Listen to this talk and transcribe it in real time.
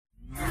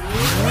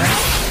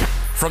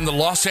from the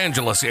Los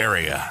Angeles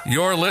area,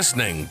 you're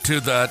listening to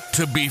the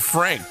To Be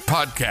Frank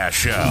podcast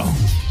show,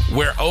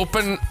 where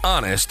open,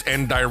 honest,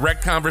 and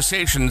direct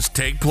conversations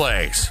take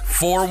place.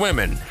 Four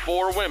women.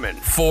 Four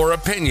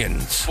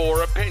opinions.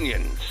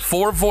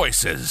 Four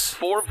voices.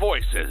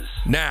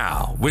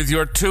 Now, with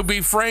your To Be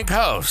Frank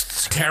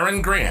hosts,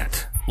 Taryn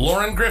Grant,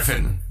 Lauren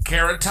Griffin,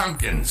 Kara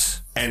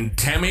Tompkins, and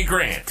Tammy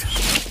Grant.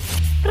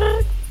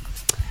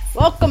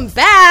 Welcome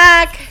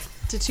back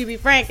to Be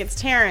Frank. It's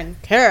Taryn,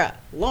 Kara,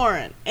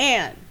 Lauren,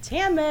 and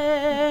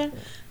Tammy.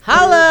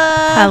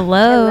 Holla.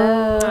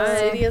 Hello.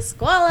 City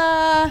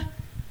Escuela.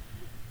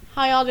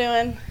 How y'all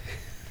doing?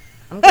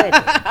 I'm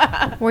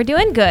good. We're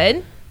doing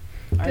good.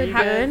 Are you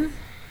good?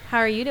 How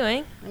are you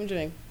doing? I'm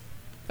doing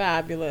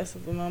fabulous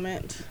at the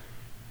moment.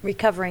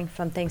 Recovering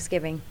from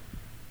Thanksgiving.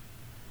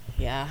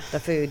 Yeah.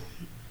 The food.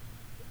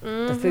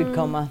 The food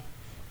coma.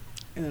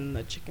 And then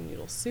the chicken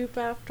noodle soup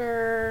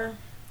after.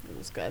 It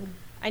was good.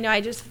 I know I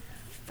just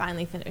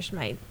finally finished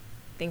my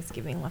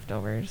Thanksgiving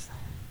leftovers.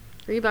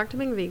 Are you back to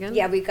being vegan?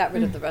 Yeah, we got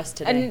rid of the rest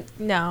today. And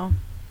no.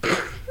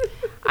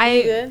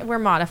 good? We're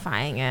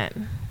modifying it.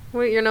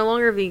 Wait, you're no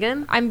longer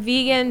vegan? I'm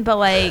vegan, but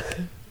like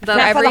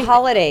Not for the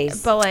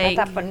holidays. but, like-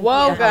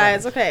 Whoa,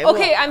 guys. Okay.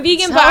 okay, I'm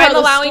vegan, but tell I'm the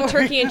allowing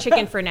story. turkey and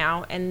chicken for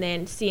now, and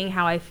then seeing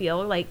how I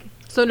feel. Like,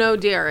 So no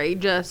dairy,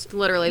 just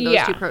literally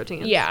those two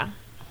proteins. Yeah.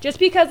 Just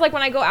because, like,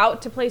 when I go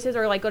out to places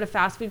or, like, go to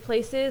fast food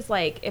places,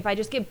 like, if I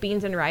just get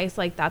beans and rice,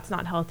 like, that's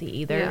not healthy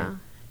either. Yeah. And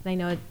I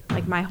know,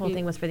 like, my whole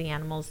thing was for the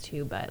animals,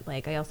 too, but,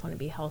 like, I also want to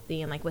be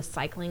healthy. And, like, with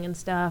cycling and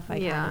stuff, I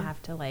kind of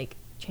have to, like,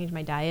 change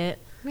my diet.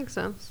 Makes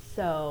sense.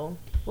 So,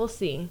 we'll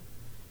see.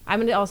 I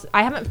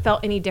haven't felt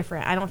any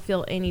different. I don't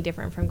feel any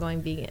different from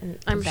going vegan.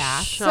 I'm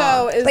bath.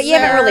 shocked. So But you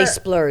haven't really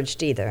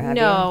splurged either, have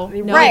No.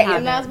 you? No, right. I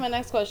And that's haven't. my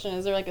next question.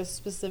 Is there like a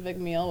specific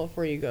meal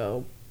before you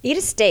go? Eat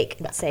a steak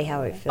and say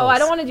how it feels. Oh, I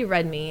don't want to do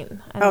red meat.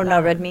 Oh,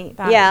 no, red meat?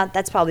 Yeah,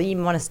 that's probably, you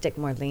want to stick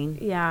more lean.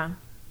 Yeah.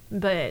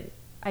 But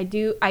I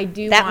do That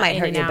want might hurt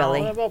your In-N-Out.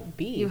 belly. What about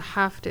beef? You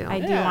have to. I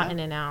do Yeah. want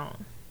In-N-Out.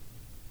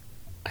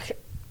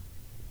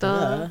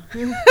 Duh.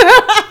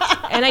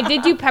 And I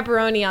did do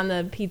pepperoni on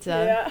the pizza.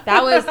 Yeah.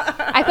 That was,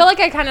 I feel like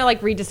I kind of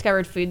like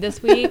rediscovered food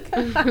this week.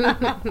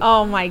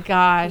 Oh my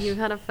gosh. You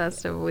had a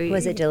festive week.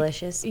 Was it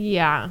delicious?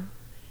 Yeah.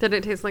 Did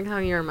it taste like how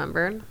you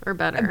remembered or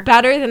better?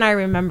 Better than I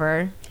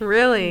remember.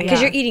 Really? Because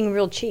Yeah. you're eating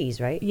real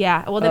cheese, right?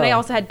 Yeah. Well, then I Oh.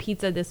 also had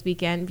pizza this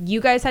weekend. You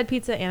guys had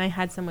pizza and I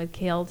had some with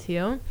kale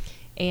too.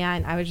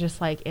 And I was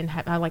just like in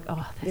heaven. I'm like,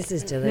 oh, This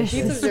is delicious.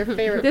 Pizza's your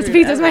favorite this food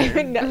pizza's my ever.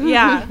 favorite.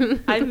 Yeah.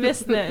 I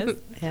miss this.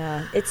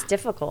 Yeah, it's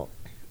difficult.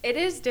 It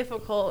is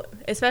difficult,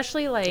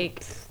 especially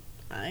like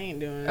I ain't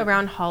doing it.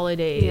 around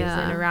holidays Yeah.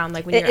 and around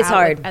like when It- you're it's out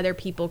hard. with other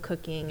people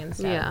cooking and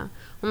stuff. Yeah.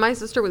 Well, my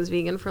sister was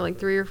vegan for like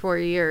 3 or 4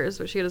 years,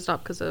 but she had to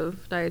stop because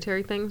of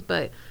dietary things.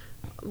 But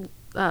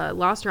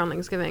last year on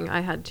Thanksgiving,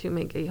 I had to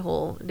make a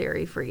whole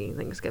dairy-free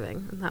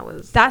Thanksgiving, and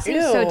That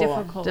seems so Ew.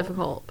 difficult.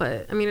 difficult.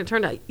 But I mean, it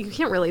turned out you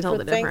can't really tell For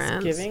the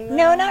difference. Thanksgiving,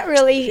 No, not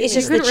really. It's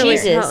just the couldn't really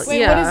cheeses. tell. Wait,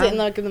 Yeah. what is it?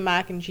 Like in the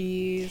mac and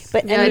cheese?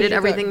 But Yeah, and I you did cook-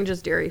 everything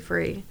just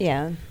dairy-free.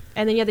 Yeah.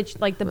 And then you have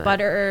the But-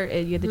 butter.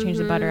 You have to change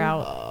the butter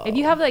out. If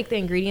you have like the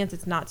ingredients,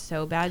 it's not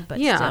so bad.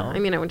 But Yeah, still. I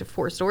mean, I went to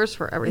 4 stores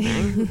for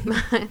everything.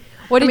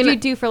 what did I mean, you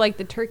do for like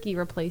the turkey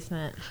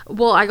replacement?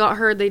 Well, I got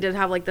her. They did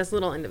have like this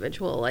little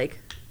individual like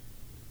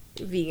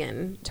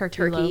vegan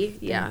Turkey loaf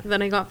Yeah,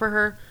 that I got for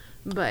her.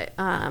 But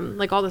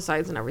like all the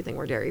sides and everything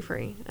were dairy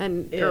free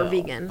and or Ew.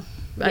 vegan.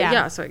 Yeah.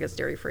 Yeah, so I guess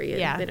dairy free.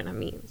 Yeah. They didn't have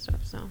meat and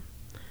stuff. So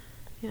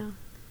yeah,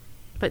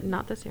 but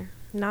not this year.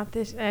 Not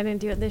this. I didn't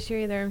do it this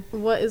year either.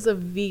 What is a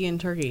vegan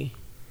turkey?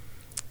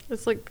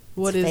 It's like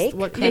What It's is fake?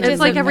 what It's kind just of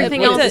like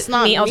everything it's else. It's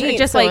not meat meat, alter-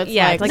 just so like- it's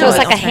yeah, like, it's like So it's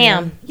an like a alternative.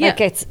 ham. Yeah.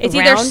 Like it's either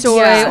round. soy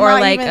Yeah. or Not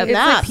like even a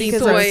that, beef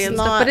because soy it's and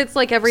stuff, not but it's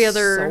like every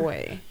other.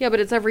 soy. Yeah, but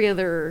it's every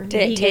other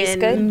Did it taste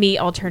good? meat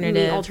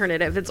alternative. meat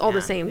alternative. It's all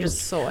the same, It's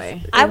just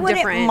soy. I in wouldn't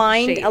different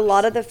mind a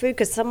lot shapes. of the food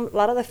because a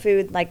lot of the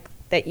food like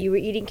that you were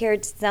eating,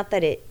 carrots. It's not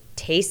that it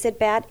tasted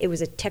bad; it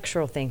was a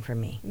textural thing for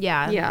me.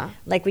 Yeah. Yeah.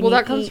 Like when well, you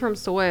that comes eat- from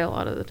soy a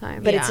lot of the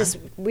time. But Yeah. it's just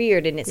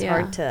weird and it's Yeah.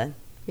 hard to.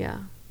 yeah.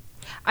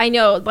 I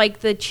know. Like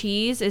the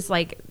cheese is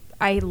like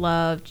I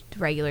love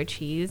regular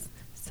cheese.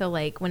 So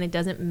like when it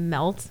doesn't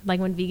melt, like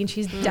when vegan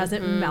cheese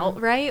doesn't melt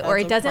right, or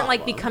That's it a doesn't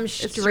like problem. become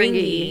It's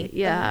stringy.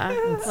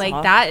 Yeah. Like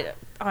soft. that.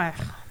 Ugh,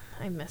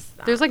 I miss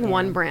that. There's like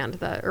one brand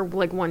that, or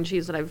like one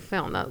cheese that I've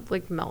found that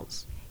like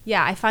melts.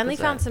 Yeah, I finally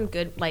That's found it. some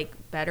good, like,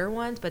 better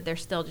ones, but they're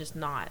still just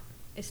not.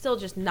 It's still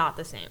just not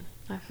the same.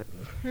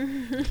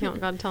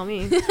 Can't God tell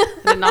me.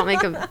 I did not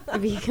make a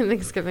vegan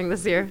Thanksgiving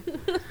this year.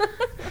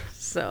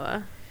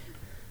 So,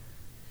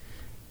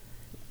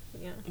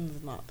 Yeah.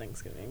 It's not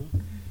Thanksgiving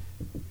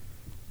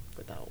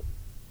without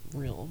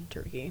real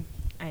turkey.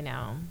 I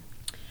know.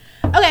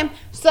 Okay,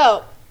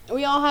 so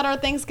we all had our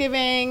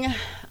Thanksgiving.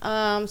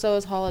 So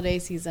it's holiday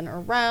season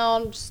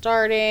around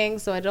starting.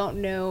 So I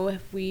don't know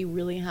if we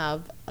really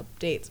have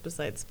updates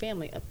besides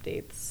family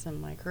updates.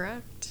 Am I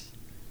correct?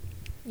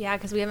 Yeah,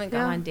 because we haven't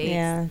gone Yeah. on dates.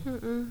 Yeah.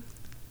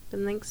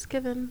 been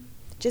Thanksgiving.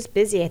 just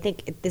busy. I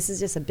think this is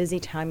just a busy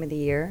time of the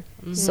year,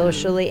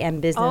 socially and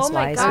Oh business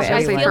my wise. gosh, for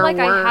I everyone. feel like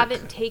I work.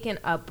 haven't taken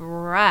a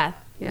breath.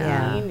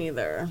 Yeah. Me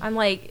neither. I'm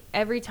like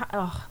every time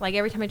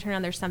I turn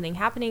on, there's something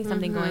happening,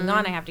 something going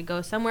on. I have to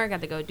go somewhere,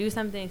 got to go do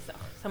something.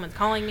 Someone's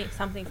calling me,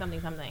 something.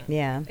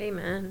 Yeah.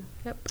 Amen.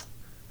 Yep.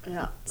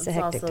 Yeah, It's it's, a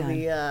hectic also time.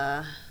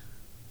 the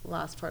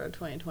last part of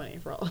 2020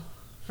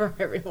 for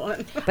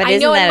everyone. But I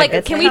isn't know, that and a like,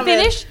 good can thing? we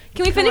finish?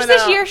 Can we finish Coming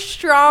this out. year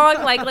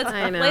strong? Like, let's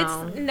I know.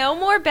 let's no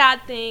more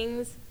bad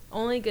things.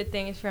 Only good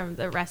things from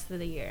the rest of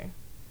the year,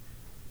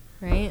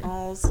 right?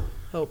 All's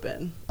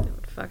hoping. I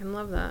would fucking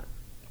love that.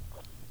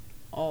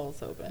 All's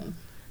hoping.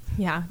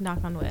 Yeah, knock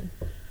on wood.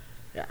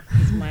 Yeah,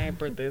 'cause my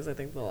birthday is, I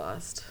think, the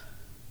last.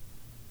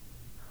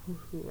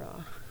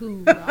 Hoorah.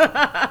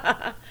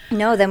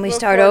 No, then we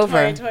start Before over.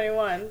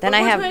 2021. Then I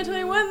Before have-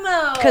 2021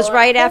 though. Because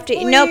right after,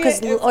 no, because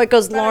Hopefully it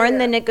goes it's Lauren, better.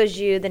 then it goes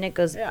you, then it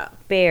goes Yeah.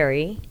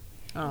 Barry,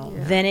 Oh.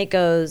 Yeah. then it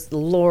goes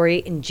Lori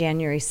in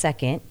January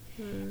 2nd,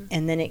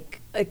 and then it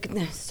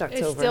starts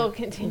It over. still It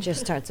continues.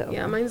 just starts over.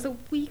 Yeah, mine's a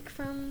week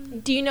from.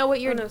 Do you know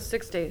what You're you're? no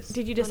 6 days.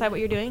 Did you decide what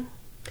you're doing?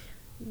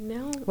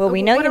 No. Well,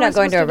 we Oh, know what you're am I not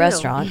going to a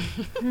supposed restaurant.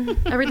 do?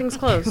 Everything's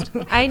closed.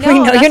 I know. We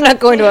know that's you're what not I'm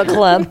going to a saying.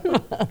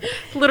 club.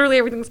 Literally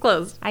everything's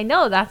closed. I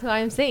know. That's what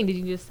I'm saying. Did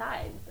you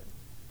decide?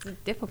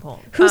 It's difficult.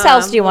 Whose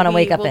house do you want to we'll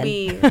wake be- up we'll in?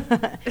 Be,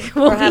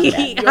 we'll have be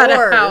it at a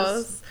yours.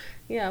 house.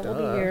 Yeah, we'll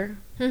be here.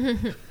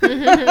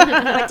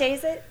 What day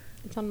is it?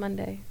 It's on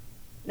Monday.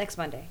 Next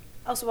Monday.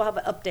 Also, we'll have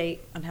an update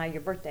on how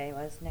your birthday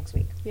was next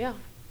week. Yeah.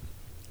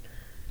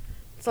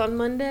 It's on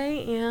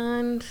Monday,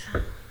 and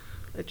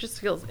it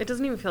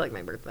doesn't even feel like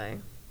my birthday.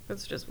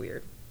 It's just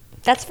weird.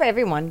 That's for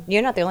everyone.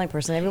 You're not the only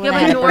person. Everyone Yeah, that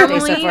but had a birthday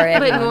normally, so far.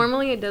 Everyone.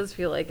 normally it does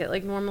feel like it.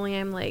 Like normally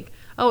I'm like,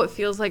 oh, it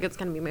feels like it's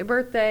gonna be my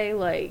birthday.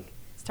 Like,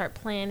 Start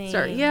planning.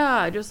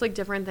 just like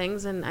different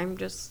things, and I'm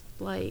just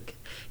like,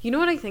 you know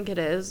what I think it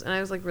is? And I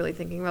was like really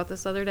thinking about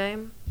this the other day.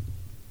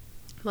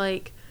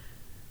 Like,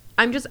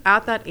 I'm just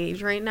at that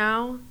age right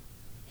now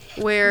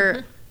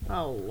where.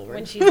 Oh Lord.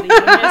 When she's the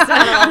youngest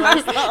and all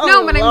of us.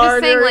 No, but I'm Lord,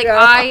 just saying, here we like, go.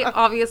 I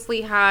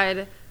obviously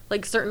had,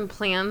 like, certain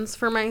plans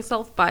for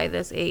myself by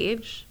this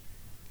age.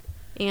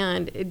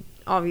 And it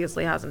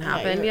obviously hasn't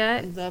happened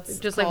yet. that's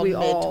just like called we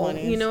all,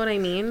 mid-20s. you know what I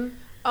mean?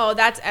 Oh,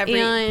 that's every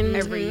And-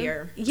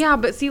 year. Yeah,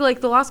 but see,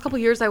 like, the last couple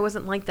years I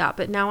wasn't like that.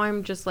 But now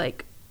I'm just,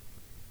 like,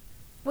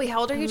 Wait,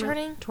 how old are you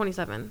turning?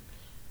 27.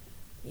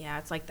 Yeah,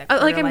 it's like that.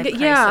 Like, I'm,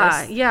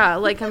 crisis. yeah.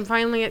 Like, I'm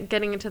finally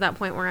getting to that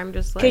point where I'm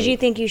just, like. Because you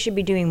think you should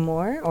be doing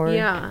more, or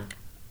Yeah.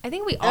 I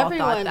think we all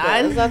Everyone thought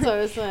that. does. That's what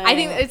I was saying. I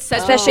think it's such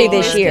Especially a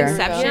this year.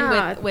 misconception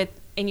Yeah. with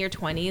in your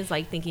 20s,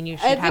 like thinking you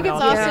should I have think it it's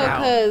all also figured out.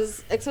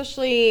 because,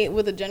 especially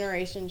with the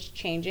generations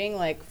changing,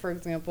 like, for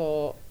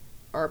example,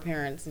 our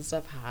parents and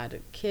stuff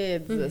had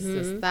kids,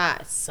 this,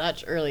 that,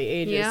 such early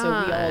ages. So we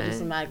all Yeah.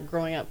 just imagine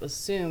growing up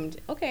assumed,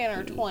 okay, in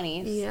our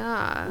 20s,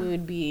 Yeah. we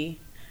would be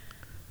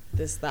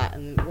this, that,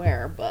 and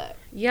where, but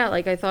Yeah,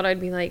 like I thought I'd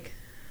be like,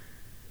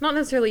 not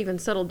necessarily even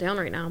settled down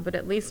right now, but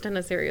at least in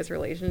a serious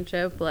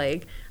relationship.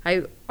 Like,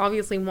 I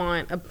obviously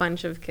want a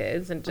bunch of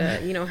kids and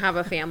to, have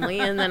a family.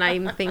 And then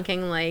I'm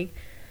thinking, like,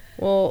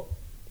 well,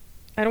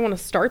 I don't want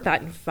to start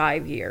that in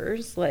 5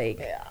 years. Like,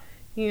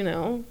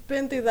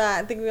 been through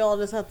that. I think we all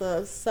just have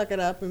to suck it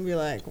up and be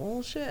like,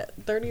 well, shit,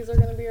 30s are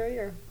going to be our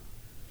year.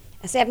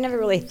 I say I've never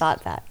really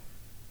thought that,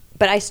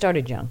 but I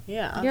started young.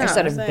 Yeah. Yeah. I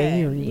started that's what I'm very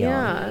saying. young.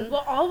 yeah.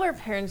 Well, all of our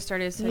parents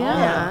started so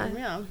Yeah. young.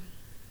 Yeah.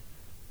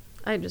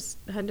 I just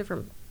had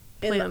different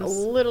And plans.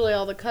 literally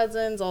all the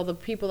cousins, all the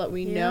people that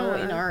we know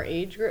in Yeah. our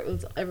age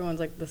group, everyone's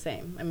like the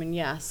same. I mean,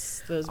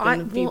 yes, there's I-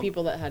 been a few well,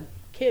 people that had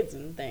kids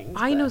and things.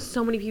 I but- know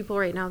so many people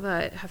right now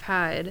that have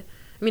had,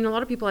 I mean, a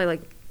lot of people I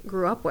like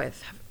grew up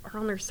with are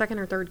on their second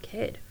or third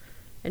kid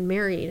and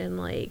married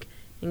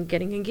and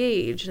getting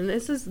engaged. And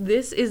this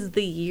is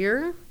the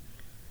year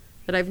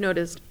that I've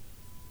noticed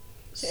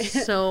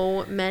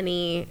so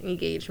many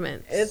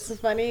engagements. It's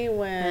funny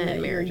when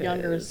And your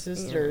younger marriages,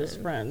 sister's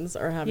yeah. friends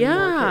are having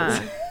Yeah. more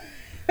kids.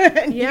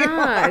 And you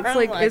Yeah, it's are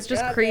like it's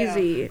just "God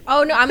crazy.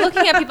 Oh no, I'm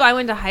looking at people I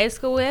went to high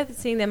school with,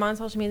 seeing them on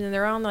social media, and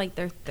they're on like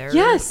their third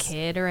Yes.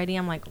 kid already.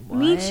 I'm like, what?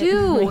 Me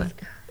too.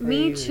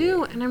 Me crazy.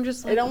 too. And I'm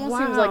just damn." like, It almost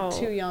seems wow. like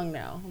too young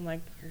now. I'm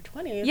like, you're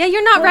 20. Yeah,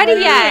 you're not ready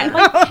yet.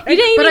 Like, you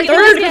didn't But even I get think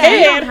third it's 'cause we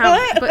kid. don't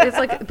have. But it's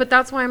like, but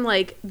that's why I'm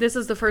like, this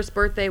is the first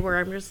birthday where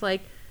I'm just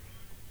like,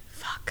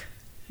 fuck.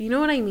 You know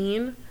what I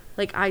mean?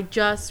 Like, I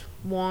just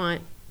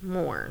want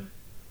more,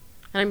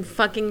 and I'm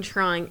fucking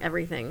trying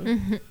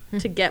everything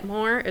to get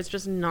more. It's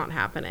just not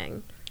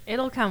happening.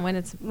 It'll come when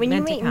it's When you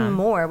meant to mean come.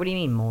 more, what do you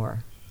mean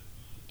more?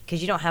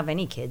 Because you don't have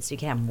any kids, so you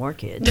can have more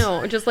kids.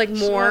 No, just like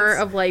more wants-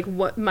 of like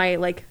what my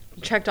like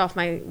checked off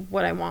my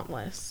what I want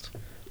list.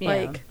 Yeah.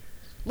 Like,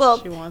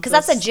 Well, She wants because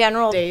that's a a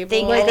general stable,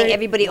 thing. I think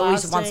everybody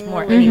always wants lasting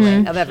more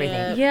anyway of everything.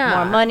 relationship. Yeah.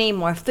 More money,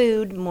 more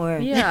food, more.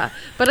 yeah,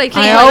 but I think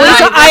I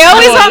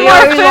always want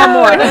more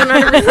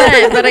food.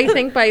 100%. But I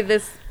think by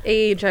this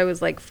age, I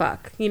was like,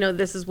 fuck.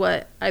 This is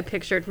what I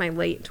pictured my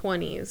late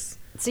 20s.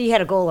 So you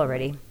had a goal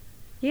already.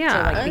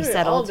 Yeah. like, I be think we all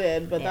settled.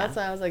 did, but Yeah. that's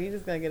why I was like, you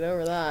just gotta get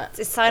over that. It's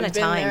a sign I've of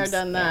been there, times.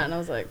 done that, Yeah. and I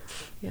was like,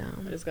 Yeah.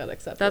 I just gotta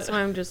accept That's it.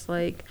 why I'm just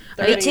like,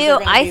 They're Me These too. are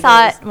gonna I be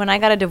thought those. when I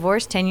got a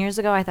divorce 10 years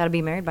ago, I thought I'd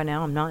be married by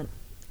now. I'm not.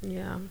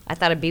 yeah. I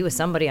thought I'd be with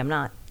somebody. I'm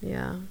not.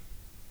 Yeah.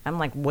 I'm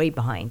like way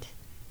behind.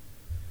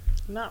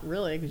 Not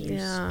really, because you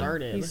Yeah,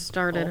 started. you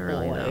started a whole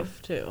early, though.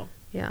 life too.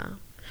 Yeah.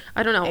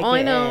 I don't know. All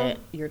I know, AKA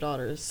your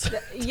daughter's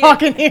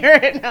talking here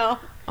right now.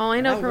 all I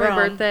know I'm for grown.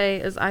 my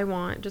birthday is I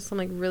want just some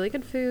like really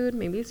good food,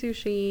 maybe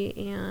sushi,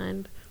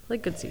 and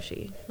like good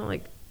sushi, not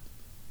like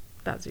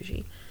bad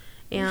sushi.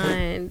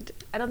 And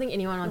I don't think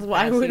anyone wants.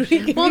 Why bad would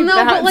sushi. we? well,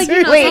 no, but like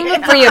you know, Wait, some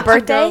of the for your to-go-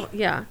 birthday?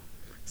 yeah,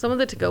 some of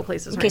the to-go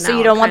places. Okay, right so now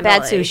you don't are want kinda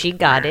bad like- sushi.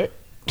 Got it.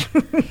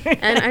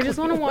 And I just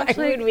want to watch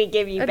Why like would we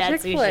give you a bad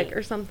chick sushi? flick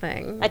or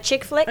something. A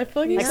chick flick? I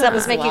feel like you Like said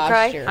something's this make you last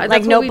cry? year. That's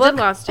Like what Notebook? we did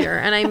last year,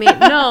 and I made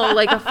no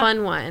like a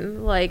fun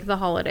one, like the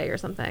holiday or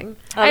something.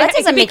 Oh, that it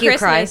doesn't could be make you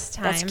cry. Christmas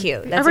That's time.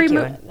 cute. That's Every a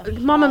cute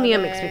one. Mamma Mia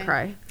makes me Holiday.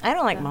 cry. I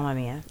don't like Mamma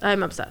Mia.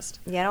 I'm obsessed.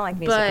 Yeah, I don't like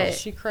But- musicals.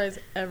 She cries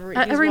every.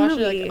 At He's every watched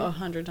movie. it like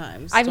 100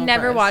 times. I've Still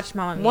never cries. watched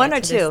Mamma Mia. One or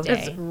to two? this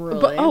It's day.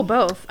 really.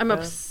 Both. I'm Both.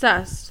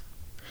 obsessed.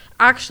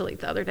 Actually,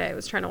 the other day I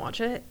was trying to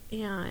watch it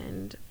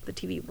and the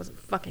TV wasn't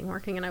fucking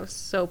working, and I was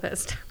so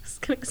pissed. I was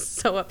getting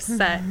so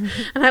upset,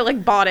 and I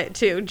like bought it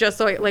too, just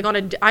so I like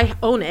I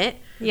own it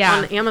Yeah.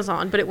 on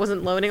Amazon, but it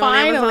wasn't loading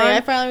Finally, on I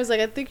Amazon. finally was like,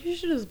 I think you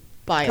should just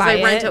buy it. Buy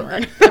I rent it. it.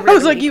 I every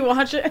was other like, week. you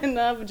watch it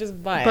enough,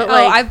 just buy But, it. Oh,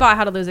 like- I bought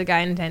How to Lose a Guy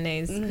in 10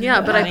 Days.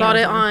 Yeah, but I on bought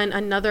it Amazon.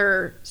 on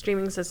another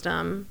streaming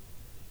system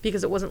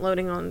because it wasn't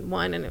loading on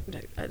one, and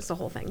it's a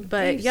whole thing.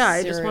 But yeah,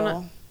 I just want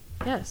Cereal. to.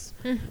 Yes,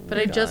 but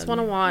I just want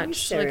to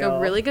watch like a cereal.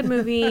 really good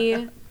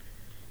movie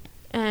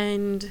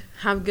and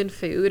have good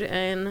food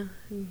and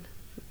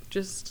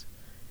just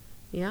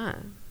yeah.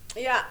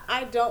 Yeah,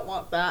 I don't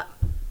want that.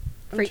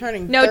 I'm Freak-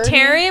 turning No, 30.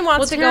 Taryn wants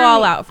Well, to go Taryn-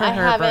 all out for I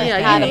her haven't birthday. Yeah,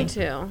 had you a need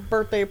to.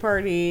 birthday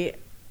party.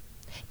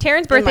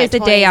 Taryn's my birthday is the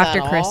day 20s after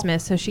at all.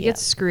 Christmas, so she Yeah.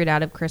 gets screwed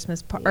out of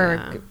Christmas or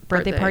Yeah, birthday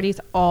birthday. parties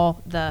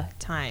all the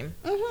time.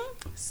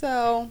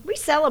 So We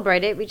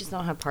celebrate it. We just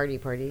don't have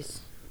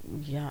parties.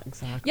 yeah,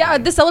 exactly. Yeah,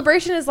 the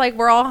celebration is like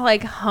we're all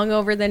like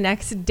hungover the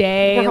next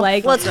day.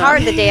 Like, Well, it's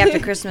hard the day after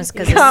Christmas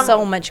because Yeah. there's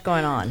so much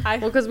going on. Well,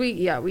 because we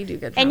do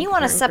get. And drunk you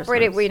want to during separate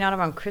it Christmas. where you're not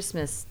around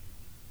Christmas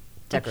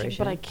decoration.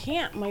 But I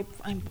can't.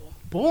 I'm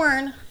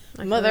born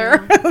I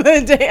mother feel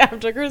the day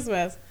after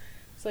Christmas.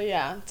 So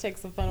yeah, it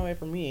takes the fun away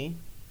from me.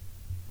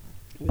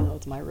 Even though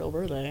it's my real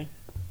birthday.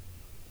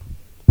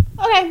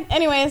 Okay,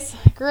 anyways,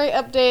 great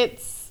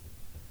updates.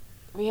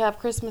 We have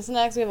Christmas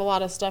next. We have a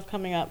lot of stuff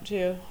coming up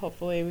too.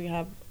 Hopefully we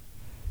have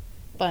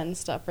fun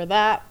stuff for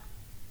that.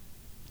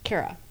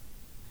 Kara,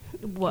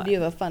 what? do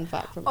you have a fun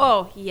fact for me?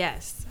 Oh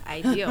yes,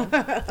 I do.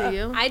 Do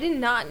you? I did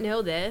not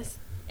know this,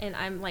 and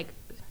I'm like,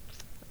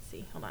 let's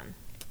see, hold on.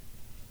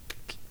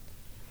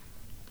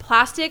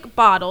 Plastic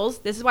bottles.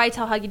 This is why I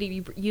tell Huggy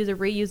to use a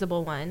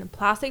reusable one.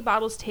 Plastic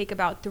bottles take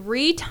about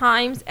 3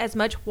 times as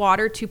much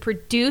water to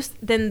produce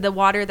than the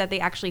water that they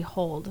actually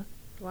hold.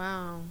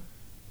 Wow.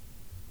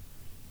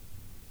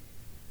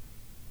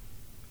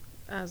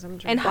 As I'm And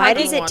drinking Why Huggy-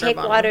 does it water take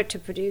bottle. water to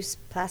produce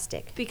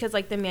plastic? Because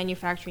like the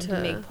manufacturing to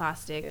To- make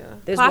plastic. yeah.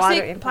 There's plastic,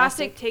 water in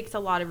plastic plastic? takes a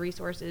lot of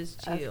resources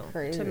That's to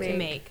crazy. to make.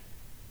 make.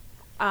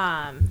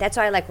 That's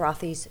why I like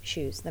Rothy's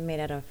shoes. They're made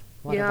out of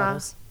water Yeah.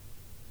 bottles.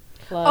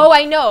 Plug. Oh,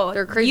 I know.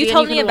 They're crazy You and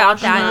told you me can about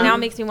wash that, and them. now it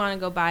makes me want to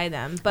go buy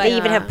them. But They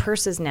even Yeah. have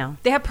purses now.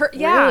 they have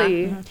yeah.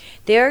 Really?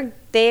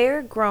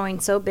 They're growing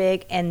so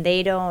big, and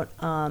they don't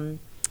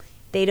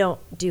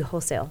do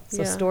wholesale,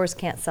 so Yeah. stores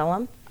can't sell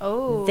them.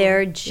 Oh,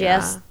 They're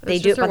just they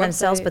It's do just it by their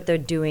themselves, website. but they're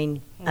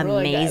doing Really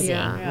good. amazing,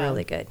 Yeah.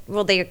 really good.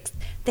 Well, they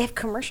have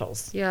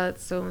commercials. Yeah,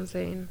 it's so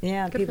insane.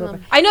 Yeah, Good people. for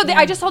them. I know.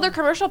 I just saw their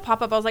commercial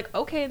pop up. I was like,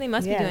 okay, they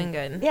must Yeah. be doing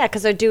good. Yeah,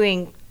 because they're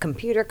doing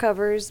computer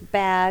covers,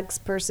 bags,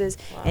 purses,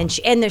 and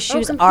their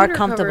shoes Oh, are computer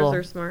comfortable.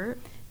 covers are smart.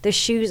 The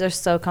shoes are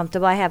so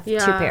comfortable. I have Yeah,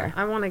 2 pair.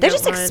 I want to. They're get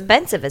just one.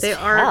 expensive as They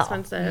hell. are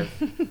expensive,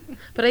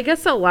 but I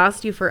guess they'll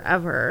last you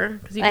forever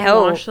because you I can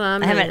hope. wash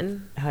them. I haven't.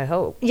 and- I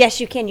hope. Yes,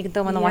 you can. You can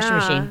throw them in the washing Yeah.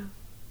 machine.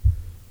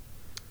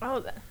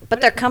 Oh,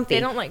 But they're comfy. They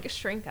don't like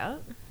shrink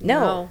up.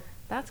 No.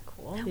 That's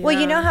cool. Well,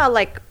 you know Yeah. how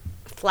like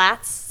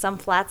flats, some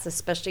flats,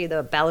 especially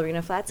the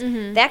ballerina flats,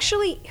 Mhm. they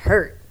actually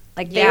hurt.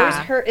 Like Yeah. theirs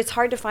hurt. It's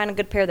hard to find a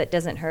good pair that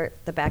doesn't hurt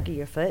the back of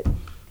your foot.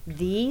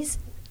 These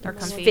They're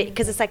comfy. fit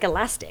because it's like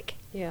elastic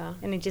Yeah.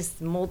 and it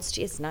just molds.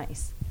 It's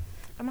nice.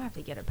 I'm gonna have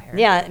to get a pair.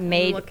 Yeah,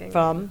 made looking.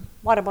 from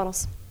water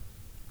bottles.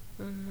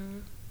 Mm-hmm.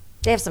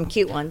 They have some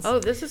cute ones. Oh,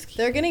 this is cute.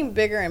 They're getting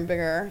bigger and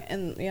bigger,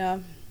 and yeah,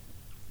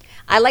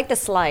 I like the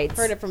slides.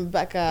 heard it from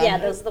Becca. Yeah,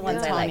 those are the ones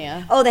and I like.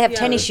 Tanya. Oh, they have Yeah,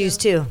 tennis those shoes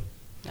too. too.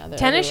 Yeah, they're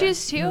Tennis everywhere.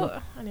 shoes too.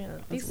 I know.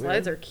 These That's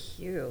slides weird. are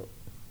cute.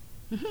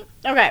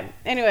 Okay,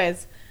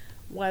 anyways,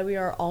 why we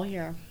are all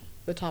here,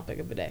 the topic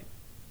of the day.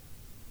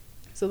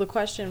 So the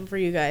question for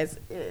you guys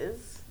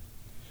is,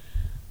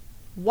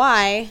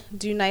 why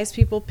do nice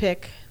people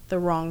pick the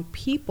wrong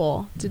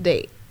people to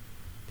date?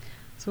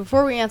 So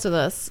before we answer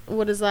this,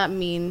 what does that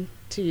mean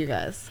to you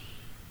guys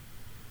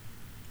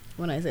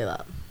when I say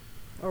that?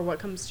 Or what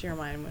comes to your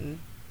mind when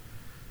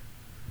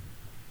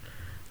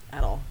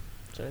at all?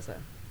 should I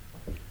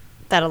say?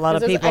 That a lot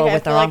of people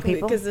with the wrong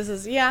people. Because this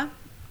is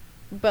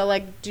but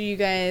like, are you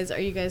guys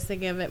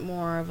thinking of it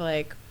more of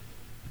like,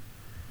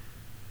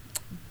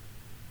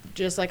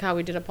 just like how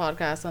we did a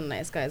podcast on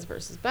nice guys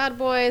versus bad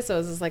boys? So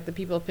is this like the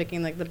people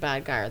picking like the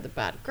bad guy or the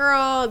bad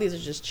girl? These are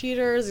just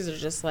cheaters. These are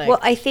just like. Well,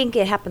 I think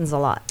it happens a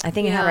lot. I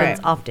think it happens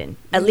Right. often.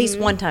 At least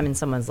one time in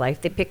someone's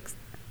life, they pick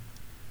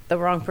the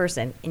wrong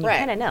person, and you Right.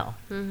 kind of know.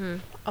 Mm-hmm.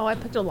 Oh, I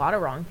picked a lot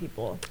of wrong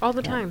people. All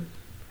the time.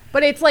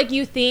 But it's like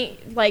you think,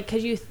 like,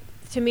 because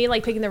to me,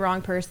 like, picking the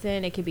wrong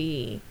person, it could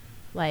be,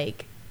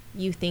 like,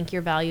 you think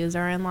your values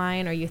are in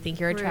line or you think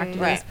you're attracted to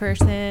Right. this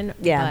person.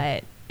 Yeah.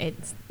 But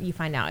you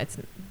find out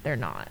they're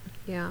not.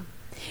 Yeah.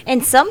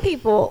 And some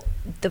people,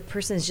 the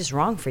person is just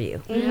wrong for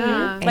you.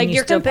 Yeah. And Like, you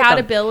your still pick 'em.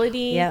 compatibility,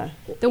 Yeah.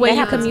 the way That you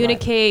happens a lot.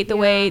 communicate, the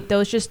way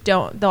those just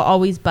they'll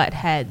always butt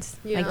heads.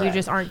 Yeah. Like, you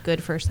just aren't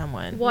good for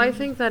someone. Well, I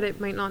think that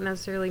it might not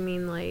necessarily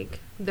mean like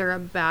they're a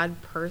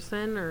bad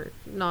person or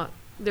not.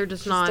 They're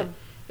just not.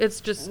 It's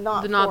just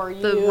not not for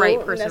the you, right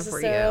person for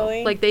necessarily.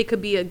 you. Like they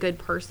could be a good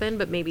person,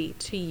 but maybe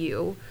to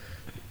you,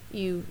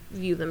 you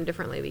view them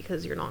differently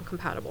because you're not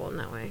compatible in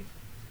that way.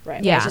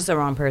 Right. Yeah. It's just the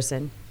wrong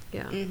person.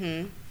 Yeah.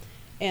 Mm-hmm.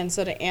 And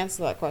so to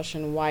answer that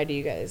question, why do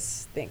you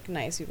guys think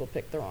nice people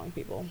pick the wrong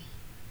people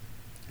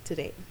to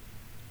date?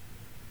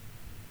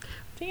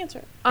 To answer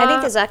it. I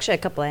think there's actually a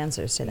couple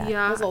answers to that.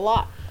 Yeah. There's a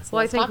lot. So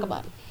Well, let's talk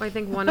about it. I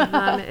think one of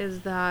them is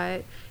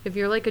that if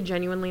you're like a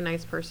genuinely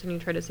nice person, you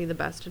try to see the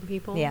best in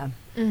people. Yeah.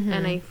 Mm-hmm.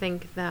 And I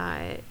think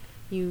that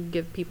you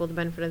give people the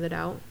benefit of the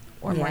doubt.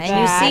 Or Yeah, more and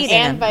That, you see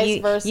them. and vice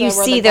You- versa. you where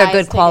see the their guys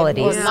good take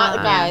qualities. Well, not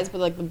the Yeah. guys, but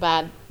like the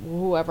bad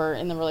whoever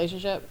in the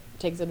relationship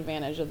takes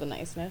advantage of the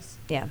niceness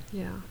Yeah.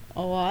 Yeah.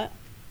 a lot.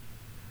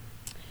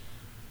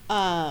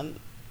 I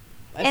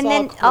And saw a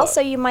then quote.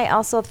 also, you might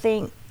also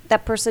think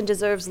that person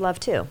deserves love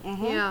too,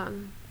 Mhm. Yeah.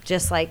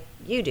 just like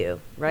you do,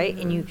 right?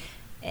 And you,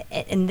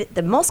 and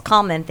the most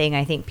common thing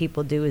I think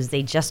people do is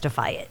they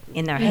justify it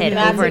in their head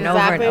That's over and over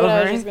exactly and what I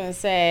was over, just gonna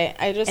say.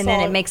 I just and saw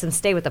then it makes them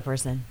stay with the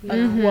person.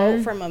 a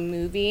quote from a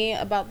movie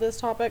about this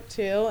topic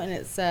too, and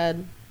it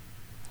said,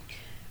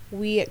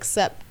 "We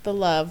accept the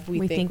love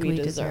we think we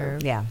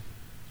deserve," Yeah,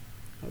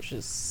 which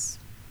is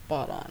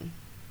spot on.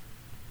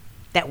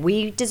 that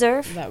we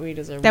deserve. That we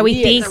deserve. That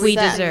we think we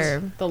accept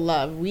deserve. the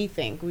love we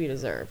think we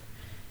deserve,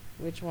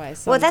 which why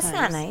Well, that's not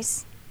sometimes-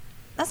 nice.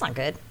 That's not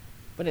good.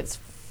 but it's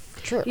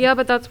true. Yeah,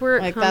 but that's where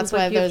it Like comes. that's why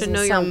Like you have there's to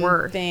know some your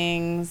worth.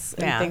 things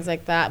and Yeah. things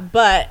like that.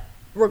 But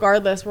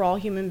regardless, we're all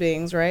human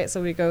beings, right?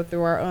 So we go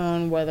through our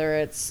own, whether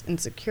it's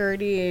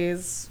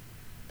insecurities,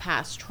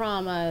 past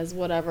traumas,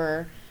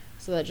 whatever.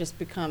 So that just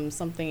becomes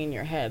something in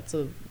your head.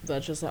 So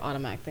that's just an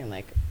automatic thing,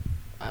 like,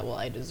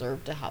 I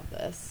deserve to have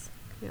this.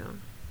 Yeah.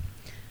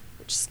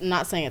 Which is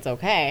not saying it's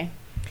okay.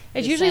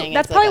 It's Just usually saying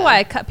that's it's probably like why I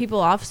a- cut people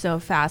off so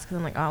fast because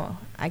I'm like, oh,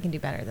 I can do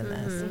better than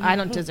this. I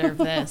don't deserve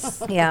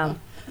this. Yeah,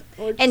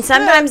 Which and is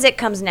sometimes it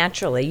comes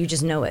naturally. You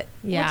just know it.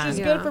 Yeah. Which is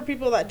Yeah. good for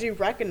people that do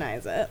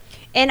recognize it.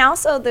 And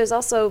also, there's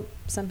also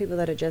some people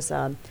that are just,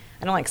 I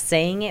don't like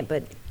saying it,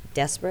 but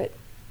desperate.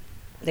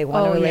 They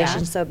want Oh, a yeah.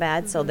 relation so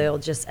bad, so they'll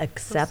just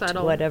accept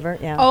settle. whatever.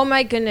 Yeah. Oh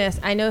my goodness.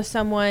 I know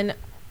someone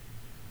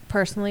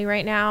personally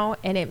right now,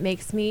 and it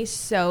makes me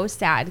so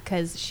sad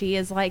because she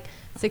is like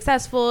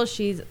successful.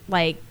 She's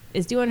like,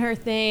 is doing her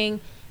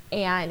thing,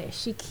 and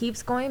she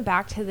keeps going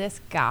back to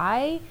this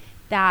guy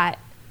that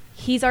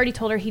he's already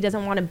told her he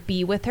doesn't want to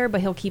be with her,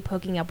 but he'll keep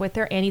hooking up with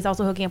her. And he's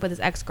also hooking up with his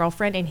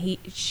ex-girlfriend, and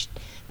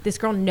this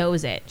girl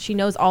knows it. She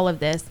knows all of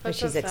this. But That's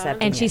she's so sad.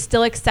 accepting And it. she's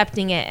still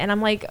accepting it. And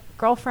I'm like,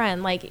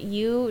 girlfriend, like,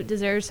 you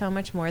deserve so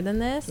much more than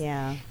this.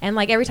 Yeah. And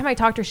like every time I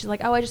talk to her, she's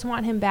like, oh, I just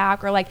want him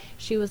back. Or like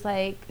she was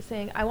like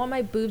saying, I want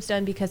my boobs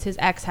done because his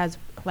ex has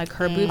like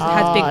her boobs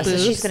has big so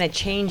boobs. she's gonna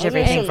change Those are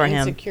everything some for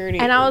him. insecurity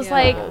And I was Yeah.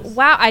 like,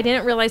 wow, I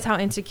didn't realize how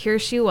insecure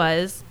she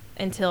was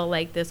until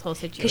like this whole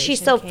situation. Because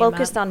she's so came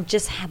focused up. on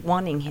just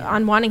wanting him.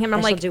 On wanting him. I'm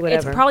And she'll like, do it's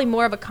whatever. probably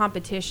more of a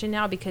competition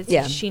now because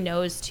Yeah. she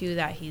knows too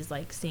that he's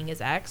like seeing his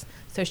ex.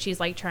 So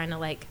she's like trying to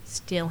like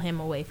steal him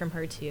away from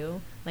her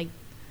too. Like,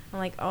 I'm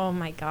like, oh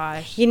my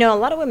gosh. You know, a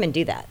lot of women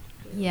do that.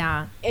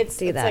 Yeah. it's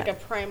see that. like a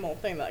primal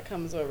thing that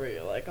comes over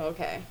you. Like,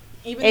 okay,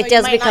 even It though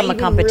does you might become not a even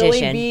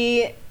competition. Really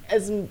be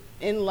as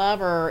in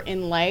love or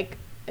in like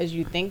as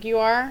you think you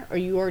are, or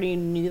you already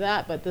knew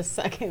that, but the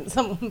second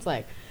someone's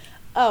like,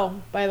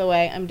 "Oh, by the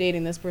way, I'm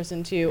dating this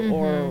person too,"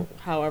 or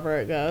however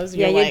it goes,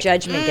 Yeah, you're your like,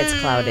 judgment gets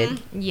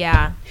clouded.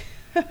 Yeah.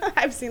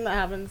 I've seen that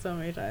happen so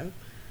many times.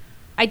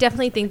 I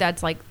definitely think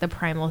that's like the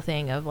primal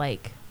thing of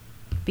like,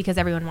 because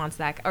everyone wants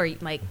that, or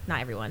like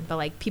not everyone, but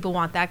like people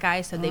want that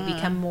guy, so they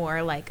become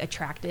more like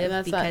attractive And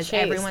that's that because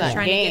chase, everyone's that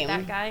trying to game. get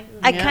that guy.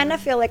 I Yeah. kind of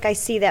feel like I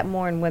see that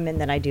more in women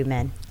than I do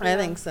men. I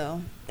think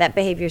so. That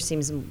behavior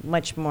seems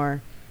much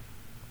more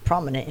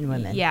prominent in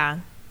women. Yeah,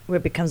 Where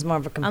it becomes more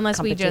of a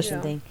unless we just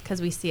competition thing.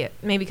 because we see it,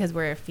 maybe because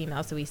we're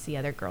female, so we see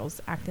other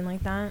girls acting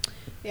like that.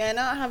 Yeah, I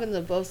know it happens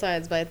on both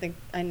sides, but I think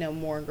I know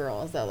more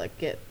girls that like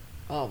get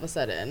all of a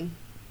sudden,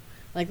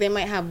 like they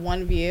might have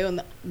one view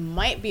and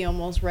might be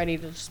almost ready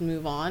to just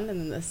move on, and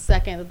then the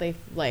second that they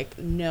like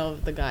know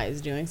the guy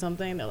is doing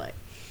something, they're like,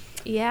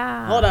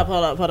 Yeah. Hold up.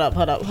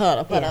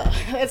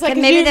 It's like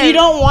 'cause maybe you they're-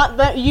 don't want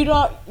that.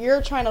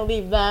 You're trying to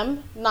leave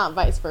them, not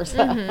vice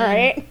versa,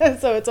 right?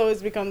 So it's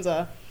always becomes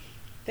a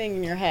thing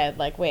in your head.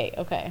 Like, wait,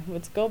 okay,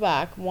 let's go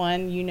back.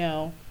 One,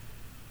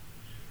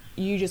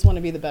 you just want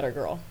to be the better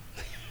girl,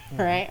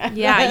 right?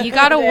 Yeah, you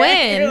gotta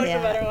win. You're like the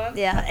better one.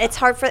 Yeah, it's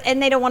hard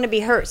and they don't want to be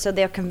hurt, so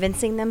they're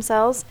convincing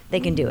themselves they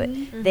can do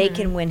it. They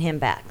can win him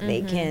back.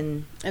 They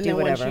can And do then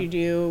whatever. once you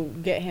do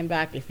get him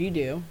back, if you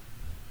do,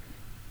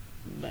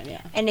 then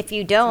yeah. And if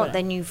you don't, what-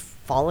 then you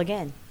fall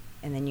again.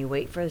 And then you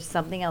wait for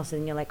something else,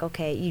 and you're like,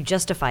 okay, you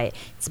justify it.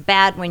 It's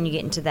bad when you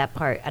get into that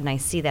part, and I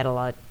see that a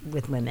lot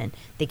with women.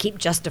 They keep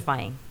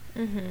justifying.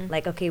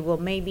 Like, okay, well,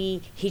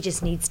 maybe he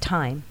just needs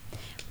time.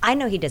 I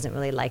know he doesn't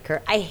really like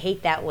her. I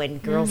hate that when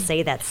girls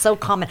say that. So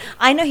common.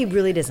 I know he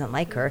really doesn't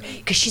like her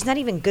because she's not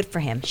even good for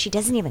him. She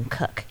doesn't even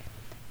cook.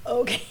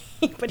 Okay,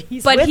 but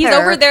he's But with he's her.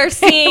 over there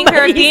seeing But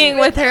her, he's being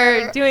with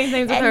her, doing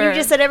things with and her. you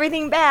just said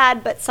everything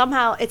bad, but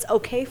somehow it's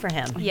okay for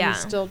him. Yeah. He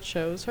still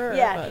chose her.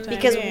 Yeah, but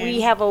because I mean,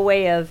 we have a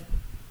way of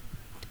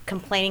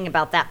complaining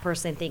about that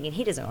person, thinking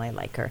he doesn't really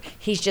like her.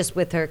 He's just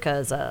with her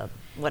because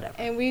whatever.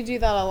 and we do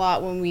that a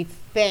lot when we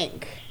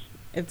think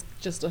it's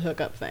just a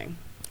hookup thing.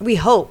 We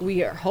hope,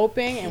 We are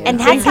hoping, and, and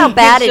we're that's how thinking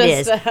bad it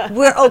it's is. just,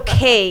 We're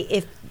okay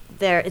if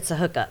it's a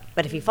hookup,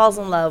 but if he falls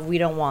in love, we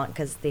don't want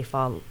because they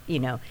fall.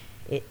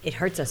 It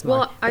hurts us more.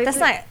 Well, But I that's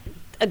think- not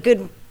a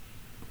good.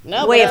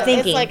 no, way but of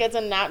thinking. It's like it's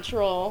a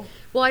natural.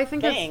 Well, I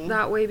think thing it's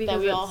that way that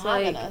because we all it's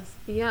have in like, us.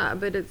 yeah,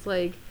 but it's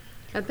like,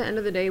 at the end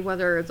of the day,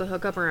 whether it's a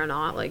hookup or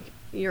not, like,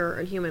 you're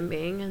a human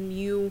being and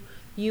you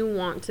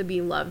want to be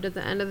loved at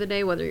the end of the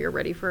day, whether you're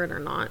ready for it or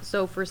not.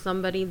 So for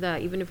somebody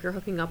that, even if you're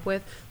hooking up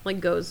with,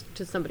 like, goes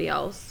to somebody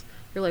else,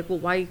 you're like, well,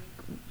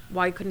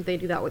 why couldn't they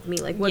do that with me?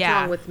 Like, what's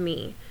Yeah. wrong with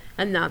me?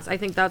 And I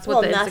think that's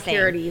what the nothing.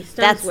 insecurity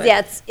stems with.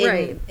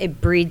 Right.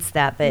 It breeds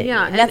that, but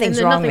Yeah, and nothing's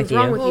then wrong nothing's with you.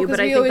 wrong with Well, you, because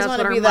but I we think always that's want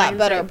what to our be that minds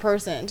better are-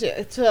 person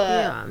to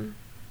Yeah.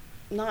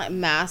 not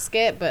mask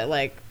it, but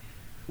like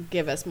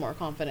give us more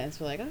confidence.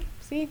 We're like, oh,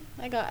 see,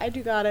 I got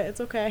it.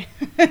 It's okay.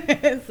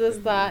 It's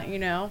just that,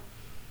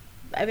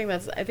 I think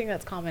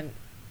that's common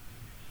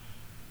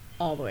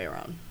all the way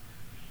around.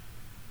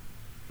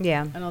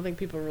 Yeah. I don't think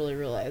people really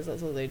realize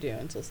that's what they do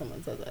until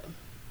someone says it.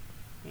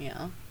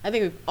 I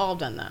think we've all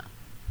done that.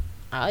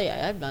 Oh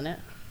yeah, I've done it.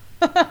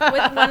 With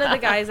one of the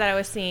guys that I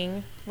was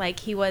seeing, like,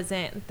 he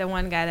wasn't the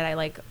one guy that I,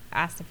 like,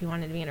 asked if he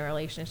wanted to be in a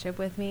relationship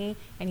with me,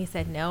 and he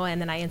said no,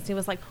 and then I instantly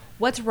was like,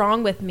 what's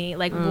wrong with me?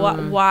 Like,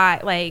 why?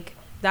 Like,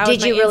 that was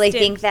Did my you really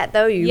instant- think that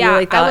though? You yeah,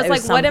 really thought I was it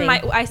like, what am I?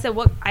 something- I said,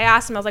 I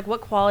asked him, I was like,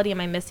 what quality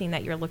am I missing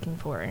that you're looking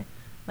for?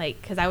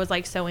 Like, because I was,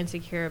 like, so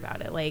insecure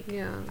about it. Like,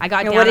 Yeah. I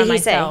got And down what did on he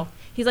say? myself.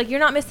 He's like, you're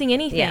not missing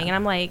anything. Yeah. And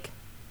I'm like,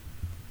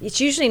 It's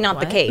usually not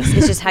the What? case.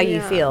 It's just how you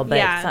Yeah. feel, but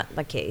Yeah. it's not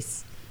the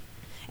case.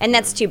 And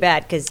that's too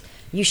bad because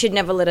you should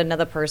never let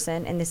another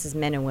person, and this is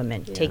men and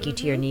women, take you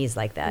to your knees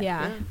like that.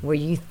 Yeah. Where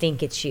you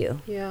think it's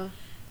you. Yeah.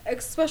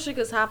 Especially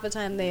because half the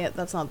time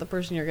that's not the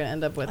person you're gonna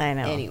end up with I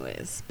know.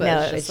 anyways. But No,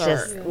 it's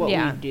just what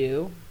Yeah. we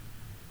do.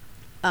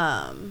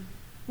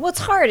 Well, it's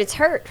hard. It's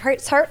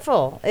It's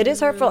hurtful. It is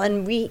hurtful,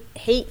 and we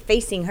hate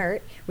facing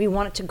hurt. We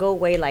want it to go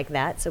away like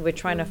that, so we're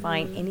trying to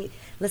find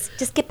let's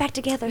just get back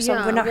together so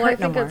we're not well, I hurt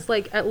no think more. it's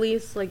like, at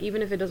least, like,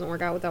 even if it doesn't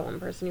work out with that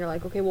one person, you're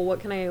like, okay, well, what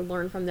can I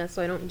learn from this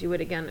so I don't do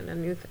it again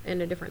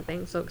in a different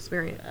thing? So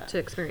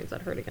experience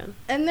that hurt again.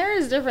 And there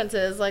is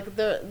differences like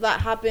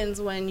that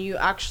happens when you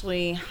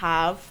actually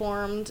have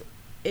formed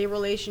a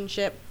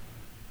relationship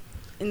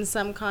in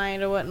some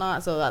kind or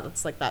whatnot. So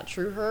that's like that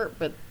true hurt.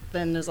 But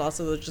then there's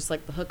also just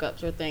like the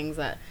hookups or things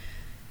that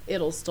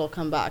it'll still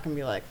come back and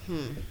be like,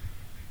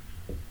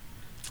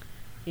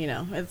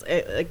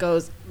 it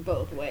goes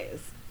both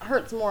ways.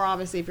 Hurts more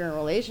obviously if you're in a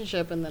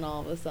relationship and then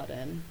all of a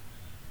sudden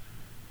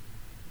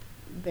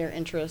their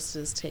interest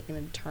is taking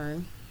a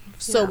turn.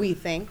 So Yeah. we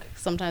think.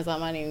 Sometimes that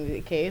might even be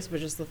the case, but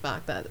just the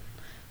fact that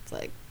it's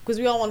like, because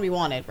we all want to be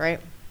wanted, right?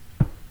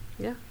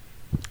 Yeah.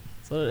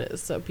 That's what it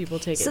is. So people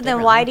take it So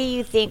then why do differently.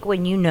 you think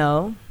when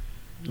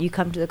you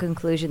come to the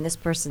conclusion this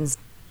person's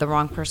the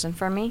wrong person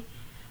for me,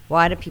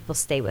 why do people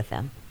stay with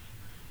them?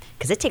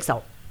 Because it takes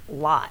a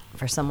lot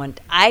for someone.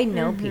 I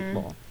know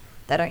people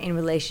that are in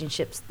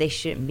relationships they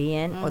shouldn't be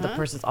in, or the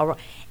person's all wrong,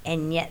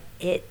 and yet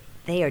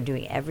they are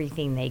doing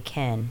everything they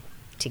can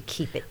to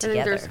keep it I think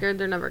together. they're scared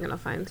they're never going to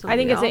find somebody I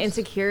think it's an else.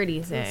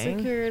 insecurity thing.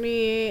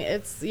 Insecurity.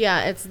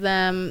 It's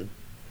them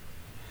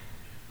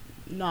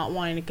not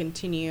wanting to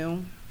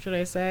continue, should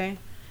I say?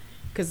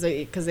 Because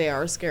they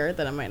are scared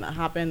that it might not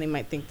happen. They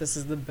might think this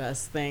is the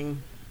best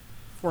thing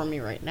for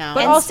me right now.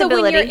 But And also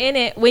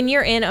stability. when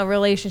you're in a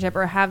relationship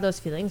or have those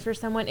feelings for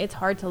someone, it's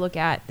hard to look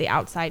at the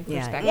outside Yeah.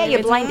 perspective. Yeah, you're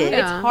It's- blinded. It's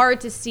Yeah.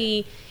 hard to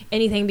see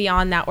anything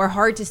beyond that, or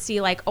hard to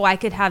see like, oh, I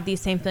could have these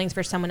same feelings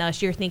for someone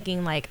else. You're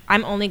thinking like,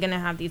 I'm only going to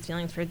have these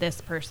feelings for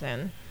this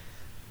person.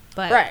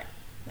 But right.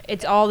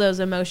 it's all those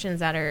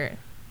emotions that are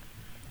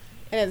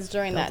And it's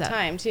during Built that up.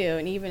 time too.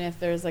 And even if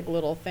there's like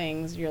little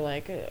things, you're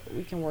like,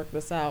 we can work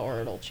this out, or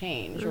it'll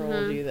change, or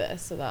we'll do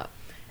this. So that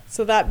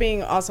So that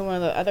being also one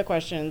of the other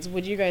questions,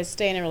 would you guys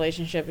stay in a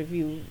relationship if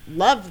you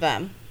loved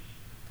them,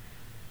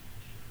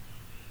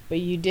 but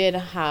you did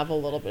have a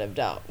little bit of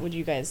doubt? Would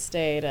you guys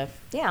stay to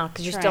Yeah,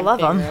 because you try still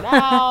and love figure them. it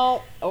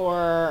out,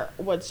 or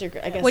what's your?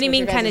 I guess. What do you what's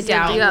mean your kind guys' of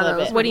doubt? Yeah,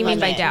 limit? What do you mean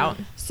by limit? doubt?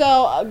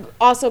 So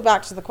also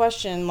back to the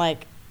question,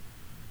 like,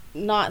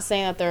 not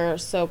saying that they're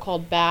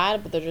so-called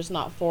bad, but they're just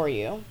not for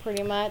you,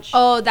 pretty much.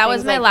 Oh, that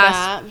was Things my like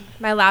last that.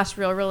 my last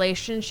real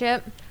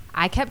relationship.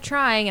 I kept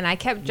trying and I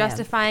kept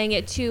justifying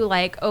it too,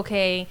 like,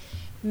 okay,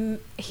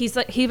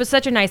 he was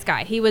such a nice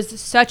guy. He was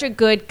such a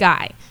good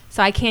guy.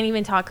 So I can't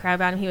even talk crap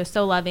about him. He was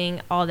so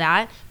loving, all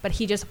that, but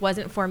he just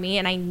wasn't for me,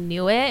 and I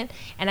knew it.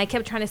 And I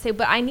kept trying to say,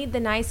 but I need the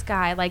nice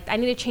guy. Like, I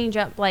need to change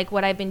up, like,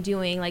 what I've been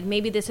doing. Like,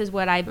 maybe this is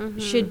what I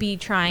should be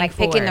trying Like for.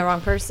 picking the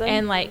wrong person?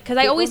 And, like, because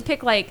I always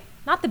pick, like,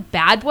 not the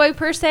bad boy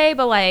per se,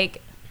 but,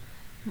 like,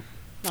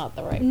 Not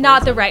the right. not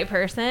the person. right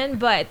person.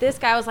 But this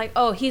guy was like,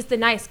 oh, he's the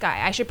nice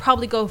guy. I should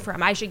probably go for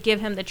him. I should give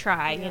him the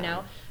try, you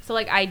know? So,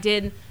 like,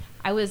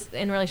 I was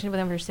in a relationship with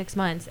him for 6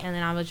 months, and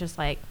then I was just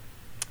like,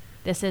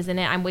 this isn't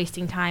it. I'm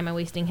wasting time. I'm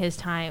wasting his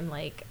time.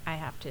 Like, I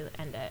have to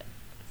end it.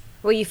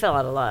 Well, you fell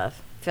out of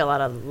love. Fell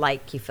out of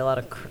you fell out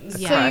of Yeah.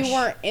 So crush. you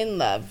weren't in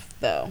love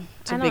though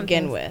to I don't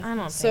begin think- with. I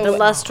don't so think The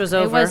lust was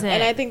over. It wasn't,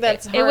 And I think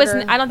that's it was.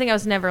 harder. I don't think I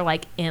was never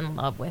like in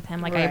love with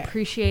him. Like I Right.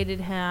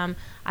 appreciated him.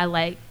 I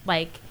like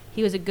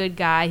he was a good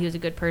guy. He was a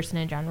good person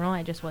in general.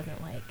 I just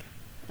wasn't like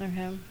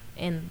Okay.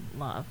 in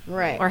love,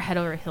 Right. or head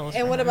over heels.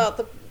 And for what him.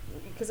 about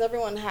because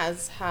everyone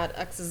has had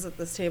exes at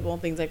this table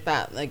and things like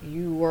that. Like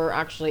you were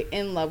actually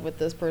in love with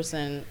this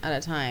person at a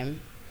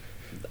time.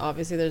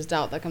 Obviously, there's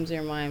doubt that comes to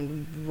your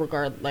mind,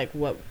 like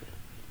what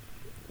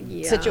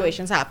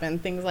situations happen,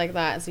 things like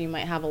that. So you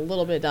might have a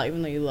little bit of doubt,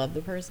 even though you love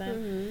the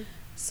person.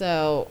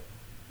 So,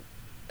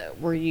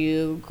 were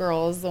you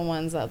girls the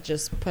ones that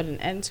just put an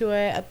end to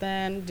it at the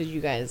end? Did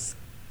you guys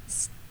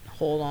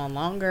hold on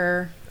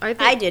longer?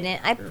 I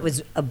didn't. I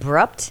was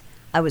abrupt.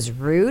 I was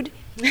rude.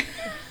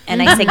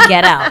 And I said,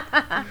 get out.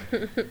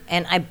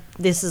 And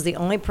this is the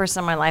only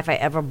person in my life I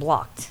ever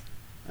blocked.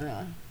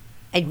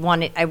 I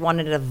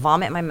wanted to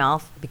vomit in my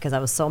mouth because I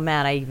was so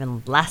mad I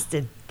even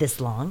lasted this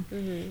long.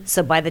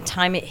 So by the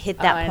time it hit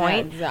that I know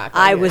point, exactly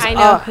I who was I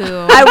know who.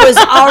 I was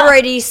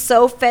already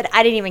so fed.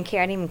 I didn't even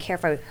care. I didn't even care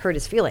if I hurt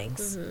his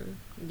feelings.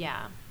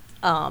 Yeah.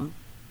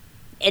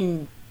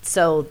 And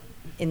so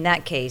in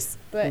that case,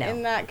 But no.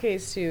 in that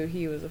case, too,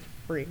 he was a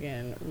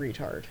freaking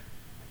retard.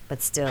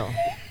 But still,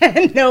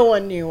 And no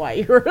one knew why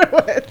you were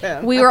with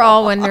him. We were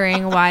all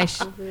wondering why,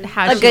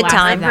 how A she good lasted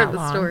time. that I've heard the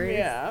long. stories.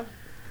 Yeah.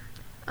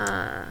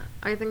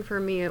 I think for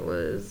me it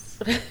was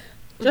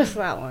Just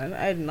that one.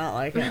 I did not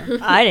like him.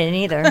 I didn't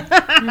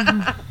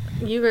either.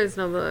 you guys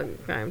know the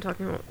guy I'm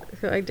talking about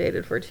who I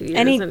dated for 2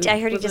 years. And I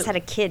heard he just had a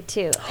kid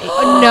too.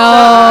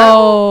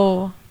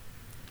 No.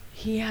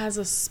 He has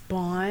a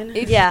spawn.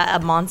 Yeah, a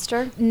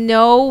monster.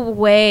 No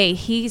way.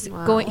 He's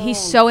Wow. He's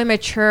so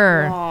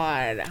immature.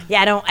 God.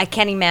 Yeah, I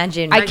can't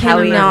imagine I how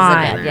he is.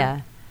 cannot.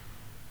 Yeah.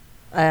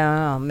 I don't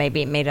know.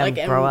 Maybe it made him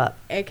grow up.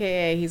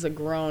 AKA, he's a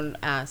grown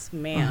ass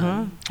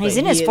man. He's but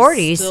in his he is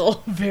 40s.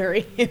 Still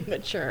very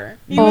immature.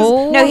 He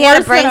Oh. No, he had a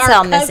worse brain than our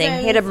cell missing.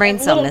 He had a cousins brain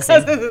and cell little missing.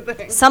 cousins and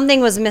things.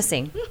 Something was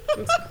missing.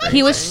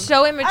 He was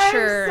so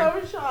immature.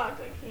 I'm so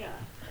shocked. I can't.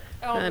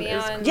 Oh That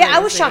is man. Yeah, I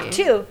was Crazy. shocked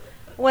too.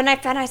 When I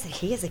found out, I said,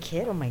 he has a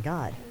kid? Oh my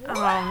God. Oh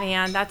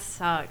man, that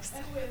sucks.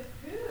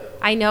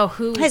 I know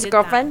who. His did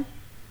girlfriend?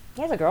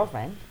 He has a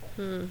girlfriend.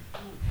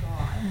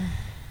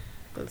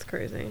 That's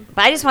crazy.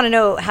 But I just want to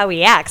know how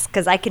he acts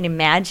because I can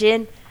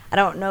imagine. I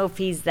don't know if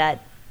he's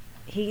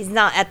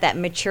not at that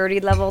maturity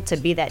level to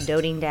be that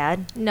doting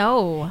dad. That.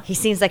 No. He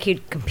seems like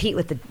he'd compete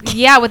with the.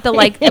 Yeah, with the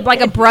like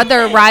a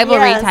brother rivalry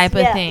Yes, type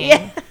of yeah,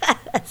 thing.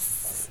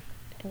 Yes.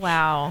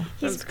 Wow.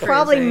 He's That's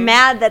probably crazy.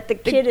 mad that the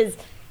kid is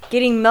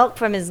getting milk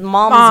from his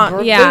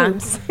mom's Yeah.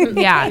 boobs.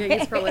 Yeah. Yeah,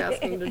 he's probably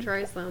asking to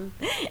try some.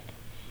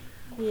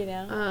 You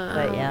know. Uh,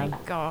 But yeah. Oh my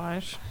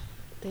gosh.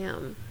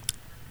 Damn.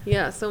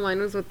 Yeah, so mine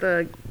was with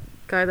the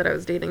guy that I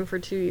was dating for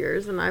 2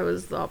 years, and I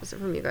was the opposite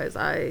from you guys.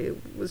 I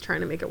was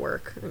trying to make it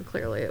work, and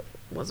clearly it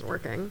wasn't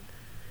working.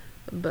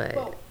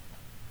 But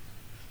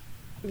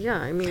yeah,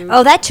 I mean,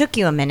 Oh, that took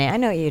you a minute. I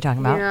know what you're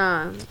talking about.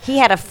 yeah. He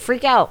had a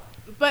freak out.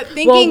 But Well,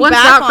 thinking once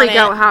back that on freak it,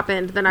 out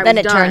happened, then I Then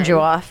was it done. turned you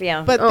off.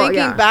 Yeah. but Oh, thinking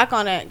yeah. back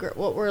on it,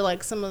 what were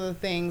like some of the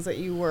things that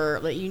you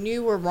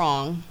knew were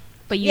wrong?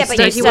 But you Yeah, but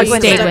stayed, you you stuck stayed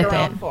with with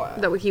it.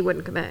 it. that he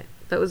wouldn't commit.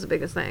 That was the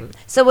biggest thing.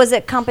 So was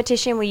it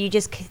competition where you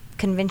just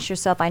convinced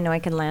yourself, I know I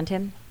can land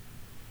him?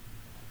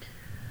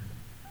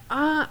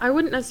 I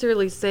wouldn't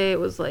necessarily say it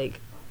was like,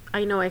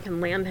 I know I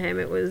can land him.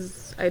 It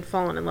was, I'd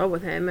fallen in love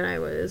with him, and I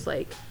was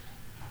like,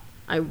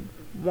 I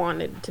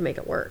wanted to make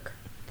it work.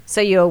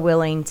 So you were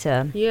willing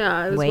to. Yeah,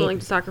 I was Wait. willing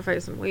to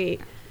sacrifice and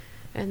wait.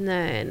 And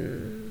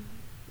then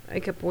I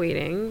kept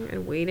waiting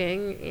and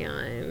waiting,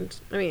 and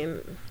I mean,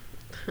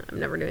 I'm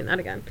never doing that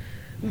again.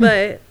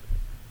 But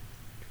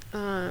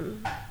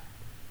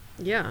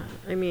yeah,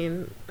 I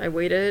mean, I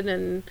waited,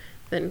 and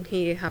then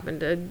he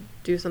happened to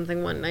do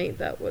something one night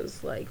that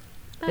was like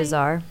bye.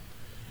 Bizarre.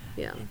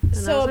 Yeah. And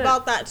So that was it.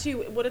 about that too,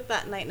 what if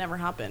that night never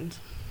happened?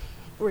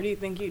 Where do you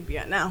think you'd be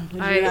at now?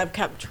 Would you have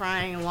kept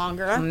trying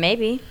longer?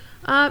 Maybe.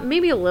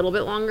 Maybe a little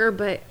bit longer,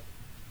 but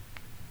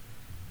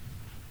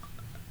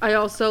I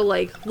also,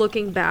 like,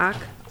 looking back,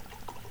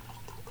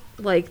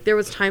 like, there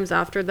was times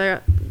after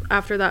that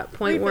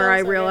point where I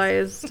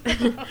realized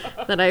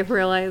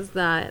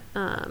that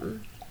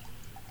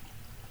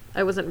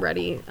I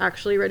wasn't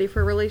actually ready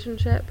for a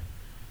relationship.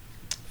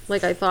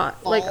 Like, I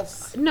thought,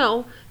 False. like,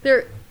 no,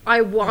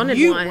 I wanted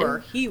You one. were.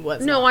 He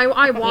was. No, not.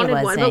 I wanted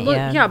one, but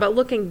wasn't, yeah. but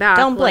looking back,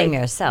 Don't blame like,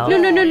 yourself.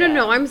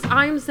 No.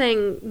 I'm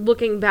saying,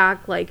 looking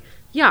back, like,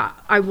 yeah,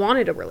 I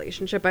wanted a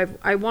relationship.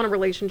 I want a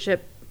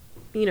relationship,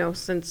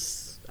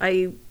 since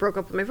I broke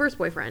up with my first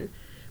boyfriend.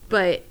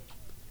 But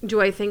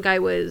do I think I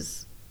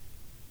was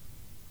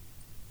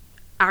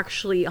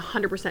actually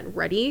 100%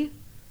 ready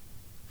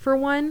for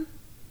one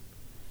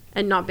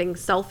and not being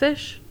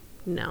selfish?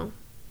 No.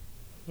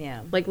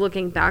 Yeah. Like,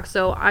 looking back.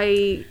 So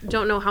I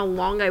don't know how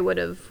long I would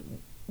have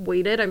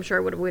waited. I'm sure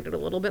I would have waited a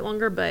little bit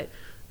longer, but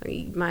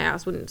my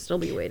ass wouldn't still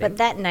be waiting. But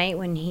that night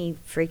when he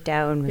freaked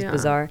out and was Yeah.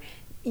 bizarre,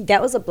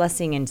 that was a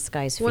blessing in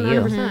disguise for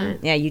 100%. you.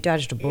 Yeah, you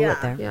dodged a bullet Yeah.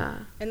 there. Yeah.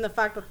 And the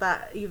fact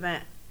that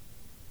event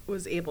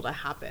was able to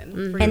happen.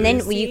 For And you then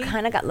to you see.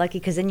 kind of got lucky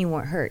because then you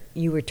weren't hurt.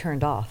 You were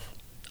turned off,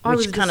 I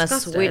was which kind of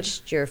disgusted.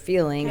 switched your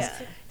feelings. Yeah.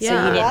 So Yeah. you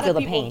a didn't lot feel of the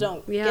people pain.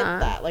 don't Yeah. get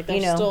that. Like they're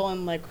You know. still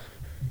in like.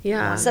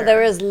 Yeah. So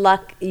there was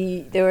luck.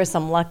 There was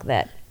some luck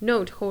that.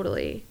 No,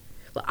 totally.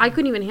 Well, I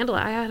couldn't even handle it.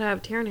 I had to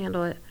have Taryn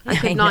handle it. I I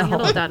could not know.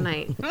 handle it that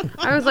night.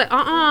 I was like,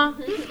 I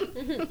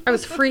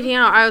was freaking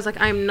out. I was like,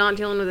 I'm not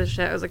dealing with this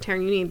shit. I was like,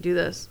 Taryn, you need to do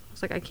this. I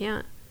was like, I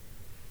can't.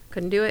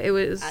 Couldn't do it. It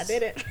was. I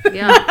did it.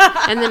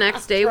 Yeah. And the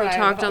next day we Trying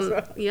talked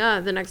also.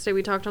 the next day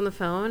we talked on the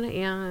phone,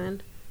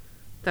 and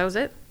that was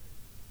it.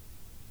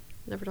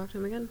 Never talked to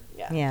him again.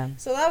 Yeah.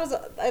 So that was.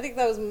 I think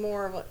that was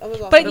more of. It was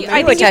also But the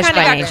I were think you touched kind of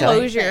by an got angel.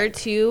 closure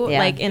too, Yeah.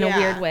 like in a Yeah.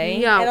 weird way.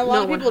 Yeah. And a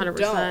lot no, of people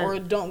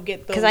 100%. don't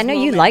get those. 'Cause I know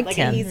you moments, liked like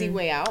him. an easy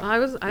way out. I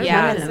was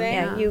Yeah. with him.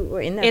 Yeah, you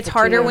were in there. It's for 2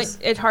 harder when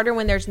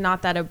years. there's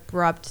not that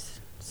abrupt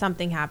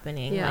something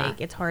happening. Yeah. Like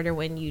it's harder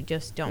when you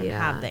just don't Yeah.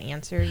 have the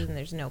answers and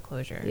there's no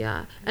closure.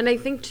 Yeah. And I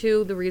think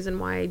too the reason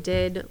why I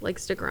did like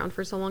stick around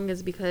for so long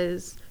is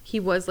because he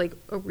was like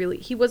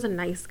he was a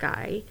nice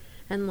guy,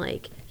 and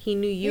like he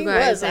knew you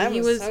guys, and I he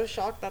was was so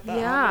shocked that yeah,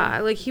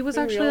 happened. like he was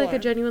In actually real like a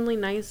life. genuinely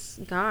nice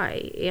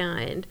guy,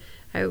 and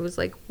I was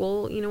like,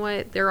 well, you know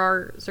what? There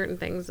are certain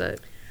things that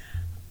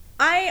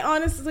I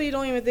honestly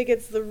don't even think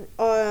it's the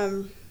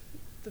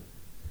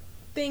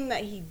thing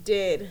that he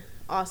did.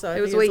 Also, I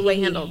It was think the way it's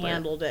he the way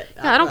handled it. it.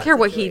 Yeah, I don't that care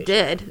what he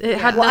situation. did. It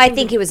had Well, I nothing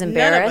think to- he was None of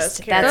us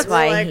embarrassed. cared. That's We're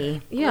why like,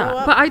 he. Yeah, Grow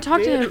up, but I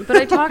talked to dude. him. But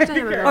I talked to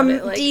him about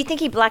it. Like, Do you think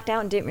he blacked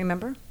out and didn't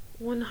remember?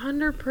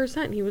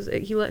 100%.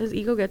 He let his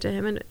ego get to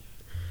him, and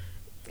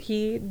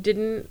he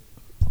didn't.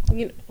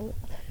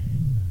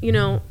 You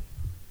know,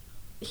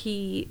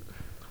 he.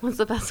 What's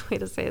the best way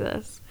to say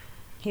this?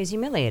 He was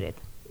humiliated.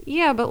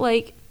 Yeah, but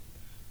like,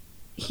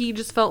 he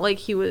just felt like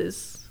he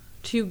was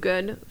too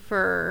good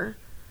for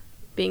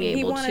being He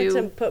able wanted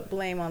to put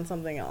blame on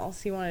something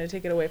else. He wanted to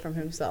take it away from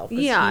himself. 'cause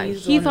Yeah,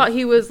 he's the he one thought who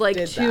he was like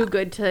did too that.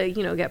 good to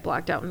get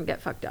blacked out and get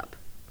fucked up.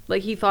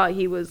 Like he thought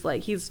he was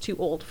like he's too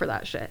old for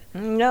that shit.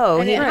 No,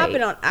 And he, it Right.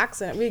 happened on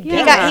accident. We Yeah. he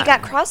get got he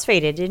that. got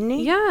crossfaded, didn't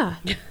he? Yeah.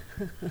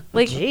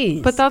 Like,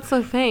 Jeez. but that's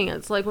the thing.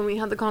 It's like when we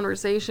had the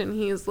conversation,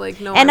 he's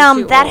like, "No, And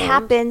I'm too that old.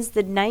 happens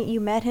the night you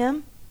met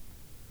him.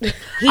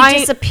 He I-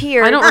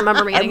 disappeared. I don't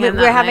remember meeting him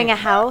We're that having night. a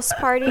house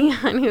party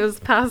Yeah, and he was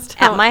passed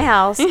at out my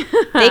house.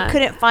 They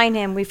couldn't find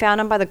him. We found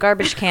him by the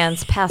garbage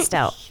cans, passed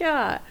out.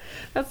 Yeah,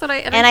 that's what I.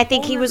 And I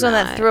think told he him was one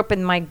that threw up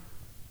in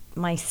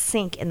my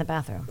sink in the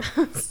bathroom.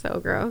 So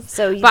gross.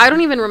 So but I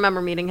don't even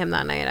remember meeting him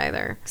that night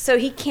either. So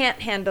he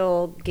can't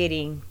handle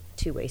getting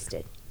too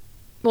wasted.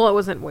 Well, it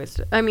wasn't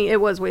wasted. I mean, it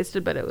was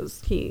wasted, but it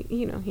was he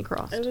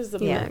crossed. It was the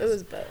Yeah. it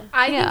was better.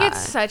 I think Yeah. it's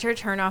such a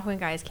turnoff when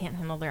guys can't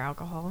handle their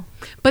alcohol.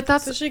 But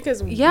that's Especially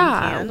because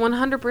yeah,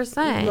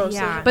 100%. Most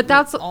Yeah. of But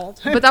that's all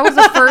the time. but that was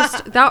the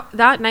first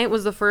that night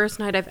was the first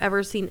night I've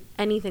ever seen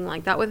anything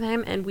like that with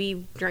him, and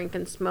we drank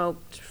and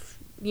smoked,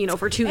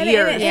 for 2 And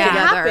years it together.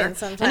 happens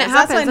sometimes. And it That's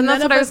happens, why and that's none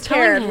what of I was us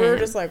telling cared. him. We were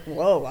just like,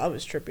 "Whoa, I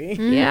was trippy."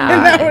 Yeah.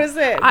 and that was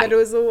it. I- But it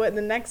was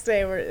the next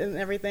day and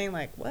everything.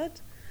 Like,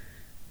 what?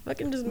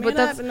 Fucking just But man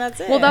that's- up and that's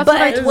it. well, that's what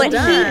I But was what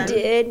done. he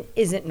did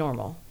isn't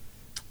normal.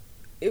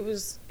 He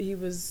was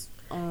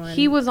on.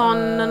 He was on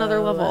another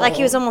level. Like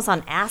he was almost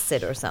on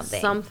acid or something.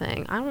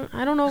 Something.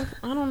 I don't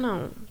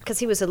know. Because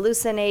he was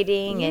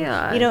hallucinating, and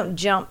Yeah. you don't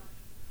jump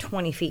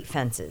 20 feet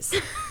fences.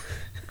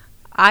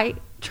 I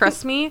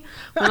trust me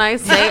when I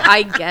say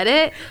I get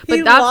it, but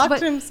He that's locked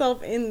what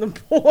himself in the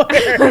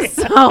water.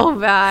 so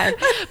bad.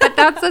 But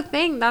that's the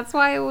thing. That's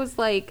why it was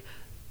like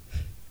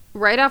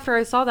right after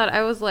I saw that,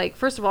 I was like,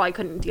 first of all, I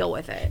couldn't deal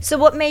with it. So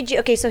what made you?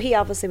 Okay, so he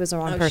obviously was the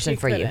wrong Oh, person she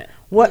for you. couldn't.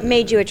 What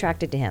made you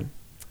attracted to him?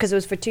 Because it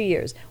was for 2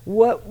 years.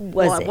 What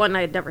was Well, it? one,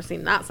 I had never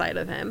seen that side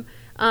of him.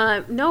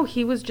 No,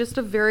 he was just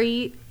a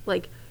very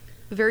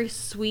very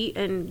sweet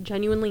and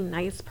genuinely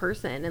nice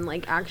person, and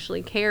like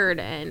actually cared,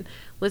 and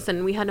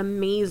listen, we had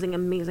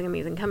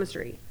amazing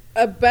chemistry.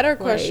 A better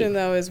question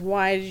though is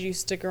why did you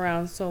stick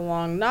around so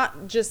long?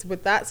 Not just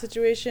with that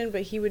situation,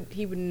 but he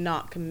would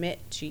not commit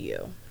to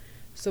you.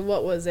 So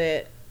what was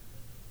it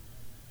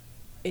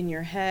in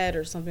your head,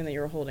 or something that you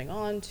were holding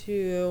on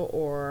to,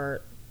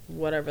 or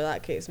whatever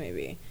that case may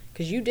be?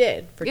 Because you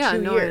did for 2 years. I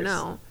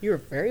know. You were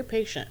very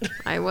patient.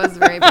 I was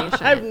very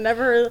patient. I've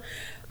never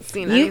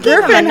seen You anything. gave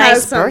him a Griffin has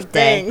nice some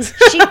birthday. things.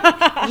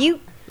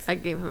 I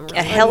gave him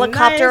A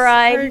helicopter nice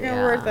ride. freaking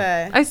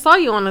birthday. I saw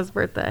you on his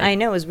birthday. I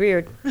know, it was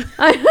weird.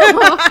 I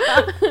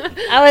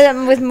know. I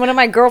was with one of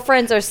my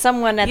girlfriends or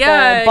someone at Yeah,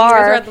 the you guys bar,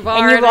 were at the bar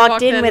and you and I walked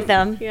walked in in. with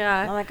them.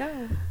 Yeah. I'm like,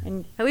 oh.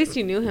 And At least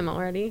you knew him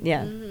already.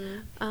 yeah.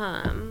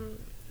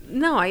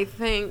 No, I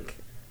think,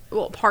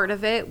 well, part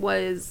of it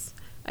was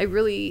I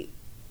really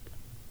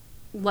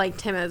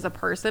liked him as a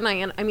person.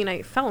 I mean,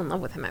 I fell in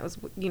love with him. I was,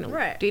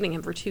 Right. dating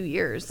him for 2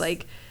 years.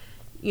 Like,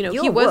 You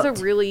he was looked.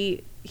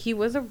 he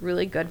was a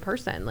really good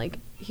person. Like,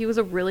 he was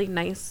a really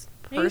nice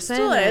person. He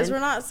still is. and- We're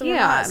not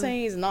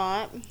saying he's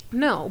not.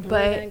 No, I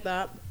but think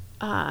that.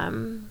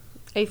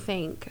 I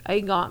think I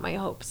got my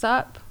hopes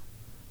up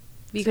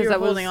because So you're I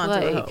was holding on to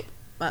the like, hope.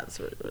 That's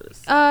what it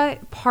is.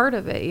 part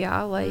of it,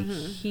 yeah. Like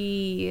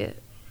he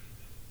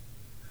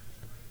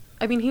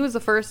was the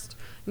first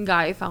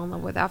guy I fell in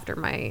love with after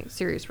my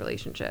serious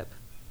relationship,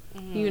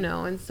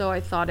 and so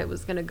I thought it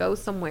was gonna go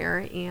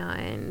somewhere,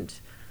 and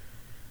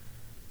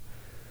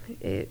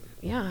it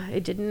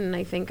didn't. And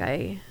I think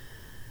I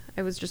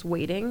was just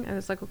waiting. I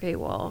was like, okay,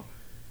 well,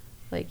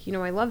 like,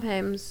 I love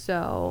him,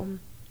 so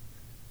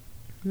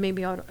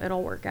maybe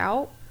it'll work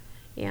out,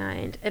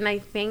 and I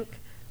think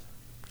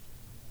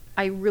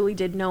I really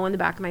did know in the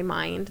back of my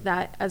mind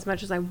that as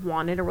much as I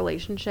wanted a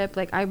relationship,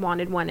 like I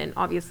wanted one, and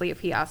obviously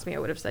if he asked me, I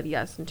would have said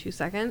yes in 2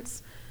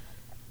 seconds.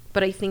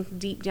 But I think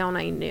deep down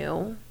I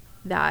knew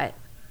that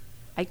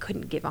I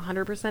couldn't give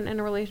 100% in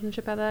a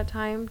relationship at that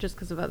time just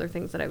because of other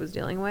things that I was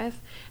dealing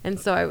with. And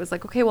so I was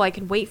like, okay, well, I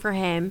can wait for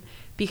him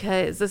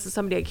because this is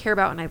somebody I care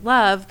about and I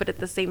love, but at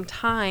the same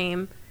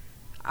time,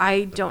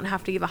 I don't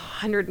have to give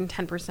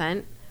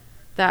 110%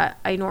 that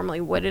I normally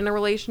would in a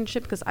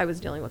relationship because I was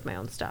dealing with my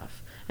own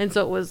stuff. And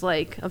so it was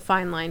like a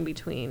fine line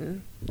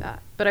between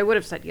that. But I would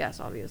have said yes,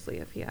 obviously,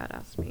 if he had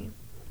asked me.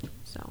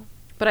 So,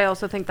 but I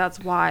also think that's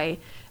why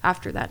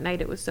after that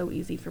night, it was so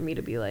easy for me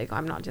to be like,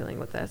 I'm not dealing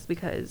with this,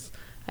 because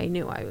I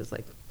knew I was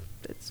like,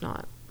 it's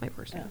not my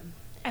person. Yeah.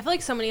 I feel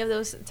like so many of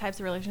those types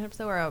of relationships,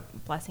 though, are a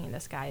blessing in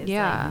disguise.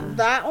 Yeah.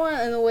 That one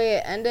and the way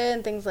it ended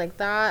and things like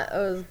that, it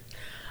was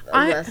a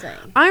blessing.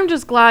 I'm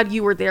just glad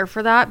you were there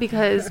for that,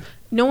 because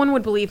no one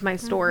would believe my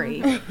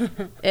story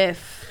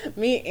if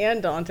Me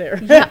and Dante.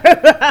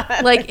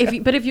 like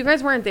if you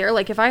guys weren't there,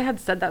 like if I had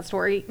said that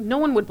story, no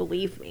one would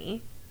believe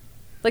me.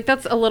 Like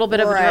that's a little bit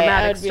of a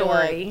dramatic I'd be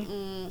story.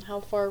 like, how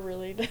far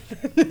really did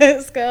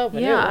this go?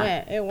 But it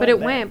went. It there.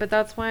 went. But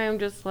that's why I'm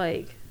just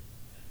like,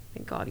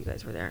 thank God you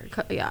guys were there.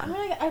 Yeah.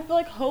 I feel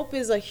like hope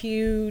is a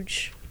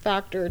huge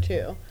factor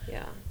too.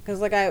 Yeah. Because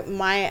like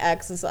my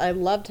ex, I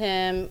loved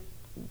him,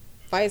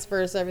 vice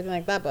versa, everything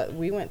like that. But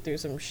we went through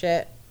some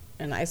shit,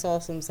 and I saw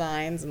some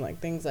signs and like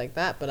things like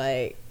that. But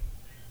I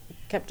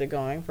kept it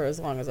going for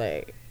as long as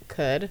I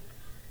could.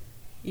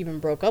 Even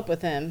broke up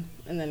with him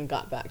and then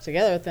got back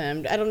together with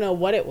him. I don't know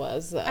what it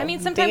was. I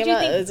mean, sometimes you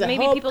think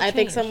maybe hope? people I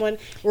think change.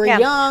 we're Yeah.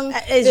 young.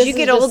 As This you is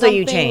get just older,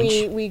 you something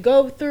change. We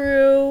go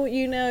through,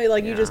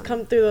 like you just Yeah.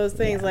 come through those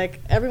things.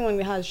 Like everyone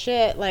has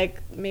shit. Like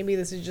maybe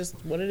this is just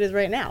what it is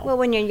right now. Well,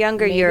 when you're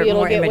younger, Maybe you're it'll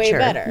more get immature.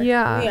 way better.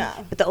 Yeah.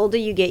 Yeah. But the older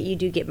you get, you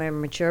do get more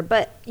mature.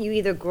 But you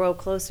either grow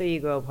closer or you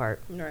grow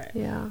apart. Right.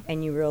 Yeah.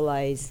 And you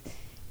realize,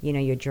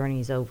 your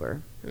journey's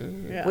over.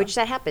 Yeah. Which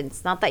that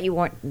happens. Not that you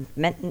weren't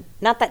meant,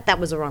 not that that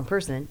was the wrong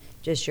person,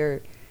 just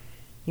your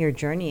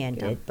journey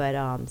ended. Yeah.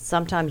 But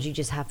sometimes you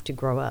just have to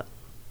grow up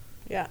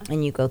Yeah.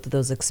 and you go through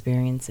those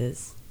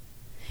experiences.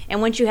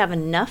 And once you have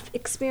enough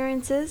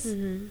experiences,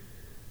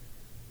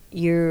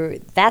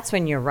 that's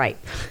when you're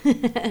ripe.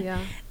 Yeah.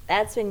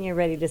 That's when you're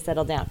ready to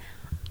settle down.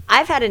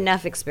 I've had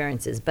enough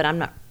experiences, but I'm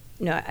not,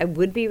 I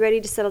would be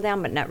ready to settle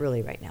down, but not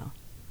really right now.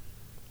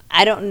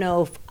 I don't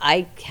know if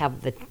I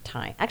have the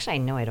time. Actually, I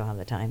know I don't have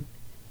the time.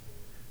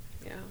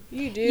 Yeah.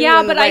 You do. Yeah,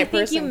 when the but I right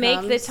think you person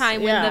make the comes.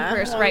 time when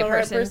the right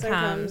person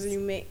comes.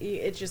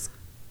 It just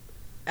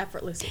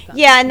effortlessly comes.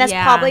 Yeah, and that's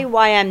Yeah. probably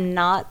why I'm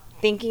not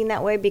thinking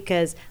that way,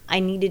 because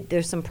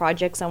there's some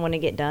projects I want to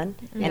get done,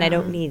 and I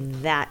don't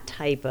need that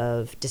type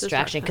of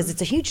distraction, because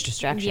it's a huge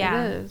distraction.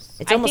 Yeah. It is.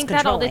 It's I almost think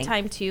that all the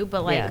controlling. time too,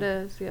 but like Yeah. It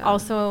is. Yeah.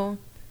 also,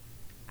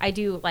 I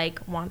do like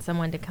want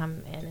someone to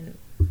come in and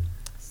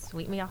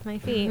sweep me off my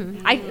feet.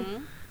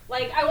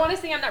 I want to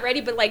say I'm not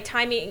ready, but like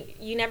timing,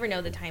 you never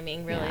know the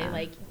timing really. Yeah.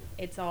 Like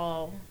it's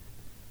all,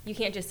 you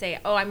can't just say,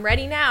 oh, I'm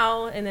ready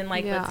now, and then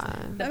like Yeah.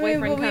 the I mean,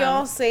 boyfriend but we comes.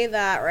 all say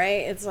that,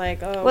 right? It's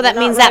like, oh, Well, that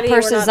we're means not that ready, we're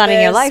person's not not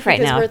in your this, life right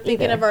because now We're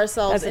thinking either. of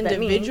ourselves That's what that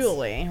means.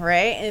 individually,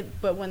 right?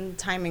 But when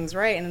timing's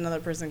right and another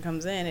person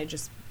comes in, it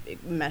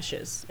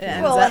meshes. It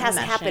ends Well, up it has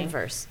to happen meshing.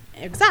 first.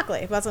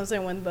 Exactly. That's what I'm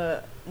saying. When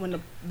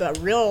the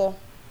real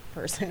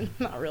person,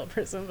 not real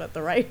person, but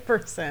the right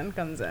person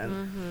comes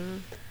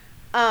in.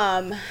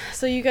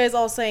 So you guys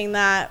all saying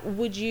that,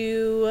 would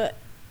you,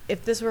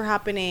 if this were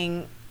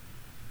happening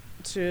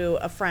to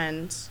a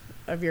friend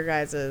of your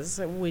guys's,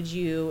 would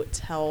you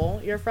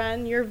tell your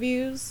friend your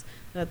views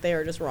that they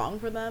are just wrong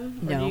for them?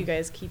 Or No. do you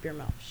guys keep your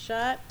mouth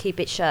shut? Keep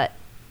it shut,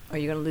 or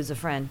you're going to lose a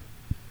friend.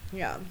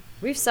 Yeah.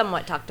 We've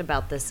somewhat talked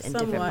about this in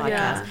different Somewhat, podcasts.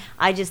 yeah.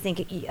 I just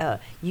think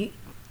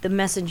the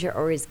messenger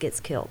always gets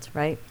killed,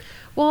 right?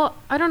 Well,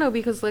 I don't know,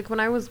 because like when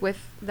I was with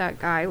that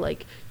guy,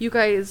 like you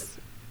guys,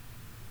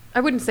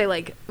 I wouldn't say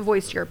like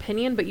voiced your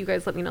opinion, but you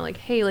guys let me know like,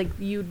 hey, like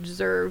you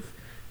deserve,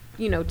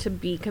 to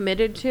be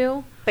committed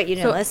to. But you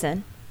didn't So-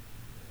 listen.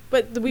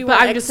 But we But were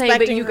I'm just saying, but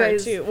expecting you her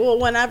guys- to. Well,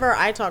 whenever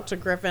I talked to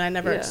Griffin, I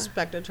never Yeah.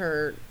 expected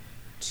her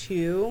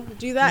to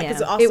do that because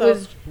Yeah. also It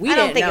was- we I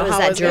don't didn't think know it was how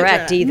that was gonna direct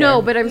turn out. either.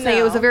 No, but I'm saying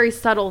it was a No. very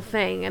subtle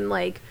thing, and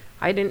like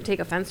I didn't take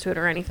offense to it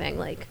or anything.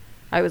 Like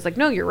I was like,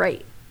 no, you're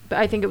right. But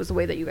I think it was the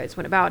way that you guys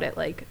went about it.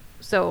 Like,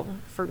 so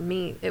for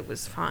me, it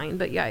was fine.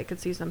 But yeah, I could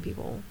see some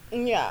people.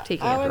 Yeah,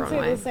 Taking I it the would wrong say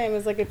way. the same.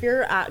 Is like if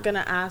you're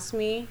gonna ask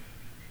me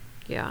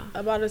Yeah.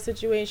 about a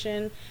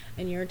situation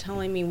and you're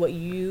telling me what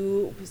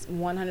you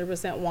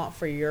 100% want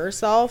for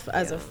yourself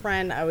as a Yeah.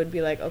 friend, I would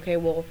be like, okay,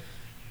 well,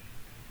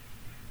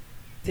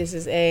 this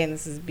is A and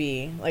this is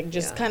B. Like,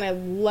 just Yeah. kind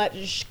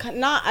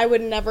of I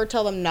would never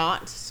tell them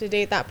not to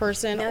date that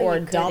person No, or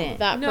you dump couldn't.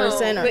 that No,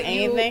 person or but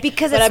you- anything.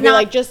 Because but it's I'd be not-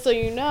 like, just so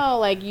you know,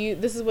 like,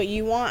 this is what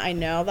you want. I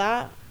know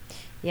that.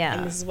 Yeah.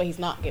 And this is what he's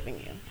not giving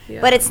you.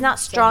 Yeah. But it's not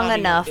strong how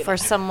do you enough do for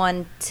that?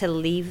 someone to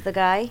leave the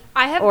guy.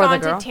 I have or the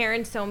gone to girl.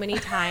 Taryn so many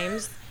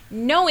times,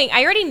 knowing you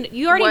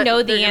already What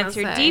know they're the gonna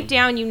answer. say. Deep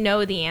down, you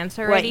know the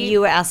answer What already.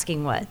 you were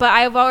asking what? But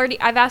I've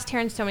asked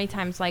Taryn so many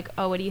times, like,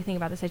 oh, what do you think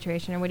about the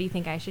situation, or what do you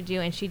think I should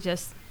do? And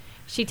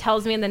she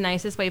tells me in the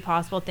nicest way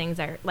possible things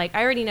I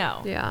already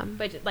know. Yeah.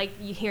 But like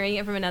you hearing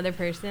it from another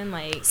person,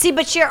 like, See,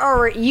 but you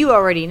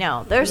already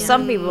know. There's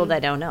some people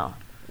that don't know.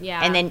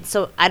 yeah. And then,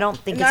 so I don't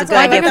think And it's a that's good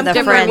why I idea think for it's the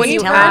different. friends When you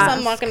to first, tell them.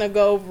 I'm not going to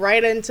go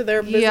right into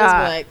their business.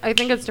 Yeah, Like, I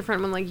think it's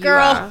different when like you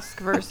Girl, ask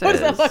versus what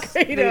the fuck are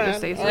you they doing?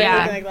 just say Or something. Yeah.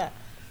 anything like that.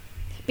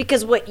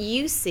 Because what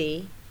you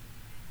see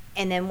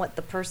and then what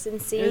the person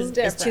sees is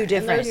different. two And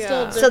different. they're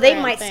still So they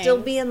different might still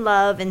things. be in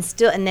love and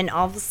then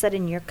all of a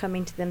sudden you're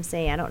coming to them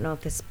saying, I don't know if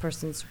this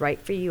person's right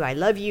for you. I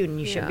love you and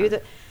you should Yeah. do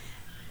that.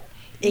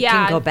 It Yeah,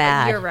 can go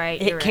bad. you're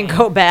right, It you're can right.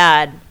 go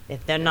bad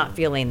if they're not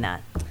feeling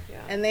that.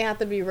 And they have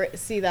to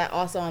see that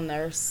also on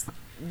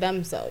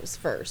themselves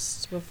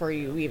first before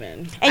you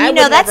even. And I you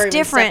know, would that's never even step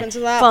different into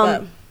that,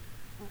 from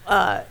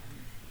but-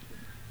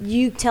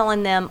 You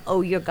telling them,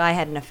 oh, your guy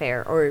had an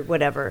affair or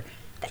whatever.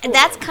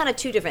 That's kind of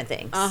two different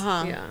things.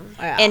 Uh-huh.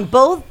 Yeah. And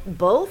both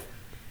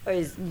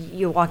is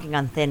you're walking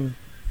on thin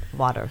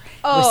water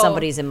with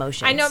somebody's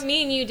emotions. I know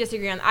me and you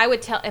disagree on. I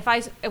would tell if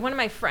one of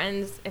my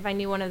friends, if I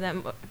knew one of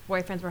them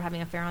boyfriends were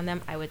having an affair on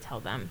them, I would tell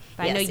them.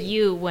 But I Yeah, know see.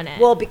 you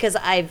wouldn't. Well, because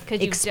I've 'Cause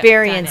you've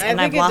experienced done it.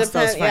 and I've lost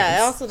those friends. Yeah,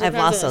 it also I've depends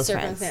lost on those the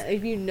friends. circumstance.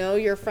 If you know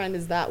your friend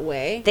is that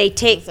way, They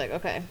take it's like,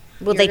 okay.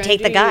 well, you're they gonna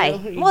take the do guy.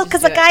 you. You Well, just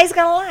because do the it. guy's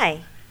gonna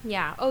lie,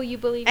 yeah. Oh, you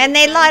believe? and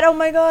your they friend? lied. Oh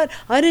my God,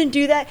 I didn't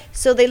do that.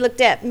 So they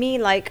looked at me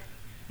like,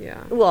 Yeah.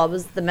 well, I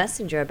was the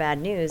messenger of bad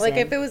news. Like,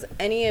 and- if it was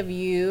any of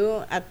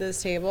you at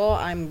this table,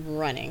 I'm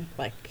running.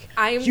 Like,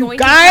 I am you going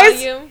guys?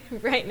 to tell you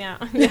right now.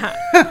 Yeah.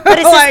 but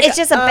it's, like, it's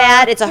just a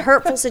bad, it's a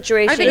hurtful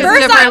situation. I think it's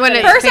First, different when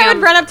it's I fam-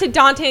 would run up to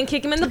Dante and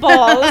kick him in the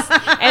balls,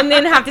 and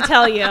then have to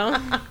tell you.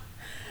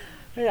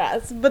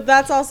 yes, but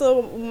that's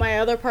also my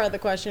other part of the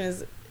question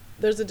is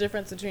there's a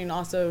difference between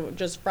also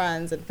just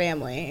friends and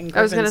family. And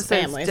I was gonna Griffin's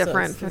say family, it's so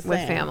different the with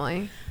same.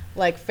 family.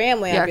 Like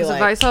family, Yeah, I'd be because like,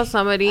 if I saw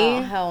somebody,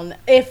 oh hell, no.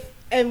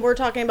 And we're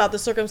talking about the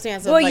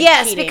circumstance of well, like,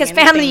 yes, cheating because and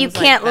family, you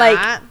things can't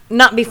that.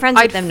 not be friends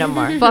with I'd them no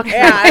more. fuck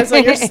Yeah, I was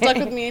like, you're stuck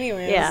with me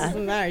anyway. Yeah. It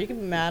doesn't matter. You can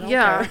be mad. I don't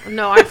yeah, care.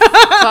 no, I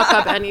fuck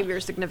up any of your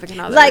significant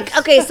others. Like,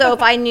 okay, so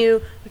if I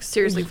knew Like,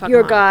 seriously, fuck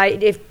your them up. guy,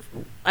 if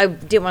I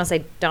didn't want to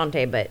say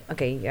Dante, but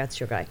okay, yeah, that's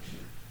your guy.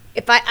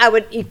 If I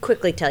would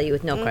quickly tell you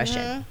with no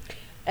question,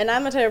 And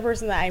I'm the type of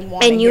person that I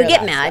want. and to you hear would get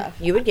that mad. stuff.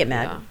 You would get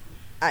mad.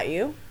 Yeah. At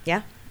you.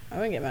 Yeah, I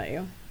wouldn't get mad at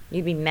you.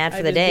 you'd be mad for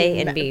I'd the just day be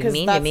and ma- be 'cause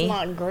mean to that's me.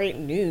 not great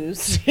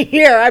news to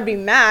hear. I'd be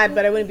mad,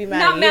 but I wouldn't be mad.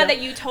 Not at mad you. that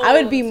you told. I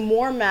would be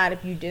more mad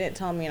if you didn't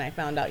tell me and I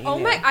found out you Oh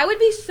knew. my! I would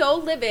be so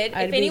livid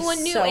I'd if be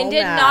anyone knew so and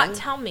did mad. not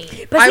tell me.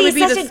 But I see, would it's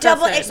be such a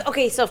double. disgusted.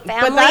 Okay, so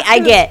family, that's I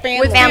 'cause get it's family.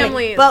 With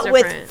family, it's but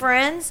with different.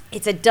 friends,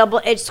 it's a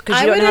double edged because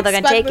I you don't would know how they're gonna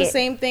expect take the it.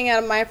 same thing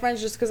out of my friends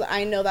just because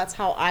I know that's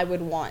how I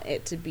would want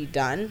it to be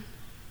done.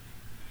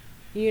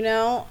 You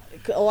know,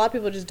 a lot of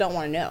people just don't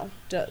want to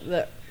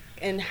know.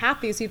 And half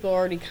these people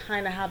already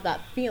kind of have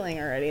that feeling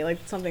already, like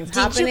something's Did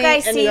you happening,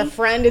 guys and see- your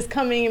friend is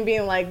coming and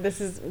being like,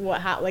 "This is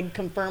what," like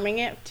confirming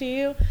it to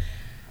you.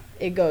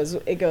 It goes. So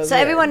weird.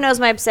 everyone knows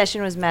my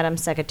obsession was Madam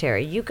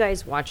Secretary. You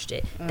guys watched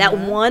it. That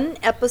one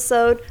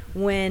episode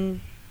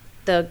when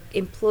the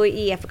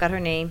employee, I forgot her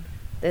name,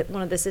 that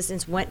one of the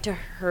assistants went to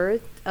her,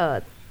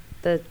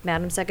 the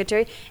Madam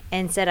Secretary,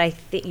 and said, "I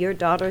think your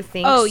daughter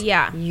thinks Oh,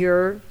 yeah.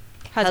 your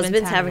Husband's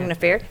husband's having an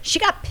affair." She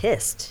got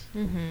pissed.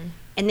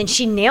 And And then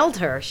she nailed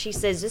her. She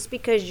says, just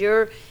because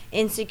you're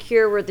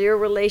insecure with your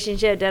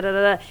relationship, da da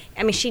da.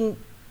 I mean,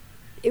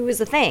 it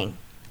was a thing.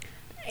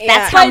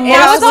 That's how But it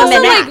most was also,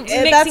 women like,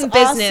 act. mixing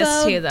business,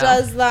 also too, though.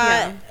 does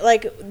that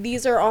like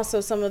these are also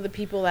some of the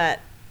people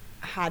that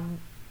had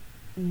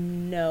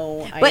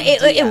no But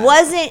idea. it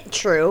wasn't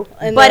true,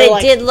 And but they're,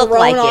 it did look thrown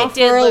like off it.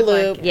 did for a look like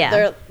loop. it. Yeah.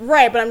 They're,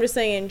 right, but I'm just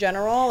saying in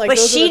general. Like, But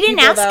those are she the didn't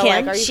people ask that are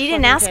him. like, "Are you She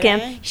didn't fucking ask him.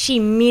 kidding?" She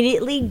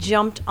immediately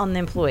jumped on the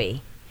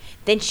employee.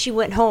 Then she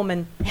went home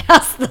and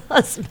asked the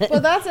husband. Well,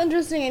 that's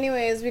interesting,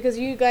 anyways, because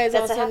you guys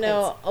That's also what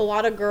know happens. a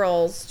lot of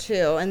girls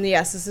too, and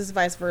yes, this is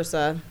vice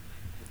versa.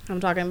 I'm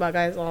talking about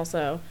guys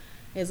also.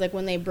 Is like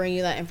when they bring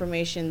you that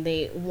information,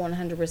 they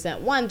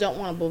 100% don't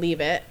want to believe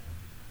it,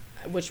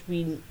 which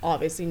we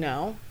obviously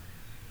know.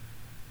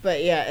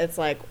 But yeah, it's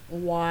like,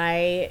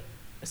 why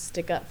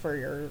stick up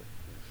for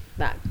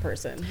that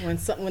person when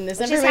this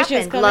What just information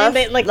is happened? coming? Love?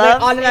 They like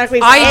Love? they automatically.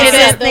 I say did Is it.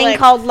 this it. They're thing like,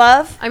 called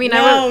love? I mean,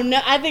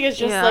 no, I think it's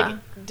just Yeah.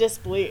 like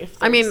disbelief.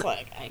 I They're mean, just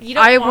like, You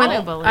don't I want to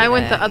went believe I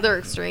went it. the other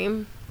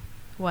extreme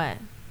What?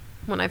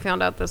 when I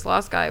found out this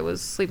last guy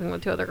was sleeping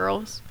with 2 other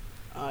girls.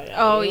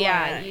 Oh, you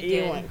yeah, went- you you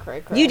did. went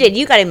cray cray. You did.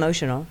 You got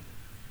emotional.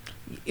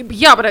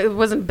 Yeah, but I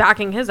wasn't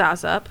backing his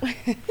ass up.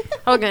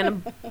 I was gonna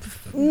do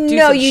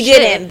No, some you shit.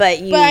 didn't. But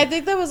you. But I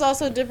think that was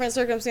also a different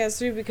circumstance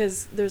too,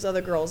 because there's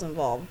other girls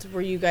involved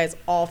where you guys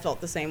all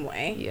felt the same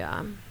way,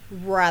 Yeah,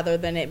 rather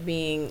than it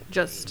being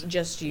just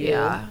you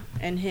Yeah.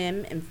 and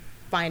him and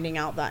finding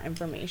out that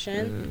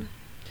information.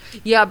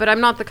 yeah. But I'm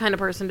not the kind of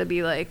person to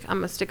be like, I'm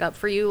gonna stick up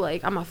for you.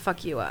 Like, I'm gonna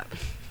fuck you up.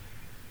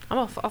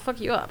 I'll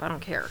fuck you up. I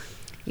don't care.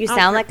 you don't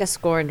sound care. like a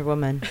scorned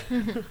woman.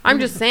 I'm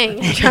just saying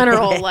in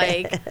general.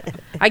 Like,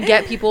 I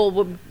get people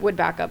would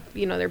back up,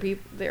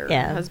 their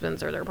Yeah.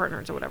 husbands or their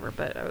partners or whatever.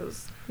 But I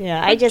was.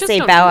 Yeah, But I just say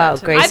don't bow do that out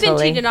to me. I've gracefully.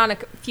 been cheated on a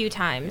few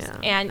times, Yeah.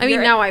 and I mean,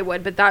 you're- now I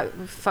would, but that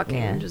fucking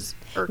Yeah. just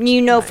irked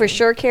You know my- for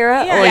sure,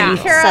 Kara, Yeah, or yeah. you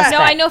Kara- suspect? No,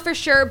 I know for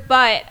sure,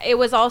 but it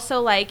was also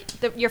like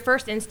your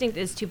first instinct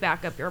is to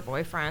back up your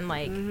boyfriend.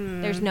 Like,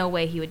 there's no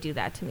way he would do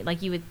that to me.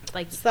 Like, you would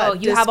like, It's that oh,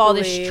 you have all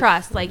this disbelief.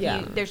 trust. Like,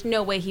 Yeah. there's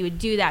no way he would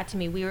do that to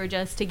me. We were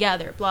just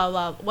together. Blah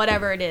blah.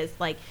 Whatever it is,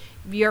 like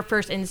your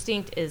first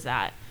instinct is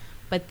that,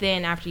 but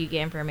then after you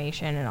get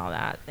information and all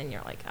that, then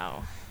you're like,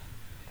 oh,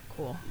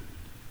 cool.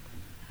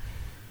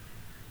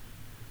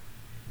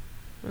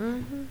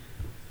 It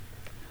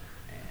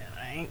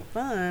ain't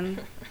fun.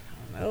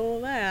 I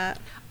know that.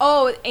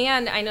 Oh,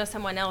 and I know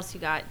someone else who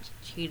got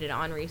cheated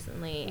on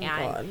recently, Oh,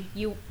 and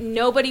God.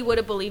 nobody would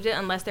have believed it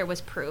unless there was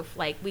proof.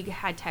 Like, we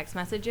had text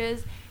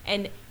messages,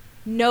 and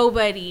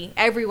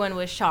everyone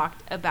was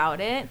shocked about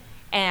it,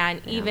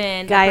 and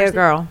even the Guy or person-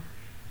 girl?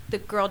 the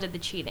girl did the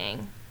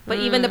cheating, but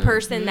even the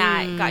person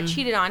that got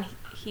cheated on,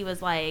 he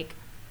was like,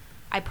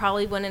 I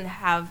probably wouldn't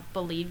have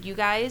believed you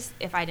guys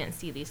if I didn't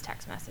see these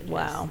text messages.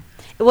 Wow.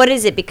 What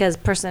is it? Because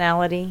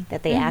personality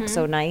that they act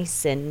so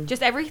nice and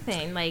Just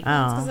everything, like.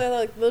 Because oh. they're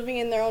like living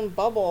in their own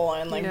bubble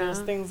and like Yeah.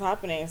 there's things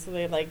happening, so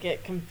they like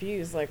get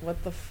confused. Like,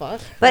 what the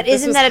fuck? But Like, this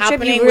isn't was that a trip? You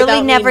happening really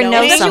without me never know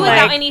knowing? Especially someone.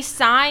 without Like, any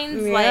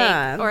signs,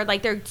 Yeah. like, or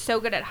like they're so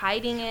good at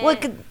hiding it. Well,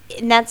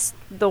 and that's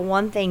the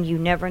one thing you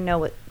never know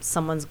what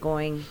someone's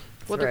going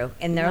Well, they're- through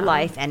in their yeah.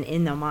 life and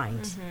in their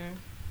mind.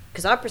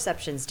 Because our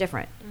perception's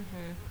different.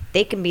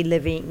 They can be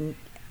living.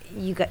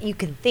 You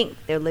can think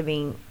they're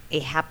living a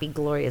happy,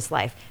 glorious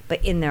life,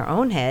 but in their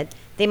own head,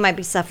 they might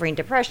be suffering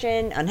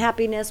depression,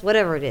 unhappiness,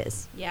 whatever it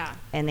is, Yeah.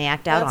 and they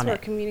act out That's on where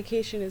it.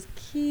 communication is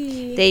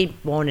key. They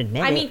won't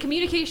admit I it. mean,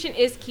 communication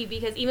is key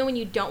because even when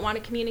you don't want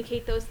to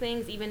communicate those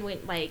things, even when,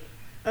 like.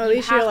 At you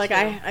least you're have like,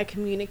 to. I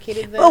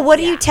communicated this. well, what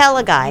do you yeah. tell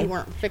a guy You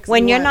weren't fixing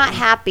when you're what? not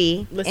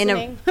happy in a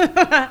Listening.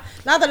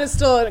 Not that it's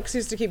still an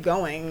excuse to keep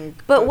going.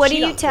 But go what do cheat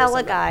you on the tell a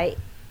person, but- guy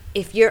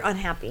if you're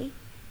unhappy,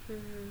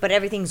 but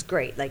everything's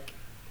great? Like,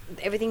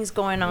 everything's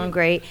going on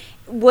great.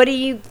 What do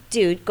you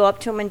do? Go up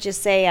to him and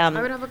just say, would have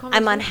a I'm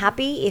conversation.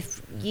 unhappy.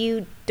 If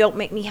you don't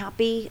make me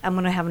happy, I'm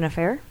going to have an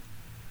affair?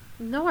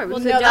 No, I would Well,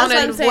 sit no, down that's what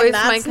and I'm saying. voice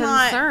That's my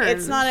not. concerns.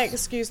 It's not an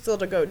excuse still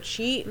to go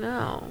cheat.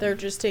 No. They're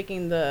just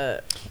taking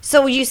the.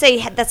 So you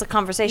say that's a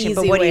conversation,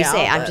 but Easy what do you way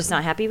say? out, I'm but- just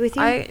not happy with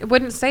you? I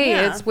wouldn't say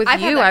Yeah. it's with I've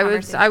had you. that I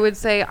conversation. would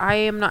say I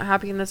am not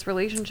happy in this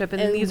relationship,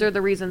 and these are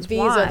the reasons These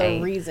why. are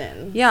the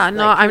reasons. Yeah,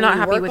 no, Like, I'm can not we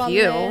happy work with on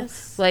you.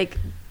 this? Like,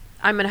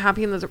 I'm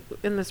unhappy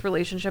in this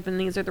relationship, and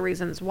these are the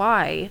reasons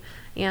why.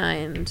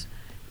 And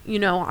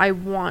I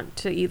want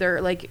to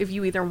either, like, if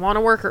you either want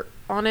to work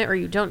on it or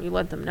you don't, you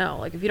let them know.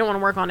 Like, if you don't want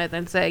to work on it,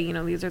 then say,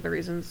 these are the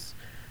reasons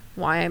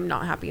why I'm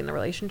not happy in the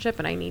relationship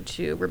and I need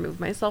to remove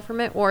myself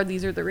from it, or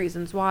these are the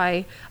reasons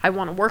why I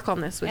want to work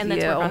on this with And you.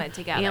 let's work on it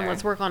together. And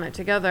let's work on it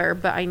together,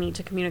 but I need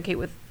to communicate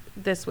with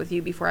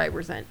you before I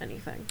resent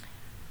anything.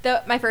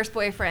 My first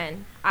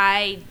boyfriend,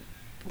 I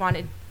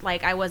wanted,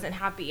 like, I wasn't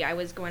happy. I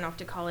was going off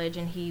to college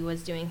and he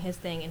was doing his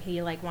thing and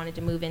he, like, wanted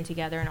to move in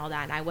together and all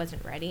that, and I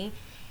wasn't ready.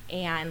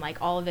 And, like,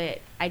 all of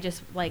it, I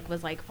just, like,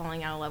 was, like,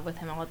 falling out of love with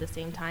him all at the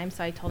same time.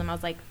 So I told him, I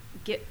was like,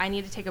 I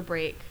need to take a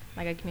break.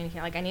 Like, I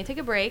communicated, like, I need to take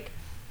a break.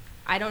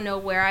 I don't know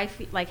where I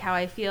feel, like, how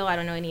I feel. I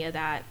don't know any of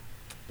that.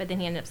 But then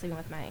he ended up sleeping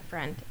with my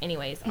friend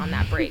anyways on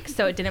that break,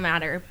 so it didn't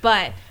matter.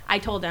 But I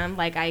told him,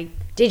 like,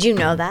 Did you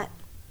know that?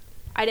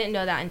 I didn't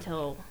know that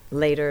until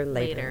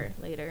Later.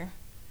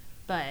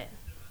 But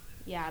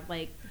yeah,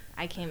 like,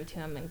 I came to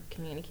him and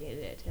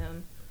communicated it to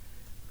him.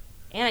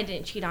 And I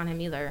didn't cheat on him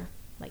either,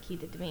 like he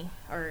did to me,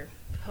 or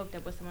hooked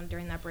up with someone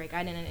during that break.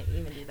 I didn't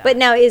even do that. But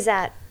now, is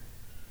that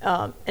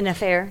an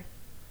affair?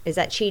 Is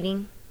that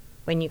cheating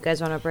when you guys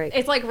were on a break?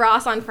 It's like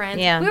Ross on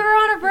Friends. Yeah. We were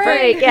on a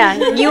break.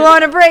 Yeah. You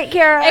on a break,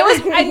 Kara? It was,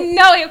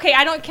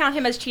 I don't count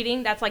him as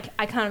cheating. That's like,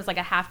 I count it as like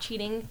a half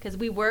cheating, because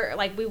we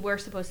were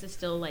supposed to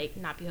still, like,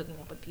 not be hooking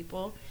up with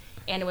people.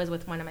 And it was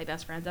with one of my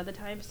best friends at the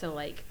time, so,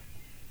 like,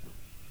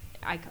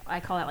 I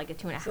call that like a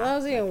 2.5. So that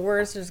was even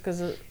worse just because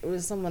it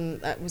was someone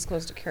that was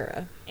close to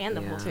Kara. And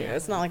the whole Too. family.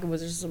 It's not like it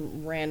was just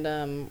some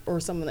random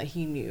or someone that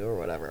he knew or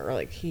whatever, or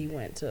like he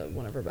went to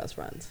one of her best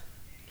friends.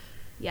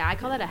 Yeah, I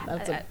call that that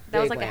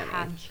was big like a whammy.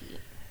 half cheat.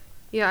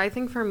 Yeah, I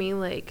think for me,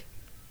 like,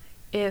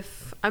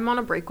 if I'm on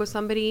a break with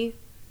somebody,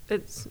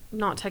 it's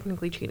not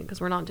technically cheating because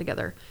we're not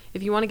together.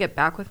 If you want to get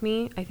back with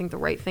me, I think the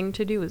right thing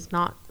to do is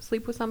not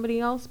sleep with somebody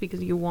else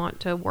because you want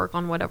to work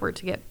on whatever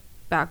to get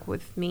back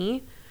with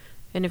me.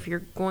 And if you're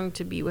going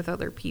to be with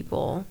other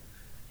people,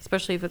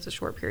 especially if it's a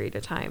short period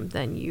of time,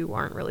 then you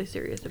aren't really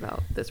serious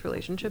about this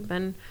relationship,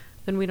 and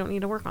then we don't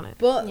need to work on it.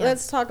 Well,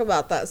 let's talk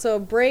about that. So a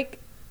break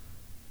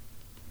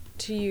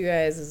to you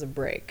guys is a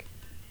break,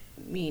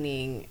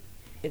 meaning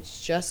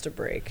it's just a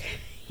break.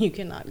 You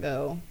cannot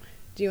go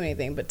do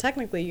anything, but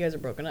technically you guys are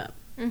broken up.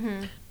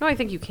 Mm-hmm. No, I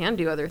think you can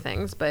do other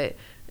things, but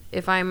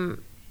if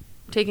I'm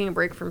taking a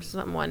break from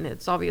someone,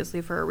 it's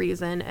obviously for a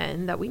reason,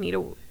 and that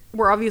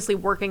we're obviously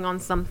working on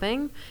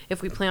something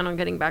if we plan on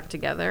getting back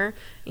together,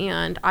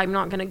 and I'm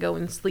not going to go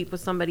and sleep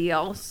with somebody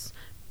else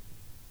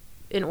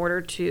in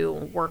order to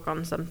work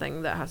on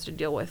something that has to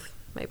deal with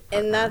my partner.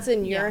 And that's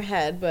in your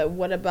head, but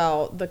what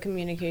about the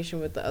communication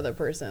with the other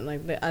person?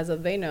 Like, as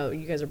of they know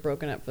you guys are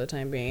broken up for the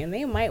time being, and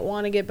they might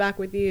want to get back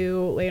with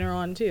you later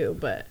on too,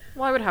 but...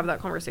 Well, I would have that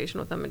conversation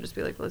with them and just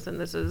be like, listen,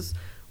 this is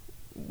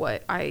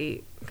what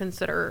I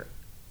consider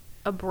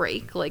a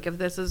break. Like, if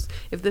this is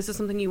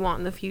something you want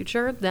in the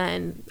future,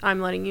 then I'm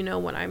letting you know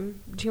what I'm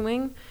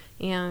doing,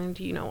 and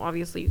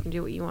obviously you can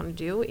do what you want to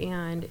do,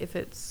 and if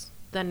it's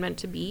then meant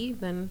to be,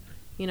 then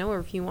or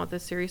if you want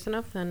this serious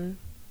enough, then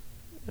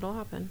it'll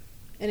happen.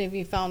 And if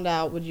you found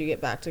out, would you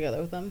get back together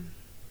with them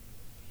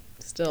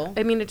still?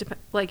 I mean, it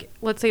depends. Like,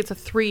 let's say it's a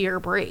 3-year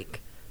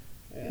break,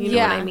 you know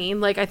what I mean?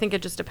 Like, I think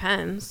it just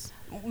depends.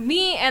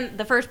 Me and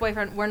the first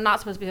boyfriend, we're not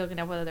supposed to be hooking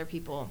up with other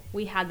people.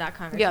 We had that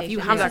conversation. Yeah, if you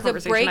have that This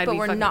is a conversation, break, I'd but be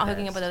we're fucking not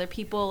hooking up pissed. with other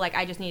people. Like,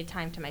 I just needed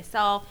time to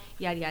myself,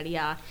 yada, yada,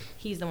 yada.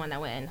 He's the one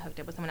that went and hooked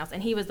up with someone else.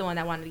 And he was the one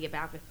that wanted to get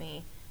back with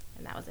me.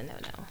 And that was a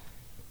no-no.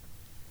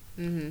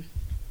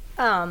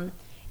 Mm-hmm.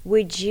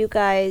 Would you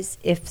guys,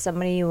 if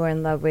somebody you were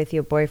in love with,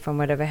 your boyfriend,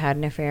 whatever, had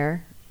an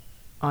affair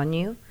on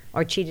you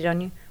or cheated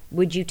on you,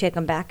 would you take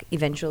them back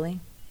eventually?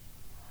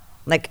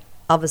 Like,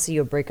 obviously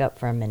you'll break up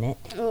for a minute,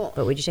 Well,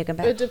 but would you take them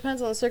back? It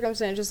depends on the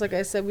circumstance. Just like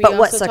I said, we But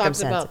what also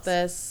talked about circumstances?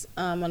 this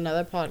on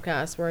another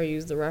podcast where I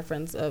used the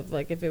reference of,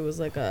 like, if it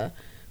was like a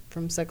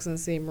from Sex and the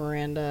City,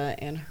 Miranda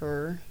and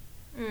her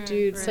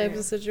dude type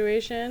of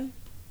situation.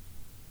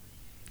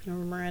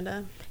 Remember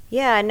Miranda?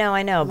 Yeah, I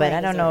know, but Right,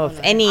 I don't so know I if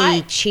don't know.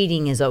 any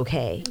cheating is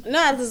okay.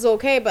 No, this is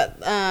okay, but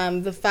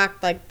the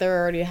fact, like,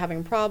 they're already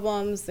having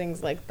problems,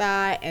 things like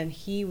that, and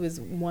he was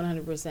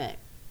 100%.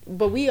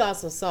 But we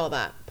also saw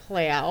that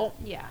play out.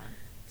 Yeah.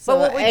 So But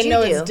what would I you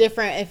know do? it's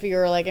different if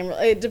you're, like,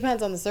 it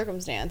depends on the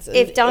circumstance.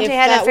 If Dante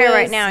had an that affair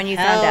right was now and you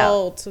found out.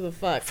 hell to the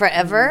fuck.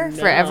 Forever? no.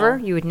 Forever?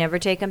 You would never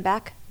take him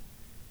back?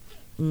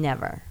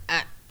 Never.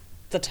 At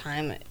the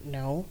time,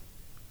 no.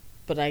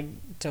 But I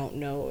don't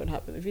know what would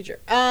happen in the future.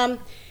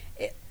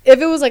 If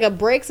it was like a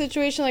break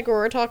situation like we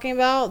were talking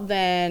about,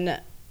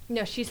 then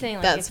No, she's saying,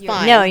 like, that's if you're...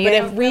 fine. No, but you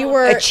if don't- we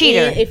were a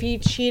cheater. if he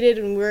cheated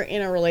and we're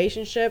in a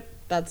relationship,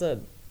 that's a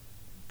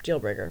deal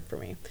breaker for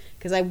me.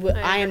 Because I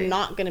I am agree.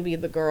 not going to be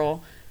the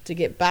girl to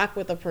get back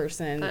with a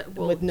person That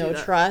will with no do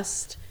that.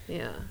 trust.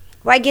 Yeah.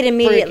 Well, I get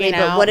immediately, Freaking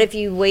but out. what if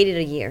you waited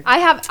a year? I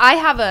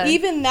have a...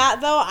 Even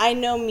that though, I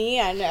know me,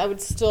 I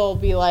would still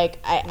be like,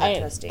 I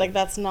trusting. like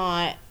that's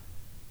not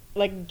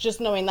like just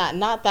knowing that.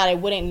 Not that I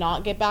wouldn't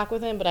not get back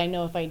with him, but I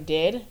know if I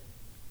did,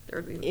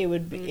 There would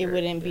be it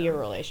wouldn't be a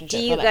relationship.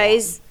 Do you that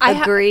guys I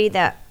ha- agree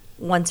that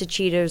once a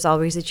cheater is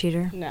always a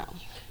cheater? I want.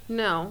 No.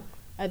 No.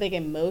 I think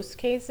in most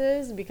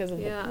cases because of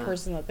Yeah. the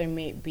person that they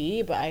may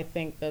be, but I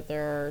think that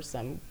there are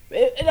some.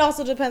 It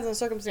also depends on the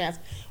circumstance.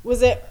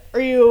 Are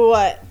you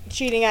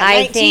cheating at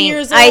 19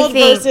 years old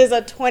versus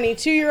a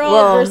 22-year-old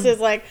Well,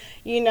 versus like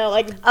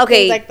okay,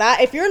 things like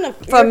that? If you're in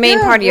for main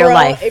part of your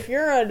life. if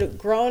you're a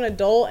grown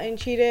adult and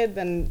cheated,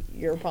 then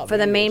you're probably For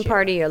the gonna be a main cheater.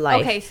 part of your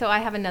life. Okay, so I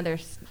have another You're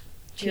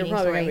cheating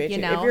probably gonna be story, a you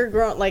cheater. know? If you're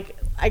grown, like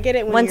I get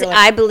it when Once you're like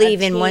I believe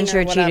a in teen once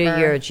you're or a cheater, whatever.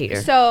 you're a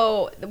cheater.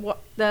 So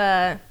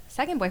the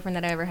second boyfriend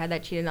that I ever had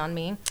that cheated on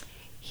me,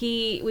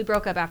 we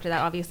broke up after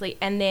that, obviously,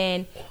 and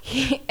then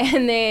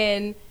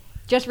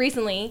just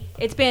recently,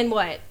 it's been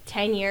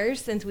 10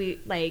 years since we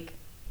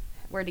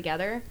were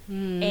together,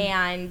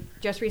 and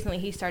just recently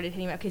he started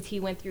hitting me up because he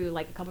went through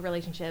like a couple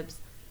relationships,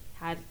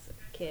 had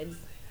kids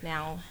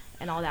now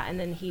and all that, and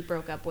then he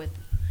broke up with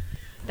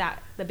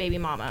the baby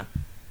mama.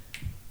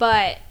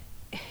 But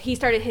he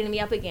started hitting me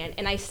up again,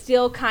 and I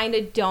still kind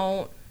of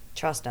don't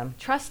Trust him.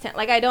 trust him.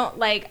 Like I don't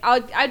like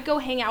I'd go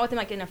hang out with him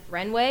like in a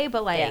friend way,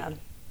 but like Yeah.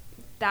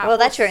 that Well,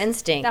 that's whole your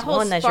instinct. that whole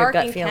One, that's your spark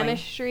gut and feeling.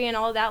 chemistry and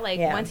all of that. Like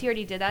Yeah. once he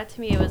already did that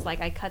to me, it was like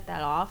I cut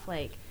that off.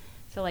 Like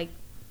so like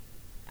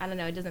I don't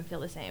know. It doesn't feel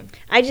the same.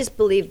 I just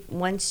believe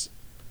once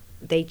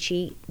they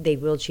cheat, they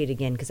will cheat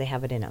again because they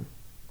have it in them.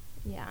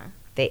 Yeah.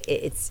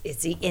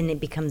 And it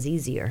becomes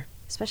easier,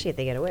 especially if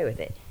they get away with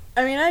it.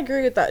 I mean, I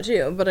agree with that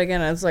too. But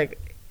again, it's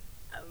like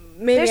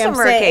maybe There's I'm some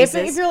rare saying if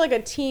cases. you're like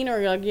a teen or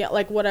you're like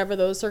like whatever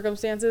those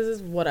circumstances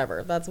is,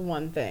 whatever. That's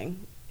one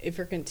thing. If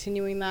you're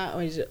continuing that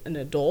when you're an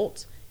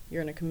adult,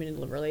 you're in a committed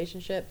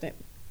relationship.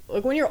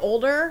 Like when you're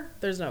older,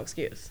 there's no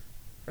excuse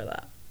for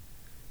that.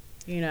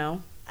 You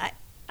know.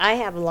 I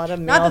have a lot of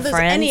male Not that there's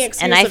friends, any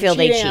excuse and I of feel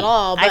they cheating cheat. at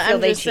all, but I feel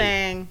I'm they just cheat.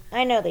 saying.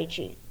 I know they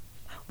cheat.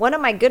 One of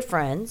my good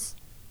friends,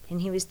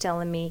 and he was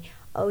telling me,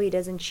 "Oh, he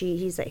doesn't cheat.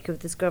 He's like with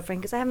this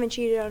girlfriend because I haven't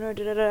cheated on her.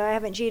 I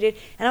haven't cheated."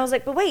 And I was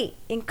like, "But wait,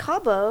 in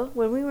Cabo,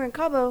 when we were in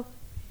Cabo,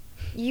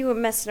 you were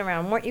messing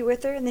around, weren't you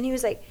with her?" And then he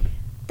was like,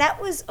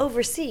 "That was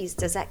overseas.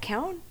 Does that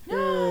count?"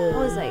 I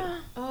was like,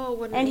 Oh,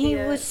 what an and he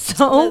idiot. was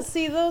so.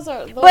 See, those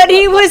are. But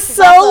he was that's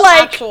so, an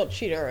like- actual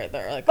cheater right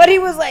there. Like, But he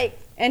was like,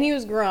 and he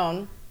was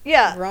grown.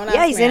 "Yeah, Grown-ass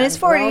yeah, he's in man, his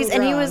 40s,"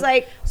 and he grown. was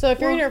like, So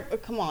if you're well- in your,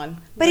 come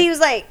on. But he was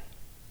like,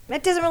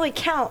 that doesn't really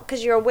count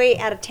because you're away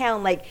out of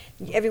town. Like,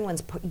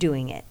 everyone's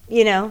doing it,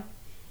 you know?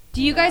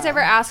 Do you guys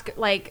ever ask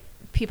like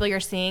people you're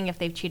seeing if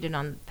they've cheated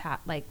on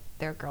like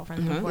their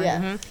girlfriends before?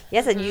 Yeah.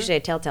 Yes, that's usually a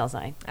telltale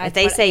sign. That's If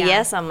they what- say yeah.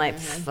 yes, I'm like,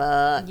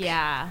 fuck.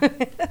 Yeah.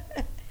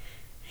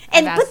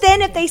 And I've but asked-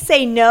 then if they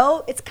say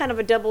no, it's kind of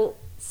a double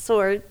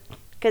sword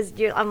because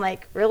I'm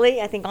like,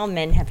 really? I think all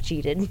men have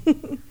cheated.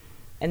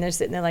 And they're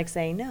sitting there like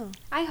saying no.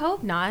 I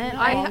hope not.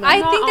 all men- I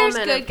not think all there's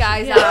men good have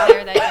guys cheated. out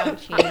there that don't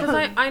cheat.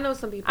 Because I know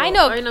some people. I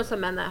know- I know some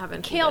men that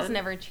haven't Kale's cheated.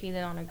 never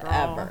cheated on a girl.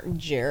 Ever.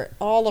 Jarrett.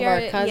 All of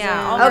Jared- our cousins.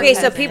 yeah, all of our Okay,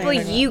 so cousins. people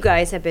you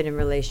guys have been in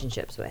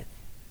relationships with.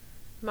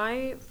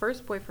 My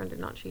first boyfriend did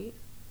not cheat.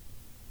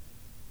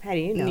 How do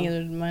you know? Neither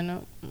did mine.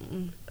 No.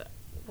 Mm-mm.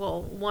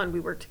 Well, one, we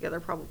worked together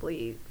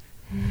probably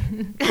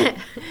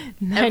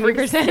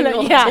 90% single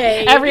of, yeah,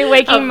 day every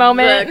waking of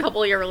moment. the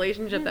couple year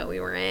relationship that we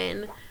were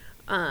in.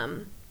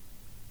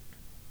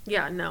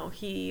 Yeah, no,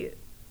 he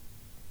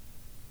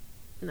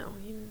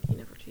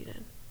never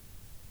cheated.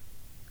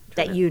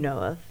 That you know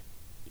of.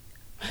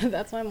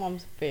 That's my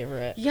mom's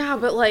favorite. Yeah,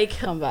 but like,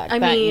 Comeback I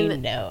that mean, you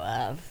know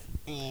of.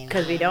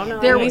 Because we don't know.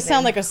 There We was-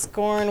 sound like a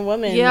scorned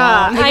woman. Yeah,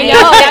 Mom. I know.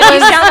 That you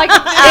sound like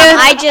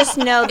I just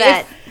know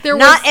that there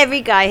not was-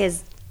 every guy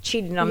has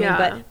cheated on Yeah. me,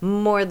 but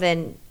more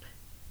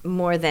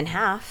than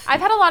half.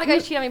 I've had a lot of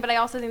guys cheat on me, but I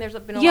also think there's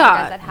been a lot Yeah. of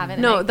guys that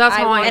haven't. No, and that's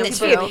how I want am And to it's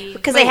too. few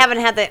because they haven't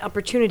had the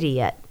opportunity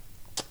yet.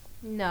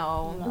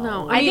 No.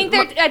 No. I think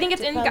I think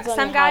it's in Depends on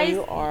some how guys.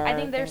 you are. I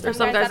think there's There's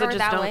some guys that are just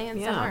that don't- way and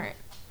some yeah. aren't.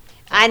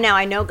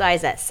 I know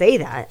guys that say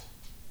that,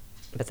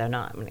 but they're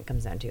not when it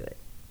comes down to it.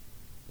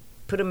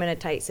 Put them in a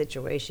tight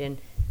situation,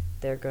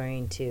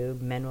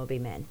 men will be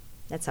men.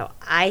 That's how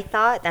I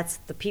thought. That's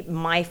the people,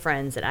 my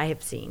friends that I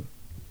have seen.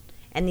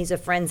 And these are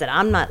friends that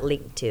I'm not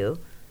linked to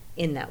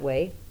in that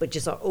way, but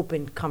just are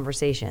open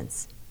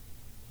conversations.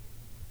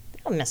 They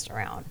don't mess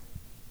around.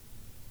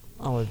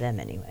 All of them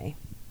anyway.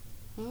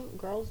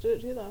 Girls do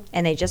it too, though.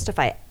 And they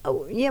justify it.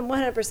 Oh, yeah,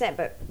 100%.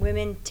 But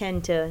women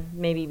tend to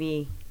maybe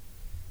be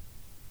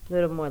a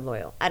little more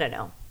loyal. I don't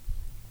know.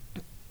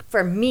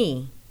 For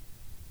me,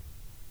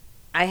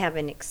 I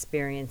haven't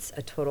experienced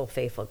a total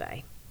faithful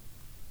guy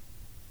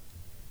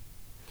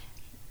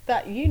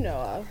That you know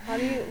of. How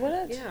do you?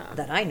 What? yeah.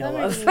 that I know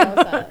That makes of.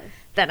 no sense.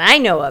 That I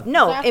know of.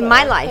 No, Exactly. in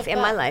my But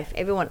life. that-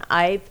 Everyone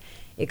I've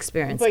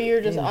experienced. But you're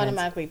just in friends.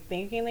 automatically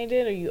thinking they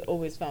did, or you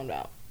always found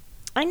out?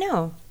 I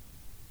know.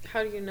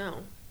 How do you know?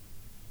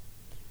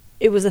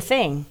 It was a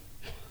thing.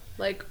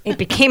 Like, It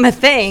became a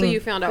thing. so you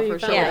found out So you for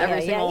found sure out.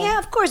 every single. Yeah,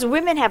 of course.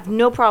 Women have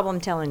no problem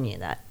telling you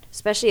that,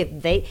 especially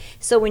if they.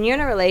 So when you're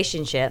in a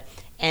relationship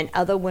and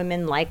other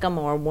women like them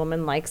or a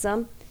woman likes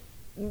them,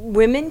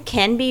 women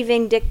can be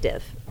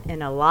vindictive,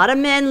 and a lot of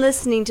men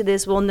listening to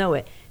this will know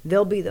it.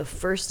 They'll be the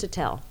first to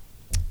tell.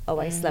 Oh,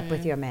 I slept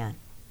with your man.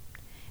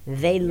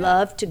 They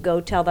love to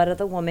go tell that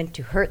other woman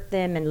to hurt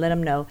them and let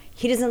them know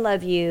he doesn't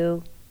love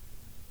you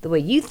the way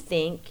you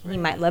think he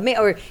might love me,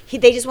 or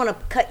they just want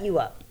to cut you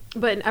up.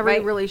 But in every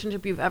Right.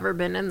 relationship you've ever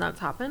been in, that's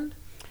happened?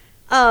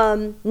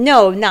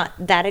 No, not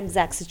that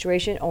exact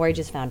situation, or I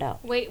just found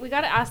out. Wait, we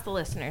got to ask the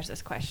listeners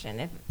this question.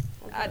 If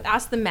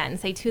ask the men,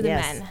 say to the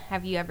Yes. men,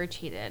 have you ever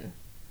cheated?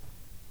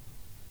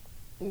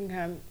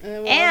 Okay.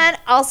 Well, And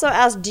also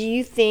ask, do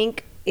you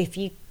think if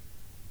you,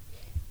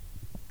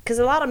 because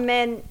a lot of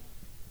men,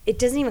 it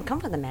doesn't even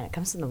come from the man, it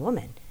comes from the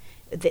woman.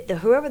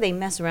 Whoever they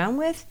mess around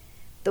with,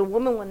 the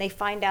woman, when they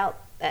find out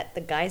that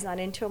the guy's not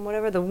into him,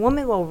 whatever, the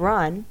woman will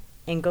run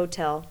and go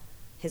tell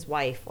his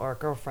wife or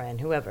girlfriend,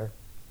 whoever.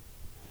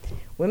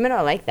 Women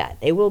are like that.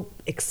 They will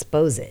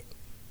expose it.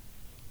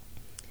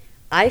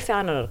 I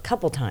found out a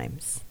couple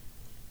times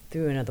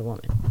through another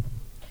woman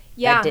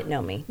that didn't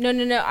know me. No.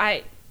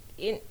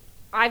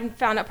 I've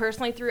found out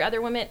personally through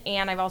other women,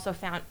 and I've also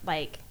found,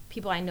 like,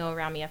 people I know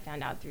around me have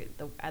found out through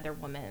the other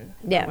woman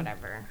or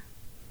whatever.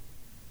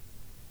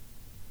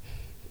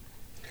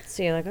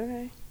 So you're like,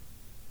 okay.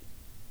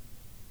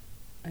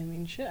 I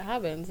mean, shit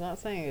happens. Not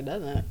saying it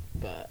doesn't,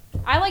 but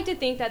I like to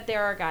think that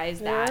there are guys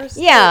that...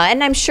 Yeah,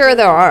 and I'm sure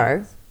there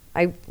are.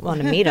 I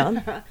want to meet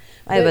them.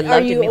 I would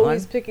love to meet one. Are you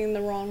always picking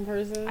the wrong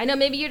person? I know,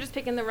 maybe you're just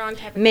picking the wrong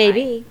type of guy.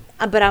 Maybe.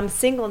 But I'm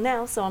single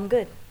now, so I'm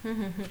good.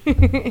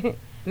 I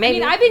Maybe.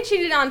 mean, I've been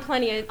cheated on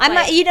plenty of I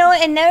might, and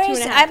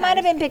I might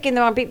have been picking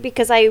the wrong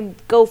because I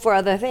go for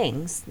other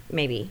things.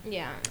 Maybe.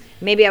 Yeah.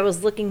 Maybe I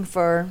was looking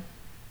for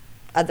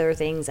other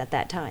things at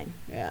that time.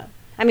 Yeah.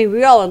 I mean,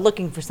 we all are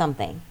looking for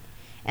something,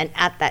 and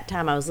at that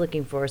time, I was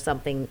looking for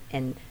something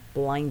and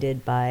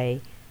blinded by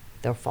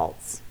their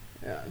faults.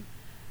 Yeah.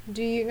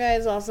 Do you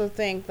guys also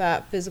think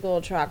that physical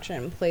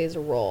attraction plays a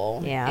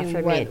role? Yeah, in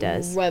for me it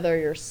does. Whether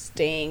you're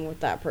staying with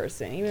that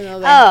person, even though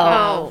they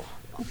Oh.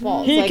 have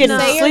faults. He Like, can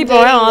say you're sleep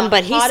dating around, the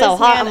but he's so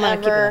hottest hot, man I'm gonna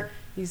keep ever. him.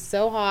 He's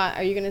so hot.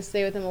 Are you gonna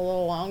stay with him a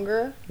little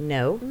longer?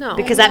 No. No.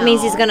 Because that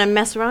means he's going to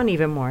mess around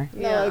even more.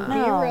 No, like, be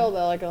No. real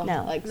though. Like,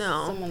 No. like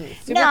No. someone that's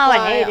super No, I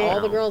quiet, hate it.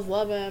 all the girls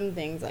love him,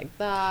 things like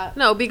that.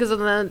 No, because of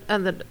the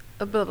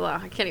blah, blah,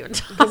 I can't even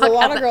talk. Because a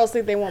lot At of girls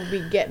think they won't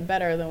get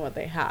better than what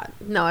they had.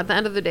 No, at the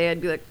end of the day, I'd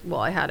be like,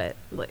 well, I had it.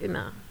 Like,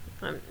 no.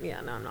 I'm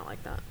not like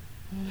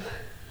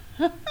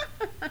that.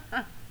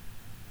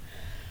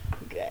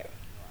 Okay.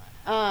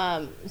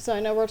 So I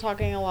know we're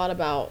talking a lot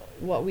about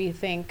what we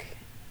think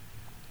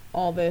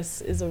all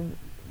this is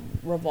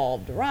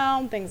revolved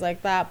around, things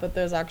like that, but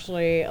there's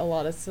actually a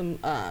lot of some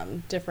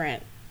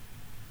different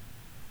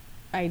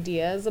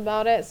ideas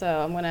about it. So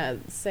I'm going to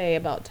say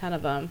about 10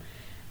 of them,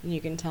 and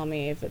you can tell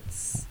me if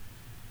it's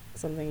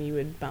something you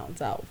would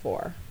bounce out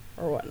for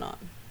or whatnot.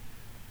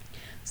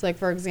 So, like,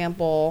 for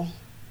example,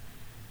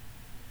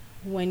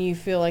 when you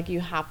feel like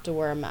you have to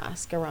wear a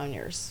mask around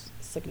your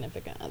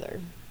significant other.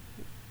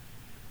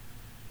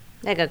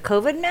 Like a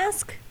COVID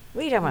mask?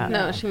 What are you talking about?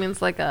 No, she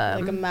means like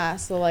Like a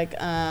mask, so like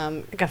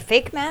Like a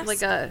fake mask?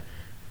 like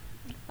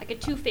a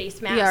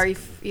two-faced mask.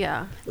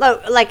 yeah,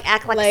 yeah. Like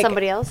act like, Like-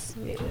 somebody else?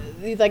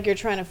 like you're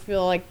trying to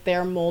feel like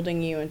they're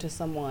molding you into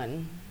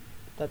someone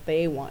that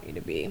they want you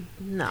to be,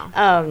 No.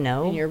 Oh,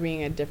 no. and you're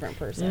being a different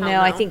person. No,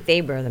 Hell I no. think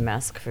they wear the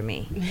mask for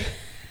me.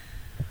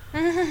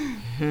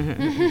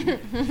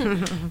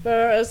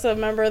 But so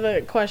remember,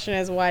 the question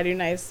is, why do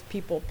nice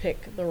people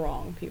pick the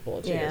wrong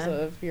people too? Yeah. So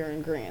if you're in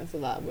agreement, so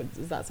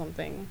is that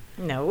something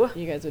No.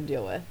 you guys would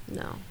deal with?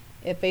 No.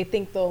 If they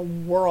think the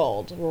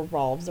world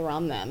revolves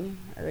around them,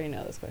 I already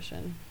know this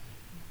question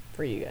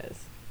for you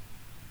guys.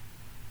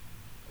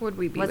 Would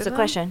we be What's with the them?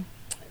 question?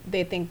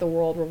 They think the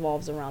world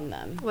revolves around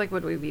them. Like,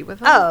 would we be with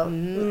them? Oh,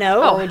 Mhm.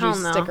 no. Or would you hell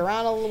no. stick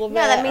around a little bit?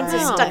 No, that means or you're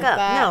anything stuck like up.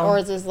 that? No. Or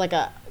is this like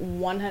a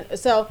 100?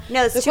 So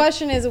No, it's the too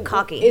question is,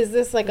 cocky. is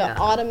this like Yeah. an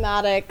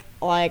automatic,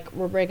 like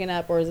we're breaking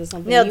up, or is this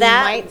something No, you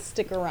that- might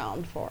stick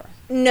around for?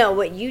 No,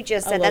 what you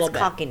just A said, that's little bit.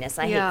 cockiness.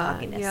 I Yeah, hate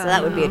cockiness. yeah, So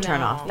that would be a no.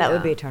 turn off. That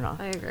would be a turn off.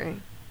 I agree.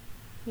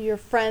 Your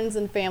friends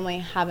and family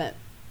haven't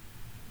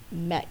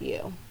met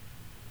you.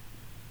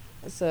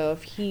 So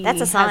if he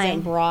That's a sign.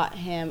 hasn't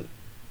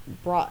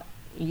brought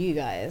you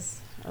guys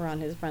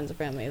around his friends or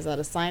family, is that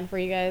a sign for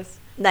you guys?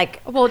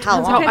 Like, Well, it how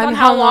depends long? Depends on on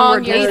how how long we're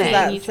long you're Or is dating.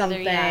 that seeing each other,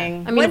 something? yeah.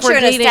 I mean, Once if we're you're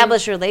in an dating,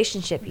 established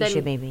relationship, you then-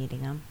 should be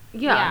meeting them.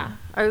 Yeah.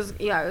 I was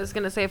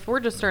gonna say if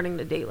we're just starting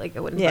to date, like it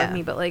wouldn't Yeah. bug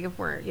me, but like if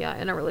we're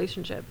in a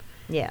relationship,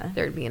 Yeah.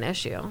 there'd be an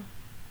issue.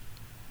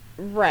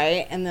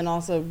 Right, and then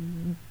also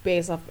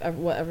based off of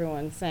what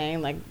everyone's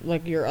saying, like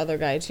your other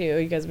guy too.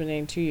 You guys been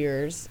dating 2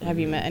 years. Have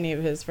you met any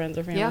of his friends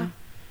or family? Yeah.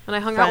 And I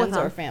hung out with Friends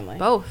them. or family?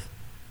 Both.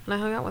 And I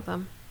hung out with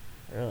them.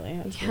 Really?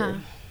 That's Yeah.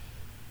 weird.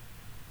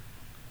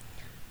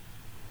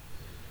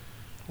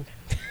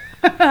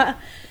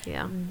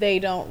 Yeah. They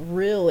don't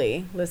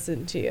really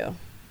listen to you.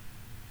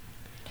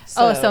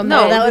 Oh, so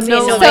No, men. that would be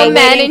no, so so men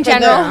waiting in for their-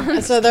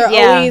 general. so they're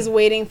Yeah. always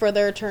waiting for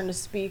their turn to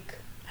speak.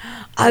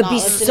 I'd not be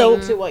listening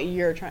so. to what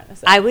you're trying to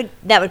say.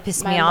 That would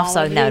piss My me off. mom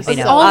So would that would be be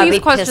no. so- All I'd these be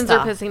questions pissed are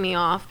off. pissing me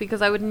off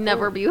because I would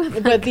never be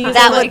with But these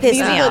That are would like piss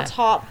these me are the off.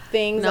 top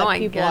things No, that I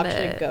people get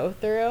actually it. go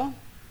through.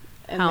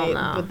 And Hell they,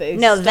 no. but they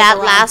No, stick that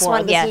around last for.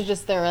 one, This yeah. is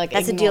just their like.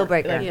 That's a ignore- deal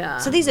breaker. like, Yeah.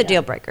 So these are Yeah.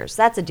 deal breakers.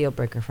 That's a deal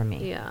breaker for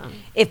me. Yeah.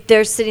 If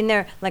they're sitting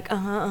there like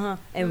and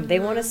they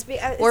want to speak,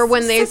 Or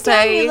when they sit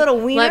down, you say, little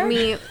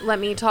wiener. let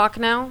me talk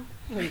now.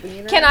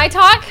 Can I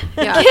talk?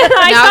 Yeah. Can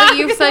I now talk? that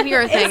you've said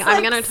your thing, It's I'm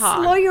like, gonna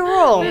talk. Slow your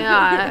roll.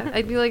 Yeah.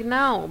 I'd be like,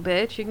 no,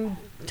 bitch. You can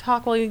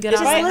talk while you get If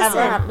out I of my ever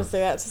listen. have to say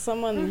that to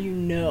someone, you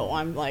know,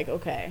 I'm like,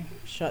 okay,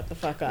 shut the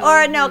fuck up.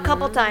 Or no, a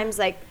couple times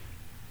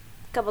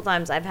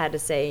I've had to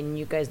say, and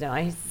you guys know, I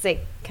used to say,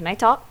 "Can I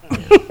talk?"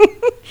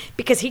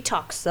 Because he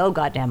talks so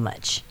goddamn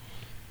much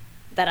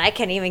that I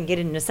can't even get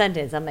in a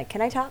sentence. I'm like,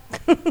 "Can I talk?"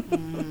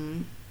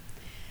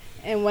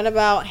 And what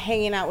about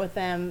hanging out with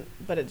them,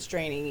 but it's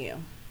draining you?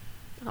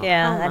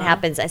 Yeah, hell that no.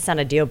 happens. That's not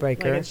a deal Like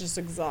breaker. it's just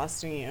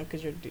exhausting you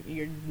because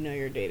you know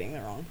you're dating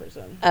the wrong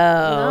person.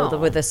 Oh, No.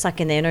 with the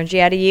sucking the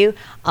energy out of you.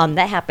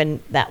 That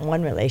happened. That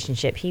one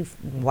relationship, he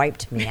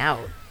wiped me out.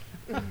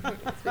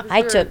 I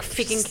you were took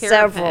taking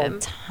care of several him.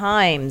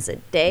 times a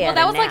day. Well, at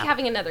that a was like nap.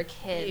 having another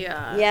kid.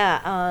 Yeah.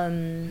 Yeah.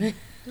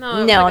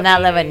 No, No, like a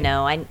not baby. living.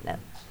 No,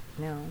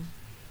 no.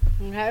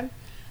 Okay.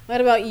 What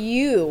about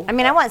you? I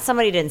mean, I want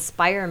somebody to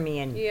inspire me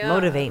and Yeah.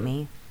 motivate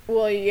me.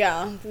 Well,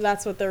 yeah,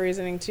 that's what their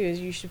reasoning too is.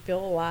 You should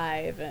feel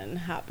alive and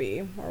happy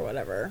or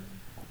whatever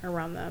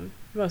around them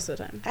most of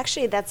the time.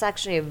 Actually, that's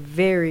actually a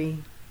very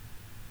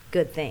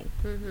good thing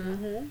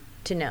Mm-hmm.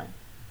 to know,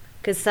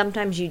 because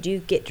sometimes you do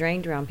get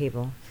drained around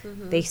people.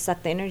 They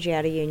suck the energy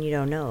out of you, and you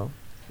don't know.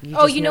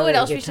 Oh, just you know what that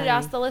else you're we should tiny.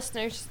 ask the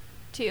listeners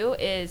too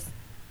is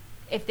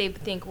if they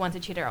think one's a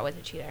cheater, always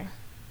a cheater.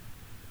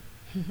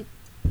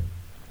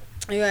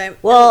 Anyway,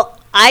 Well,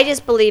 I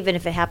just believe, and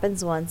if it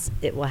happens once,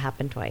 it will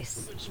happen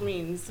twice. which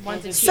means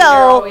One's a so, cheater,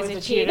 always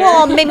a cheater.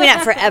 Well, maybe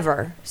not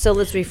forever. So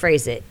let's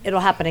rephrase it. It'll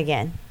happen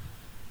again.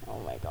 Oh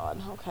my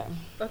God. Okay.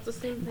 That's the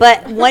same thing.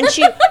 But once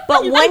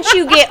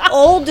you get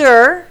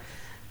older,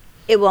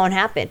 it won't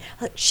happen.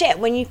 Like, shit,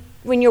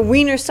 when your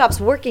wiener stops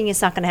working,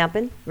 it's not going to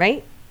happen,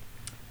 right?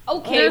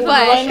 Okay, There's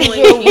but When is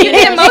emotionally your cheating.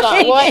 wiener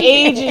not- what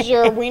age is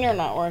your wiener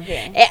not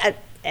working?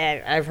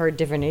 I've heard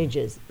different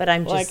ages, but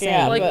I'm just Like saying.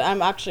 yeah, Like- but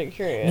I'm actually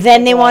curious.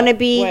 Then like, they what- want to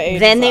be. what age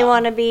Then is they that?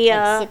 want to be.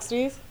 Like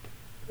 60s.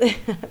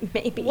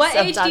 Maybe. what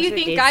age do sometimes you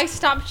think 50s. guys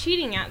stop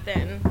cheating at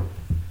then?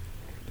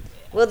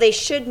 Well, they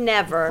should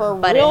never. For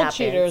but it real happens.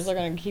 cheaters, they're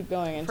going to keep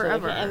going until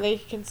Forever. they can, and they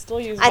can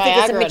still use I think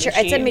it's a Viagra to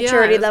it's a cheat.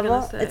 maturity Yeah, I was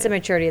level. gonna It's say. a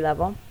maturity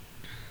level.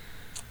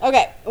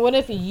 Okay, what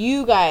if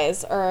you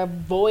guys are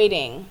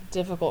avoiding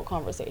difficult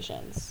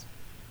conversations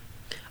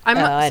I'm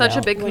I such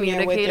know. a big when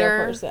you're with your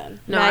communicator. person?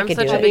 No, I I'm could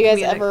such do a Have it. big you guys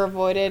communicator. ever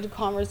avoided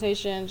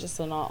conversations just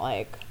to not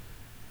like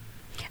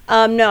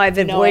No, I've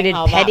knowing avoided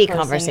how that petty person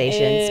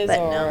conversations, is, but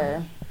or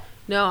no.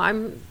 No,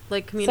 I'm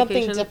like something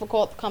communication.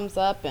 difficult comes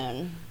up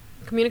and.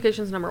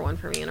 Communication's number one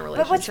for me in a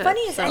relationship. But what's funny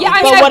is so- Yeah,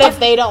 I but mean, what I- if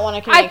they don't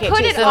want to I communicate? put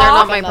too, it so off that's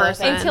not my another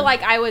person. thing. until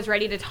like I was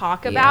ready to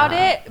talk about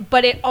Yeah. it,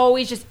 but it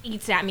always just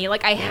eats at me.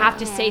 Like I have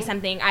to say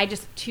something. I have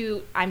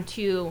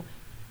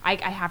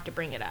to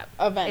bring it up.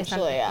 It's Eventually,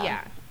 something-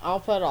 yeah. I'll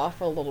put it off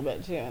for a little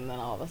bit too, and then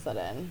all of a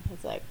sudden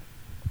it's like,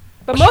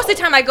 But most of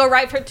the time I go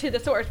to the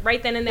source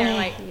right then and there.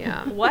 Like,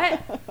 Yeah.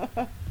 what?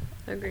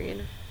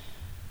 Agreed.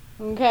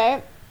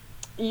 okay,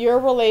 your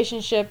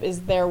relationship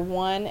is their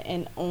one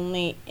and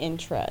only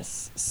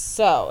interest.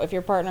 So if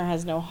your partner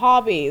has no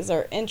hobbies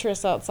or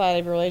interests outside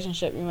of your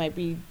relationship, you might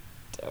be,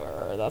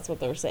 or that's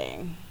what they're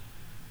saying.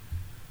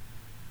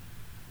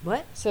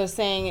 What? So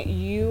saying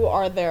you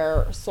are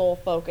their sole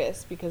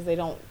focus because they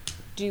don't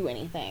do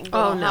anything. They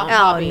Oh, don't no. have Oh,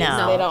 hobbies.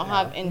 no. They don't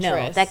have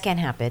interests. No, that can't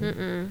happen.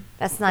 Mm-mm.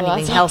 That's not Well,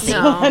 even that's healthy.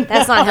 No. That's not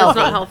That's healthy.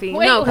 not healthy.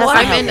 Wait, no,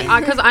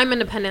 what? because I'm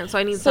independent, so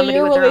I need So somebody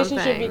your with their own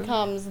relationship thing.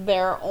 becomes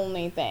their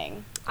only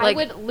thing. I Like-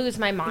 would lose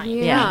my mind.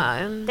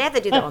 Yeah. They have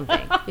to do their own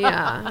thing.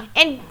 Yeah.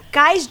 And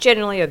guys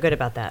generally are good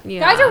about that.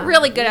 Yeah. Guys are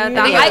really good at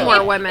that. think I- it's more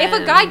if, women. if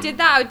a guy did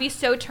that, I would be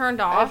so turned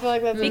off. I feel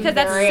like that's a because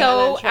that's very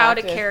so out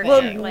of unattractive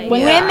character. thing. Like,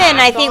 When Yeah. Women,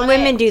 I Act think on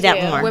women it, do that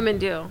too. more. Women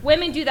do.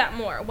 women do that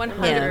more,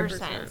 100%.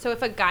 100%. So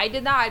if a guy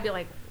did that, I'd be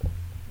like,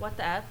 what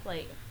the F?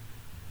 Like,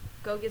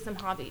 go get some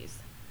hobbies.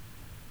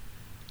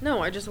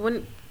 No, I just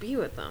wouldn't be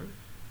with them.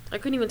 I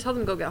couldn't even tell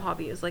them go get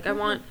hobbies. Like I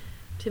want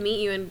to meet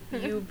you and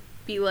you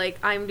be like,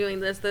 I'm doing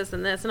this, this,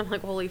 and this, and I'm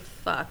like, holy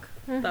fuck,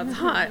 that's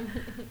hot.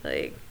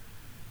 Like,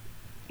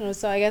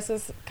 So I guess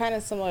it's kind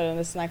of similar to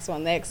this next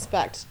one. They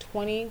expect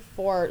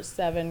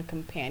 24/7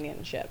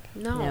 companionship.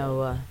 no.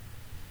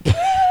 No,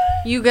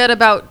 You get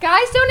about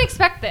Guys don't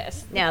expect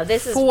this. no,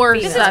 this is Four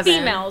This female. is Seven.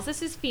 females.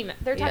 This is female.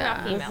 They're talking Yeah.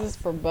 about This females. is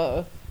for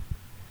both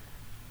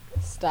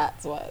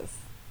stats wise.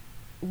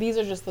 These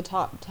are just the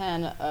top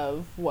 10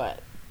 of what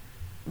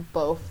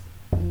both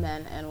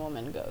men and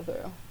women go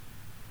through.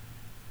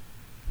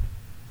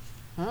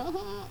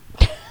 No,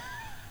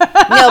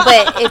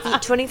 but if you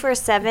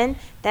 24/7,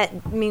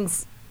 that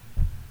means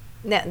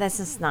that's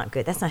just not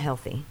good. That's not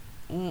healthy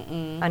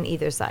on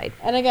either side.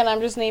 And again,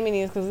 I'm just naming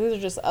these because these are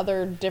just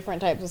other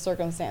different types of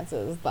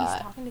circumstances He's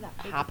that talking to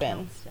that big happen.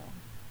 account still.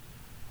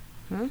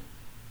 Hmm?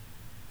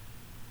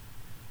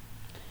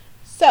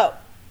 So,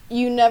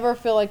 you never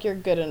feel like you're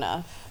good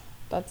enough.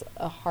 That's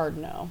a hard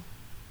no.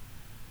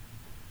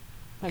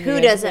 Have you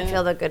Who guys doesn't been-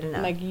 feel that good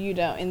enough? Like you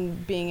don't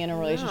in being in a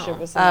relationship No.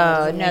 with someone. Oh,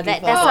 doesn't no, make you that-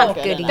 feel that's like not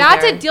you're good enough.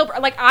 That's either. a deal.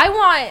 Like I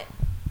want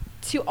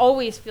to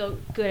always feel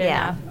good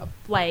Yeah. enough,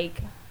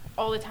 like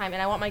all the time,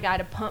 and I want my guy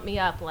to pump me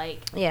up,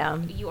 like Yeah.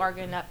 you are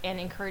good enough, and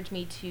encourage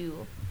me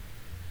to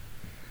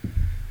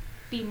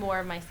be more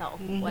of myself.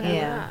 Whatever.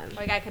 Yeah.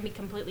 Like I can be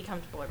completely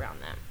comfortable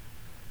around that.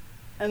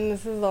 And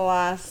this is the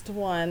last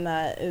one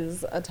that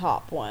is a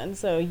top one.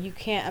 So you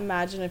can't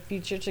imagine a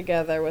future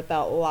together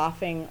without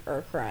laughing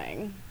or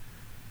crying.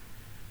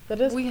 That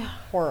is We-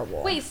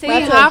 horrible. Wait, so we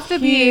That's a have to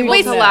be able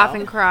huge to no. laugh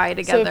and cry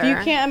together. So if you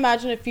can't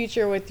imagine a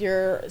future with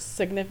your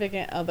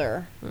significant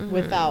other Mm-hmm.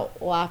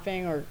 without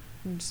laughing or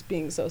just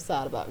being so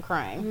sad about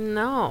crying.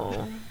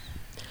 No.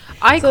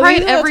 I So cry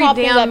these at are the every top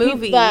things damn that people-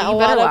 movie. that a You lot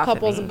better of laugh at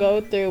couples me.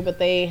 go through, but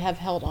they have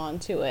held on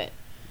to it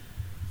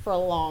for a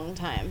long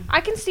time.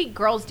 I can see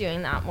girls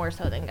doing that more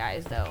so than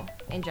guys, though,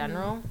 in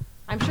general.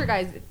 I'm sure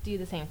guys do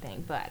the same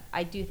thing, but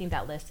I do think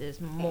that list is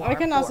more. I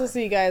can also for-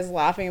 see guys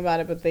laughing about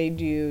it, but they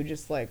do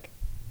just like,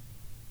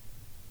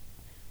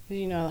 'cause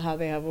you know how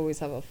they always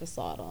have a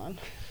facade on.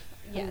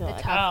 Yeah, They're the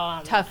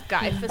like, tough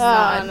guy Oh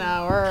facade.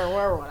 no,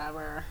 we're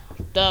whatever.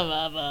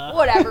 Duh.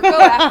 Whatever, go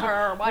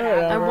after,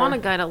 whatever. I want a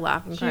guy to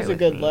laugh and cry She's a with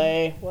good me.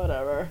 lay.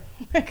 Whatever.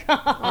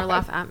 Or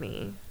laugh at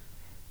me.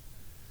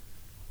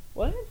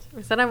 What?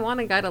 I said I want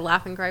a guy to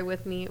laugh and cry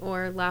with me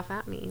or laugh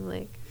at me.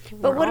 Like,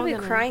 But we're what are all we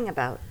gonna- crying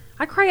about?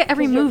 I cry at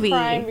every 'Cause you're movie.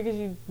 crying because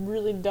you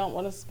really don't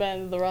want to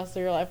spend the rest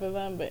of your life with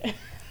them, but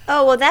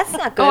Oh, well, that's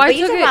not good. Oh, I but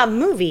you took talk it- about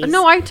movies.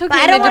 No, I took But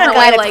it I in don't a want different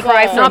guy way, to like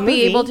cry for a not be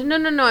movie. able to.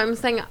 No. I'm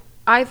saying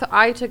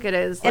I took it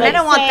as And like, I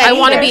don't want that I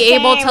want to either. be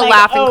able to Saying, like,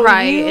 laugh and oh,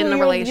 cry in the you're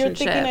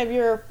relationship. thinking of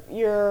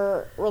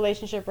your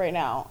relationship right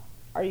now.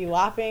 Are you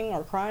laughing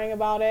or crying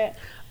about it?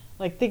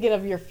 Like thinking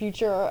of your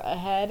future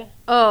ahead?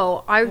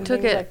 Oh, I and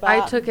took things it. like I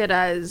that. took it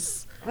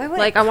as Why would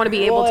like I want to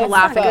be able Well, to it's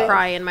laugh not and good.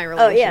 cry in my Oh,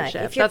 relationship.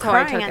 yeah. If you're That's how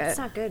I crying, took that's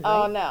it. not good,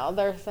 Oh right? no,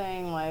 they're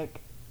saying like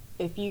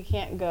if you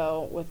can't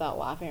go without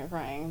laughing or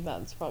crying,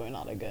 that's probably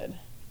not a good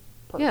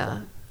person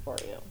Yeah. for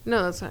you.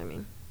 No, that's what I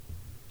mean.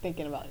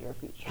 Thinking about your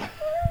future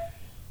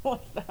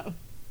with them.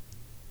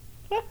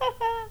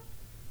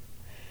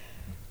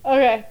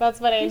 Okay, that's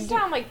funny. These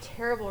sound like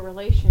terrible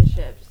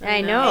relationships.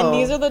 I know. And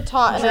these are the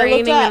top. And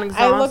Draining and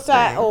I looked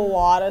at a exhausting.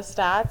 lot of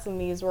stats,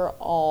 and these were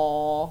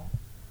all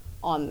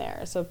on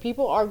there. So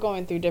people are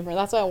going through different.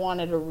 That's why I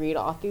wanted to read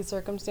off these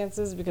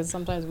circumstances, because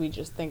sometimes we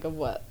just think of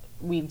what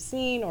we've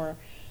seen or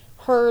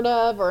heard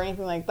of or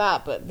anything like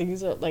that. But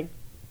these are like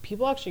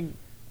people actually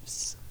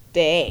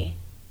stay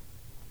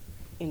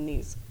in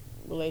these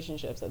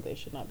relationships that they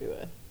should not be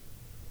with.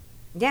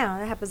 Yeah,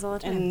 that happens all the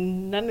time.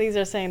 And none of these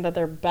are saying that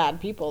they're bad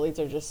people. These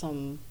are just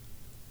some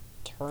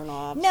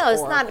turn-offs. No,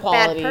 it's or not a bad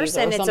qualities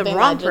person, or it's a something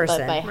wrong that just-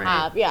 that person. they Right.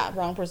 have. Yeah,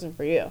 wrong person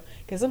for you.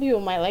 Because some people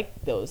might like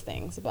those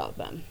things about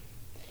them.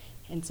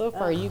 And so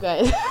far, you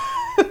guys,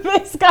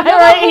 this guy No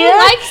right one here,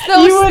 likes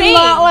those you would things.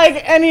 not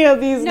like any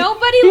of these.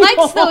 Nobody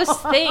people. likes those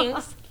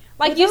things.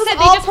 Like Are you those said,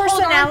 they all just hold on.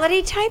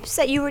 personality types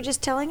that you were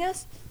just telling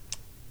us?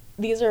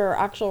 These are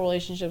actual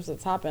relationships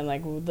that's happened.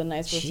 Like the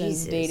nice person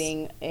Jesus.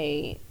 dating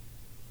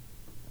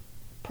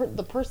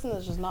the person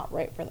that's just not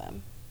right for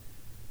them.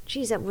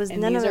 Jeez, that was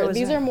And none of these it are was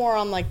these right. are more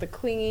on like the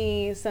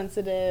clingy,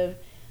 sensitive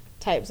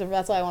types of.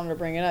 That's why I wanted to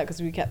bring it up, because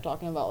we kept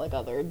talking about like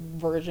other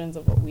versions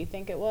of what we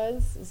think it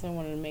was. So I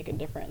wanted to make a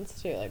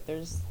difference too. Like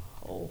there's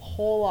a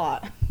whole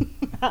lot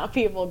that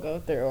people go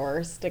through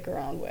or stick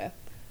around with.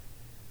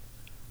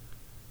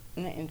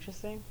 Isn't that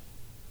interesting?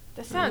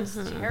 That sounds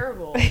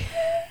terrible.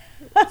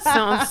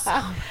 Sounds so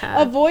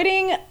bad.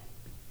 Avoiding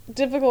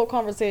difficult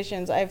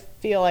conversations, I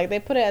feel like they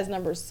put it as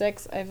number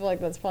 6. I feel like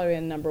that's probably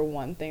a number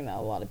 1 thing that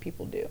a lot of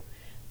people do.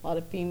 A lot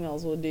of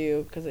females will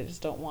do because they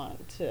just don't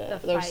want to.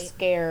 The They're fight.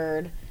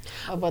 scared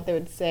of what they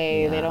would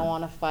say. They Yeah. don't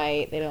want to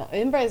fight. They don't,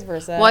 and vice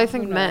versa. Well, I Who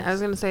think men. I knows?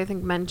 was gonna say I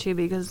think men too,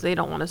 because they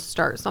don't want to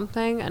start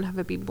something and have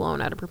it be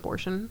blown out of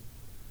proportion.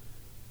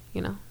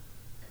 You know.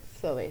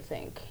 So they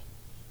think.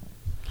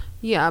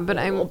 Yeah, but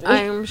It will be.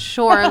 I'm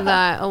sure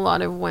that a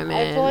lot of women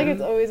I feel like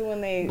it's always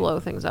when they blow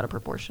things out of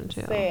proportion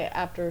too. say it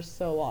after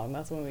so long.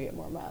 That's when we get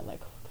more mad.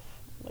 Like,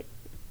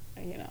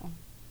 you know,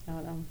 I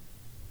don't know.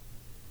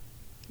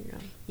 Yeah.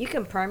 You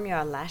can perm your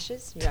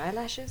eyelashes? Your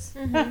eyelashes?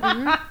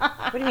 Mm-hmm.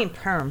 What do you mean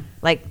perm?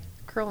 Like,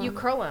 Curl. You 'em.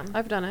 curl them,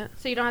 I've done it.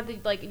 so you don't have to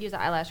like use an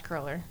eyelash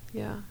curler.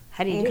 Yeah.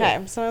 how do you do Okay,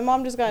 it? so my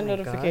mom just got a Oh my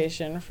God.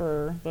 notification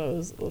for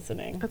those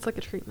listening. It's like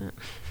a treatment.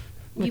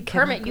 You With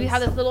perm it. You have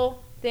chemicals? this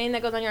little thing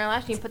that goes on your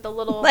eyelash, and you put the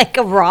little Like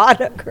a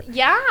rod?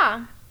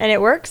 yeah, And it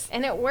works?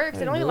 and it works.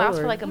 It Oh, only lasts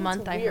for Lord. like a That's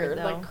month. I weird. heard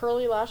though. Like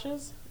curly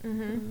lashes.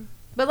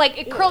 But like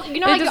it curls. You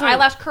know, It like your doesn't-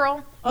 eyelash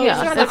curl. Oh, Yeah,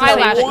 you don't have that's the the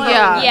same eyelash. one.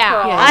 Yeah,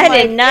 Yeah. yeah. I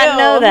did not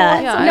know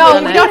that. Yeah, No,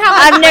 I've you done don't it. have.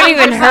 I've like, never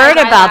even exercise heard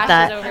about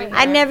eyelashes over that. here.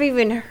 I never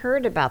even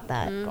heard about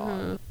that.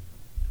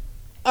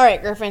 All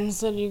right, Griffin.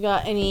 So you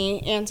got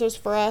any answers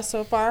for us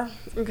so far?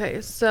 Okay,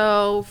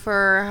 so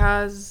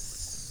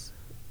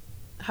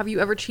have you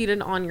ever cheated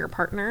on your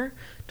partner?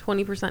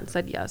 20%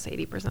 said yes,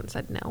 80%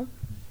 said no.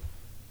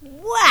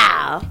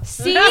 Wow.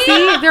 See,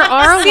 See, there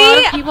are a lot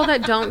See? of people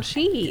that don't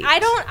cheat.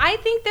 I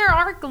think there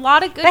are a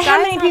lot of good But guys.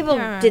 how many out people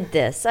there. did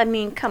this? I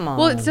mean, come on.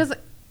 Well, it says,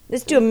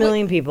 Let's do a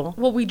million people.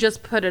 well, we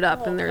just put it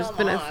up, and there's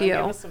been a few.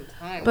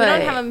 We But-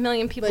 don't have a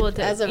million people But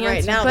to as of right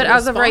answer. now, But the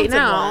as of right responsive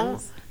now,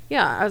 ones-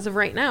 yeah, as of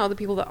right now, the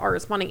people that are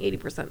responding,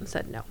 80%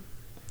 said no.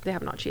 They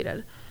have not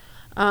cheated.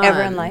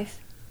 Ever in life?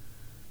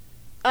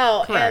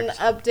 Oh, Correct.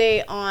 and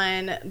update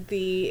on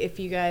if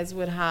you guys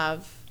would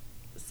have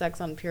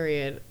sex on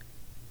period,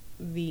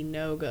 the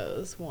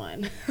no-goes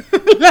one.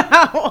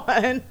 That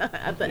one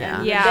at the end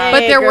of the Yeah. day, But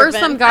there were Griffin.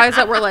 some guys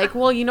that were like,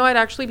 well, you know, I'd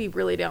actually be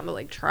really down to,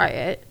 like, try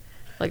it.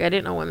 Like, I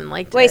didn't know women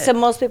liked Wait, it. so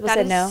most people That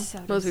said is no? so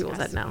Most people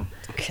said disgusting.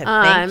 no. Okay,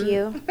 Um, thank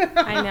you.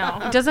 I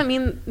know. It doesn't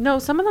mean, no,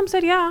 some of them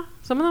said yeah.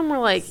 Some of them were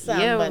like, Some,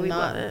 yeah, but we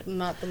love not it.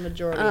 not the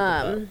majority. Of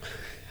the vote.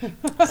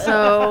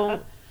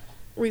 So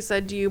we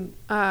said, do you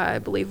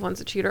believe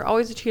one's a cheater?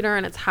 Always a cheater,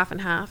 and it's half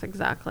and half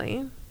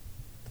exactly.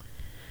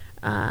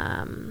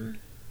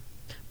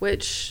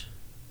 Which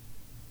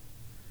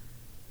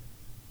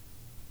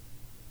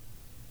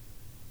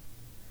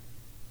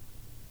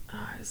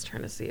I was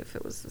trying to see if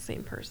it was the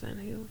same person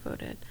who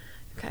voted.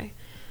 Okay.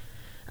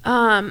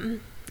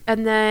 And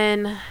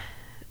then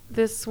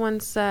this one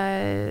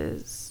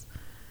says,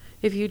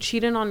 if you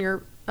cheated on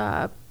your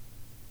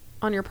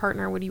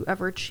partner, would you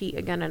ever cheat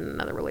again in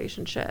another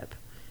relationship?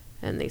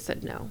 And they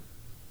said no.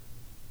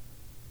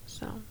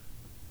 So,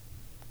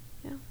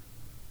 yeah.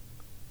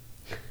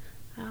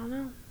 I don't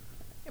know.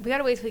 We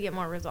gotta wait till we get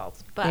more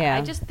results. But Yeah.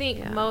 I just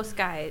think most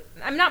guys,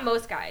 I'm not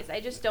most guys, I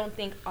just don't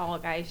think all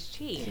guys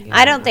cheat.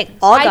 I don't think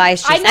all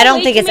guys cheat. I don't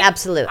way think too it's many-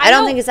 absolute. I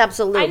don't think it's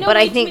absolute, but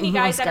I think too many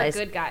guys most that guys. are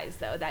good guys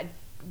though that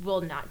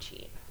will not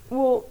cheat.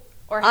 Well,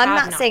 Or I'm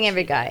have not saying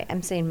every cheated. guy.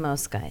 I'm saying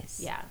most guys.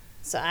 Yeah.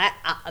 So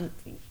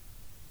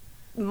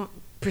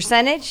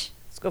percentage.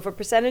 Let's go for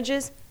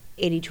percentages.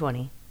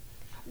 80-20.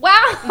 Wow.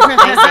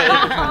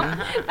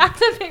 I say 80-20.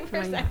 That's a big Oh my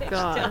percentage.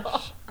 gosh.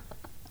 Still.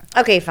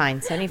 Okay,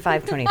 fine.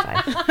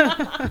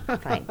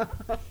 75-25. Fine.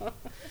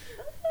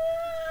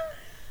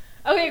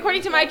 Okay,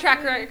 according to my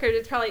track record,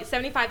 it's probably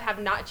 75 have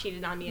not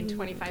cheated on me and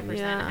 25%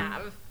 Yeah.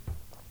 have.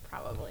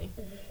 Probably.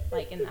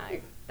 Like in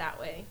that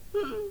way.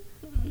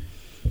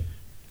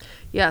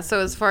 Yeah, so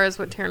as far as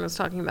what Taryn was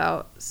talking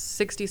about,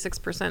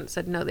 66%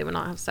 said no, they would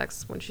not have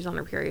sex when she's on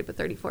her period, but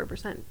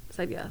 34%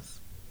 said yes.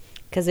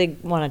 Because they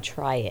want to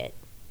try it.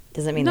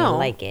 Doesn't mean No. they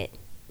like it.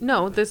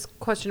 No, this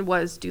question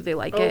was, do they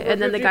like it?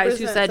 And then the guys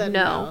who said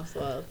no, so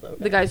that's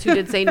okay. the guys who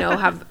did say no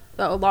have,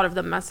 a lot of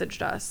them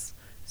messaged us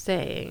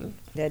saying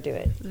They'll do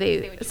it. They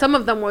would try. some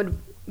of them would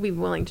be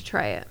willing to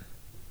try it.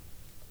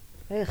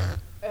 Ugh.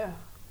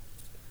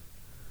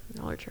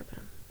 Y'all are tripping.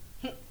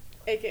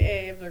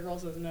 AKA, if their girl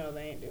says no,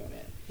 they ain't doing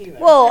it. Either.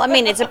 Well, I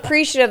mean, it's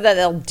appreciative that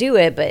they'll do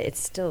it, but it's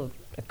still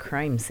a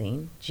crime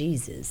scene.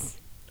 Jesus.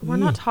 We're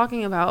not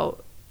talking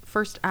about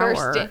first hour.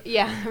 First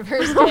day.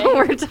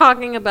 We're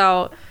talking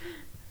about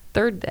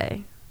third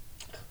day.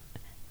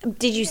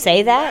 Did you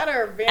say that? That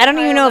or I don't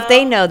even know if they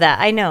vampire know that.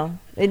 I know.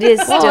 It is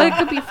Well, still. it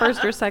could be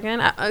first or second.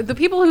 The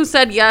people who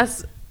said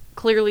yes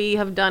clearly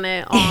have done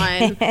it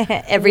on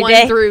Every 1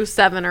 day? through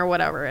 7 or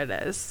whatever it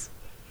is.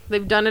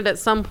 They've done it at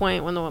some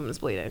point when the woman's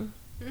bleeding.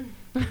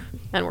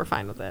 And we're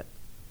fine with it.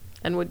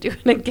 And would do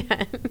it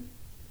again.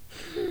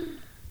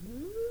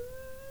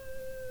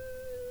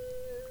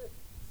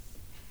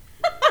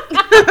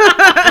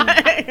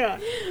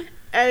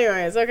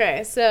 Anyways,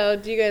 okay. So,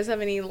 do you guys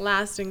have any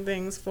lasting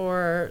things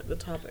for the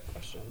topic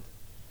questions?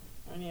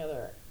 Any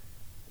other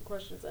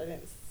questions I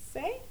didn't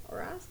say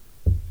or ask?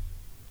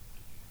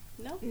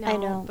 No. No, I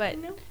know. but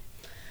No.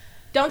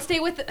 don't stay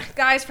with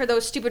guys for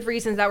those stupid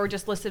reasons that were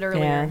just listed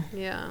earlier.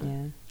 Yeah.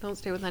 Yeah. Don't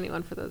stay with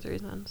anyone for those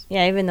reasons.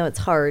 Yeah, even though it's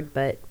hard,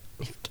 but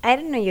I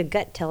don't know. Your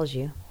gut tells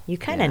you. You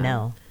kind of Yeah.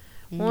 know.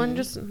 Well, and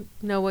just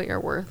know what you're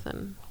worth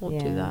and hold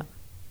to Yeah. that.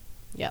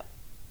 Yep.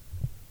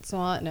 So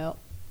on that note,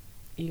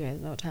 you guys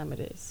know what time it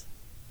is.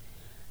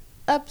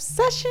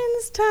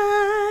 Obsessions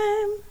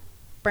time.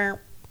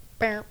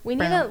 We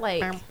need a,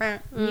 like,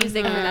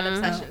 Music for that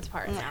obsessions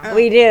part now.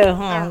 We do.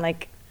 Huh?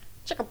 Like,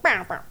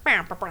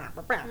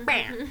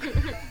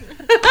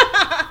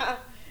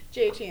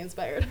 JT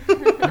inspired.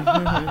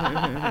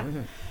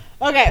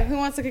 Okay, who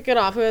wants to kick it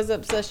off? Who has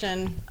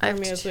obsession? I have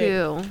for me this week?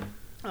 2.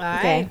 All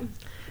right. okay.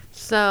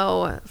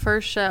 So,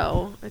 first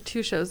show,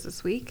 2 shows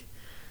this week.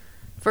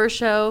 First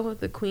show,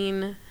 The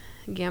Queen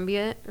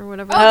Gambit or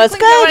whatever. Oh, it's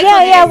Queen Gambit good.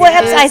 Yeah, yeah. What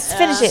Gambit. episode? I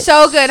finished it.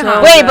 So good,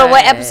 huh? Wait, but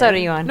what episode are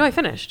you on? No, I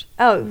finished.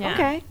 Oh, Yeah.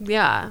 okay.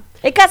 Yeah.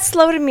 It got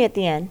slow to me at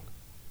the end.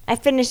 I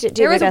finished it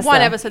too. There was but it got one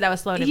slow. episode that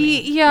was slow to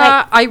me. Yeah,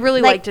 Like- I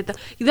really like liked it. The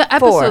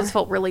 4. episodes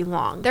felt really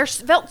long. They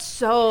felt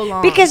so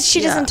long. because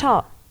she Yeah. doesn't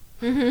talk.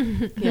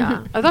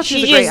 Yeah. I thought she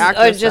was She a great just-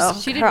 actress. just-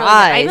 though. she did her really good.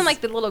 I eyes. even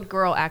like the little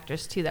girl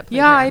actress too that played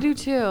Yeah, her. I do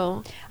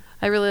too.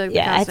 I really like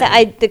Yeah, the I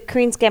casting. thought the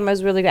Queen's Gambit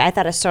was really good. I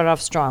thought it started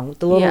off strong with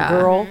the little Yeah.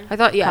 girl. I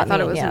thought caught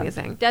it me, was yeah.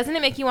 amazing. Doesn't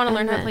it make you want to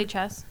learn how to then- play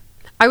chess?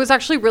 I was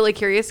actually really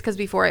curious because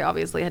before I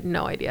obviously had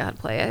no idea how to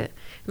play it.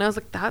 And I was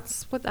like,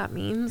 that's what that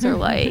means? Or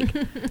like,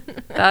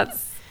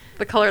 that's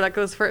the color that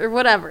goes first or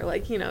whatever.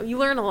 Like, you know, you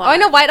learn a lot. Oh, I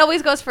know white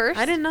always goes first.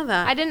 I didn't know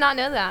that. I did not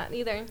know that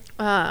either.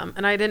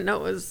 And I didn't know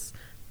it was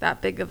that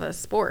big of a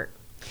sport.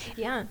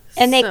 Yeah.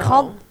 And they So-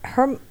 called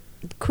her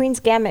Queen's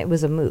Gambit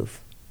was a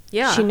move.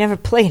 Yeah. She never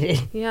played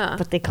it. Yeah.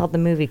 But they called the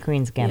movie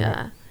Queen's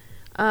Gambit.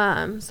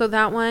 Yeah. So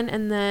that one,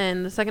 and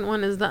then the second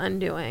one is The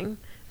Undoing.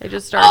 They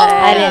just started.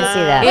 I didn't see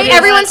that. Wait, It is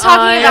everyone's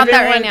talking about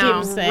that right Everyone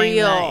now. keeps saying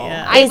Real. that,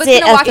 yeah. I Is was it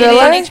gonna a watch it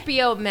thriller? on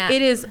HBO Max.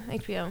 It is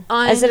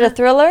HBO. Is it a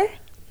thriller?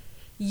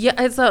 Yeah,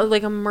 it's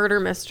like a murder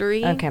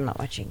mystery. Okay, I'm not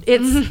watching.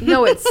 It's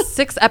no, it's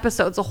 6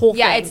 episodes. The whole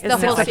Yeah, thing. it's the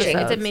whole 6 series.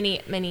 It's a episodes.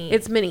 mini.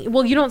 It's mini.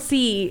 Well, you don't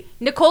see.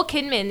 Nicole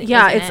Kidman.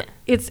 Yeah, is in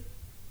it's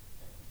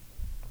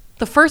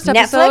the first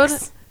episode.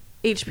 Netflix?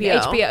 HBO.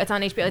 HBO. It's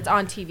on HBO. It's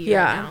on TV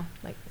Yeah. right now.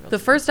 Like The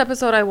first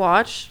episode I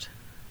watched.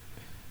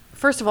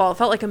 First of all, it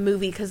felt like a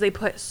movie because they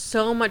put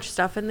so much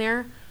stuff in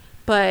there,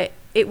 but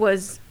it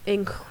was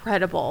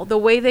incredible. The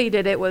way they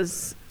did it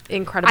was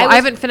incredible. I I was-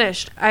 haven't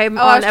finished. I'm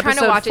I on was trying to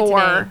episode watch it 4. today.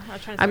 I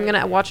was trying to I'm start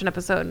gonna it. watch an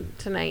episode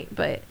tonight,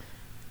 but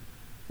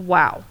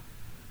wow,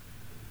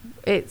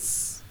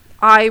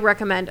 I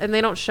recommend, and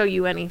they don't show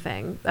you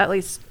anything, at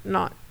least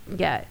not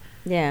yet.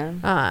 Yeah.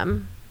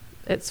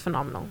 It's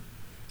phenomenal.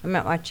 I'm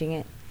not watching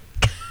it.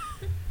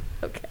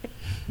 Okay.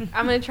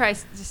 I'm gonna try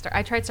to start.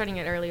 I tried starting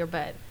it earlier,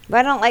 but But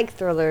I don't like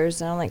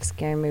thrillers. I don't like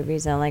scary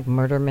movies. I don't like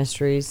murder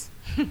mysteries.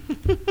 I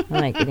don't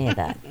like any of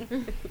that.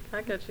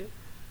 I got you.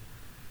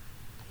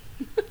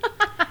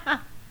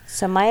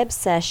 So my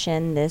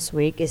obsession this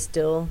week is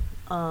still,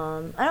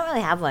 I don't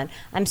really have one.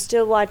 I'm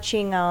still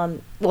watching,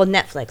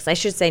 Netflix. I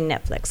should say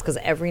Netflix, because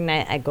every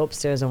night I go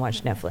upstairs and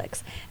watch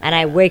Netflix. And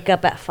I wake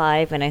up at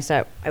 5 and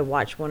I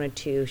watch 1 or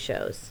 2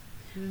 shows,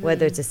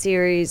 whether it's a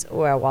series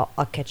or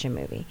I'll catch a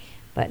movie.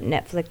 But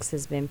Netflix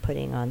has been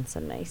putting on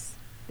some nice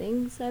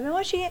things. I've been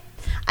watching it.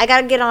 I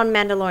got to get on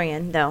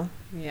Mandalorian, though.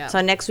 Yeah.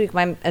 So next week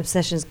my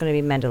obsession is going to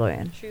be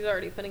Mandalorian. She's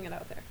already putting it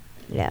out there.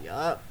 Yeah.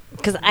 Yup.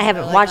 Because I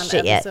haven't They're, watched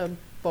on it yet. Episode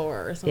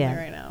 4 or something Yeah.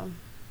 right now.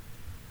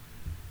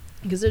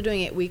 Because they're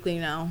doing it weekly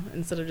now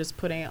instead of just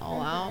putting it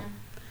all out.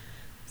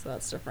 So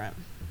that's different.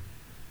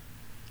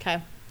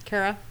 Okay,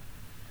 Kara.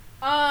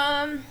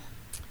 I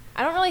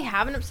don't really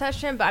have an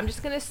obsession, but I'm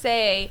just gonna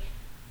say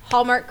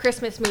Hallmark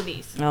Christmas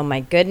movies Oh, my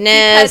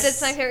goodness. because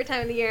it's my favorite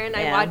time of the year, and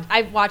Yeah.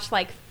 I've watched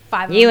like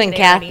 5 of You them and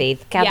today Kathy. already.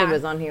 Kathy Yeah.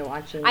 was on here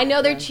watching. I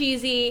know they're it.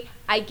 cheesy.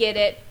 I get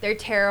it. They're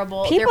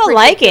terrible. People they're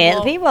like it.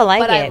 predictable, People like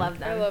but I it. love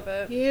them. I love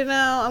it. You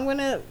know, I'm going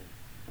to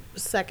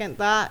second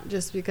that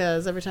just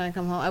because every time I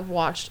come home, I've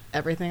watched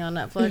everything on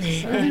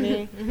Netflix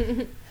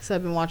already. So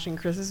I've been watching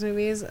Christmas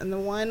movies. And the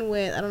one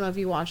with, I don't know if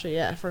you watched it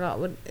yet. I forgot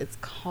what it's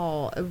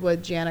called.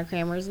 With Jana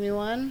Kramer's new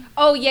one.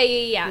 Oh yeah,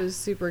 It yeah. was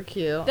super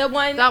cute. The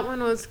one, That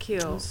one was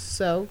cute. It was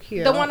so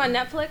cute. the one on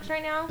Netflix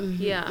right now,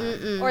 Yeah.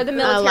 or the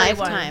military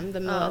Lifetime, one. the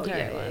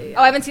military one.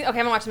 Oh, I haven't seen. Okay, I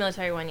haven't watched the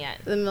military one yet.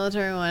 The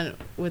military one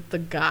with the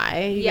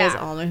guy. You Yeah. guys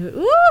all know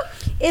who. Ooh!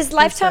 Is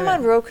Lifetime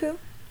on Roku?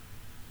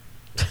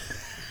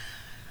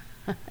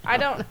 I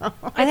don't.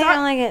 I think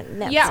I like it.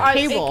 Netflix. Yeah,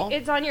 Cable.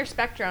 it's on your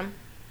Spectrum.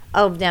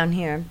 Oh, down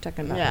here. I'm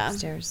talking about Yeah.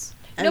 upstairs.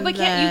 No, And but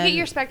can't you then- get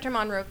your Spectrum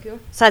on Roku?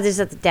 So I just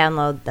have to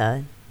download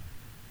the.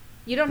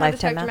 You don't have the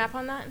Lifetime Spectrum app? app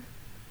on that?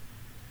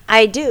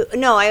 I do.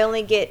 No, I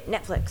only get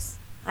Netflix.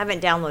 I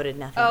haven't downloaded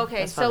nothing. Oh, okay,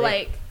 That's so probably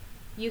it. like,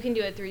 you can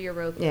do it through your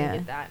Roku Yeah. and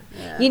get that.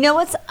 Yeah. You know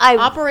what's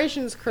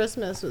Operations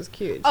Christmas was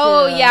cute.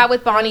 Oh, too. yeah,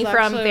 with That Bonnie was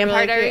from actually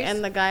Vampire cute. Diaries.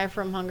 And the guy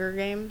from Hunger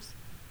Games.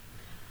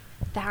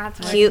 That's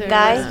my Cute favorite.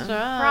 guy?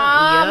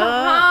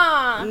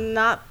 From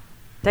Not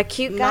the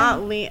cute guy. not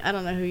Liam. I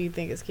don't know who you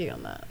think is cute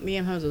on that.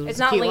 Liam Hemsworth was It's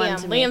the not cute Liam. one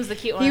to me. Liam's the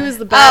cute one. He was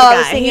the Oh, bad I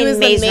was guy. He thinking was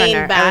Maze the main Runner.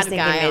 I was bad thinking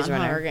guy Maze on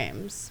Runner. Hunger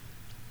Games.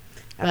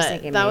 I was But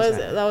thinking that Maze was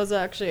Runner. that was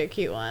actually a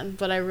cute one.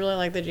 But I really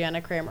like the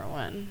Jana Kramer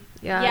one.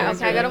 Yeah, was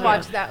okay, I gotta really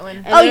watch cute. that one.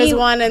 And Oh, there's you-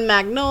 one in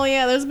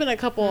Magnolia. There's been a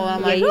couple.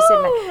 I'm Yeah, like, you said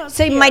 "Ooh, that. that's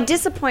So my cute."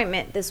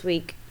 disappointment this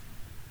week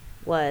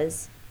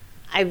was,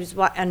 I was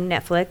on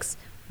Netflix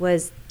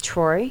was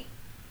Troy.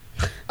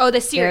 Oh, the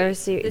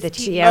series. The This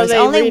t- TV. yeah, it was they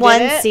only redid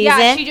one it? season.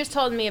 Yeah, she just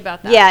told me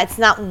about that. Yeah, it's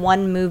not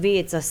one movie;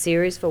 it's a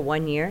series for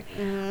 1 year.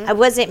 I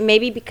wasn't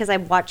maybe because I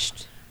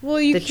watched.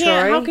 Well, you the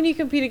can't. How Troy. can you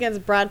compete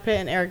against Brad Pitt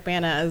and Eric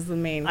Bana as the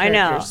main I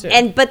know, characters? too?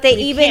 and but they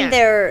You even can't.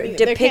 their They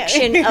can't.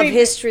 depiction of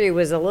history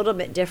was a little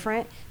bit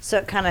different, so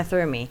it kind of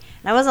threw me,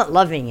 and I wasn't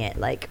loving it.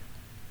 Like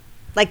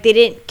they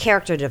didn't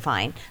character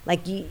define.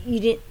 Like you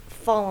didn't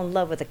fall in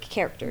love with the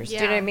characters. Do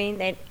you know what I Yeah.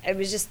 mean? It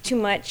was just too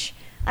much.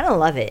 I don't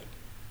love it.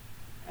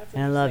 That's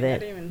I love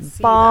interesting. it. I didn't even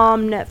see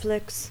Bomb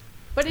Netflix.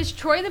 But is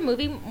Troy the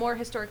movie more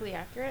historically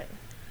accurate?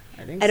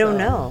 that. think I don't so.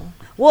 know.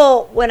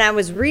 Well, when I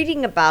was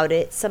reading about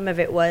it, some of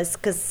it was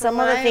because some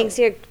From of the what I- things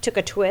here took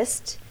a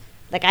twist.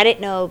 Like I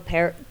didn't know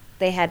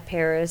they had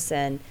Paris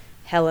and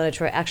Helena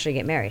Troy actually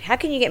get married. How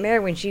can you get married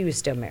when she was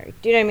still married?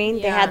 Do you know what I mean?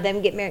 They Yeah. had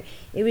them get married.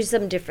 It was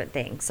some different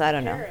things. So I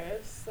don't know.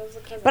 Paris, that was a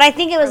cousin But I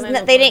think it was Orlando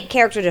they Bloom. didn't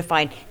character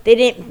define. They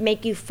didn't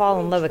make you fall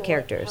in love with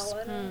characters.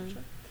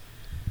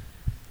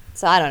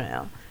 So I don't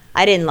know.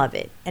 I didn't love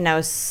it, and I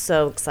was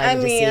so excited I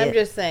to see mean, I'm it.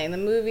 just saying the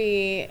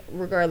movie,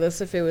 regardless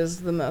if it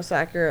was the most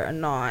accurate or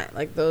not,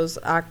 like those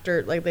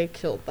actors, like they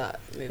killed that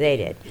movie. They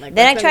did. Like,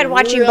 Then I that's tried been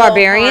watching real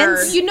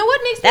Barbarians. hard. You know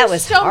what makes That me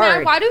was so hard.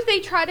 mad? Why do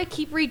they try to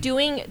keep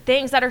redoing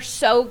things that are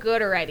so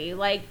good already?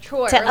 Like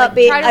Troy. To or like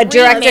upbeat, try to a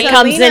director remake-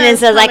 comes in and Selena's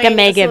says, "I can coming-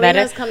 make it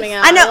better." Selena's coming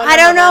out. I know. wonder I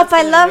don't how know if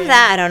I that's love gonna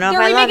that. I don't know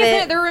They're if I love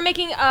remaking it. They're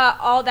remaking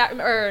all that,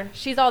 or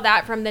She's All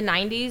That from the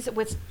 '90s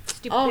with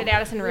stupid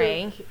Addison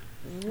Rae.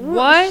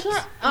 What?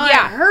 Oh,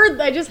 Yeah.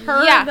 I just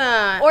heard Yeah,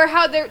 that. or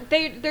how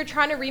they're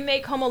trying to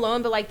remake Home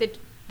Alone, but like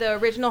the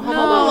original Home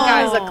no, Alone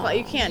guys, guys.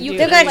 you can't You do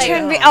They're could, that.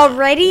 gonna like- turn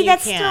already. You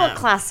That's still a can't.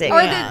 classic.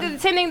 Or Yeah. the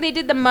same thing they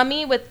did the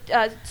Mummy with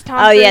Tom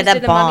Oh, yeah, Cruise that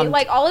did the Mummy. bombed.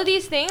 Like all of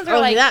these things are Oh,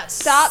 like that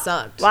stop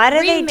sucked. Why do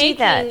they do remaking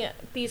that?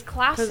 these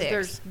Because classics.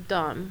 they're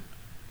dumb.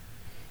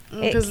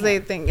 Because they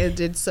think it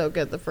did so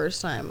good the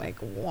first time. Like,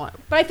 what?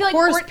 But I feel like Of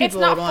course it's people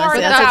not would wanna far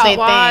say enough that's what they out.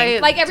 why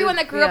think. Like everyone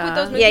that grew up with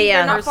those movies, Yeah, yeah.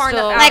 they're not They're far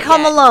still- enough out Like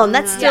Home yet. Alone.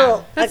 That's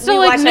still That's we still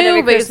like watch that new,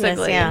 every Christmas,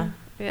 basically. Yeah.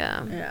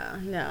 Yeah. Yeah,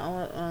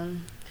 no,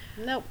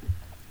 nope.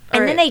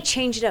 And then Alright. they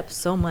changed it up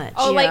so much.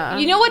 Oh, Yeah.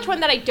 like, you know which one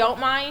that I don't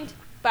mind,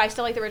 but I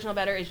still like the original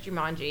better is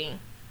Jumanji.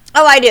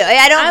 Oh, I do.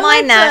 I don't I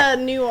mind like that.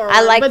 the newer I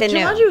one, like but the new.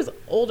 Jumanji was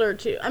older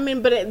too. I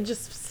mean, but it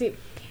just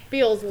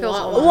feels a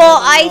lot. older. Well,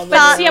 longer I than But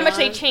thought- see how much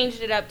they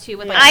changed it up to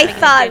with like I making it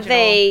thought digital.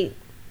 they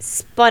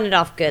spun it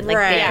off good. Like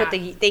Right. they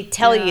put they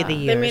tell you the They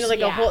years. made it like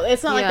a Yeah. whole.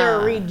 It's not like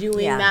they're Yeah.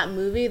 redoing Yeah. that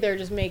movie. They're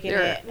just making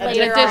They're it a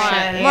later different.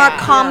 on. more Yeah.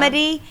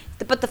 comedy,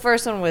 but the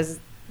first one was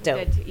dope.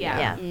 Good too,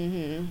 yeah.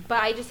 Mm-hmm.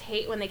 But I just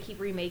hate when they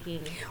keep remaking.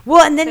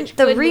 Well, and then Such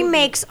the good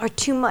remakes are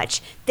too much.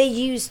 They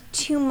use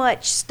too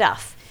much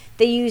stuff.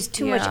 They use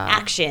too much Yeah.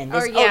 action. Or,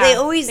 There's- they yeah,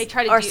 always they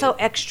try to are do so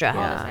extra. All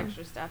Yeah. this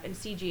extra stuff and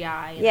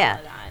CGI and Yeah, all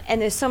of that. and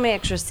there's so many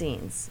extra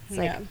scenes. It's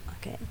like, Yeah.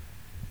 okay.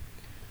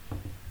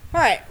 All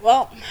right.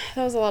 Well,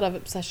 that was a lot of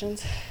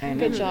obsessions.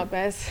 Good job,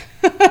 guys.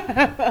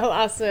 That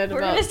lasted We're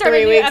about gonna start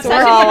 3 a new weeks.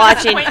 obsession. We're all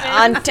watching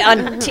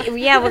Disappointment.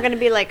 yeah, we're going to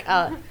be like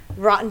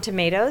Rotten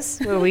Tomatoes,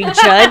 where we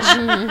judge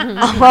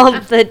all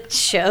the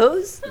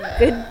shows.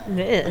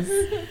 Goodness.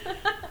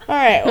 All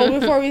right. Well,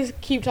 before we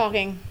keep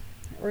talking,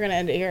 we're gonna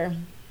end it here.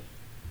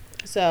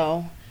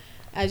 So,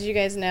 as you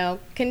guys know,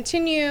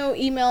 continue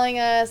emailing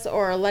us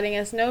or letting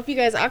us know if you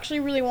guys actually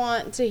really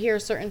want to hear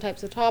certain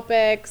types of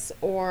topics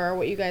or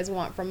what you guys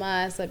want from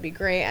us. That'd be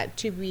great at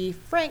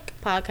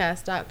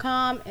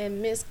tobefrankpodcast.com.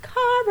 And Miss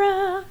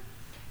Cara.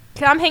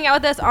 Come hang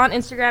out with us on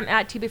Instagram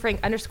at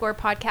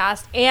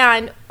 @tobefrank_podcast.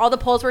 And all the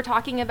polls we're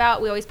talking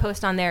about, we always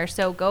post on there.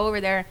 So go over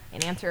there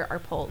and answer our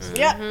polls.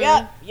 Yep.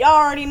 Y'all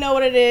already know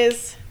what it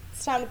is.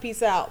 It's time to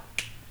peace out.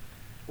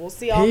 We'll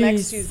see y'all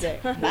next Tuesday.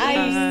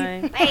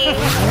 Bye.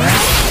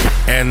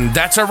 And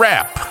that's a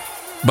wrap.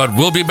 But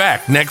we'll be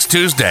back next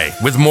Tuesday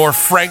with more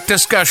frank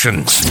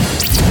discussions.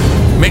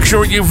 Make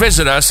sure you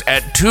visit us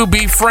at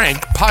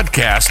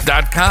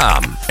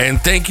tobefrankpodcast.com. And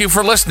thank you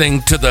for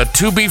listening to the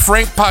To Be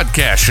Frank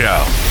Podcast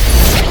Show.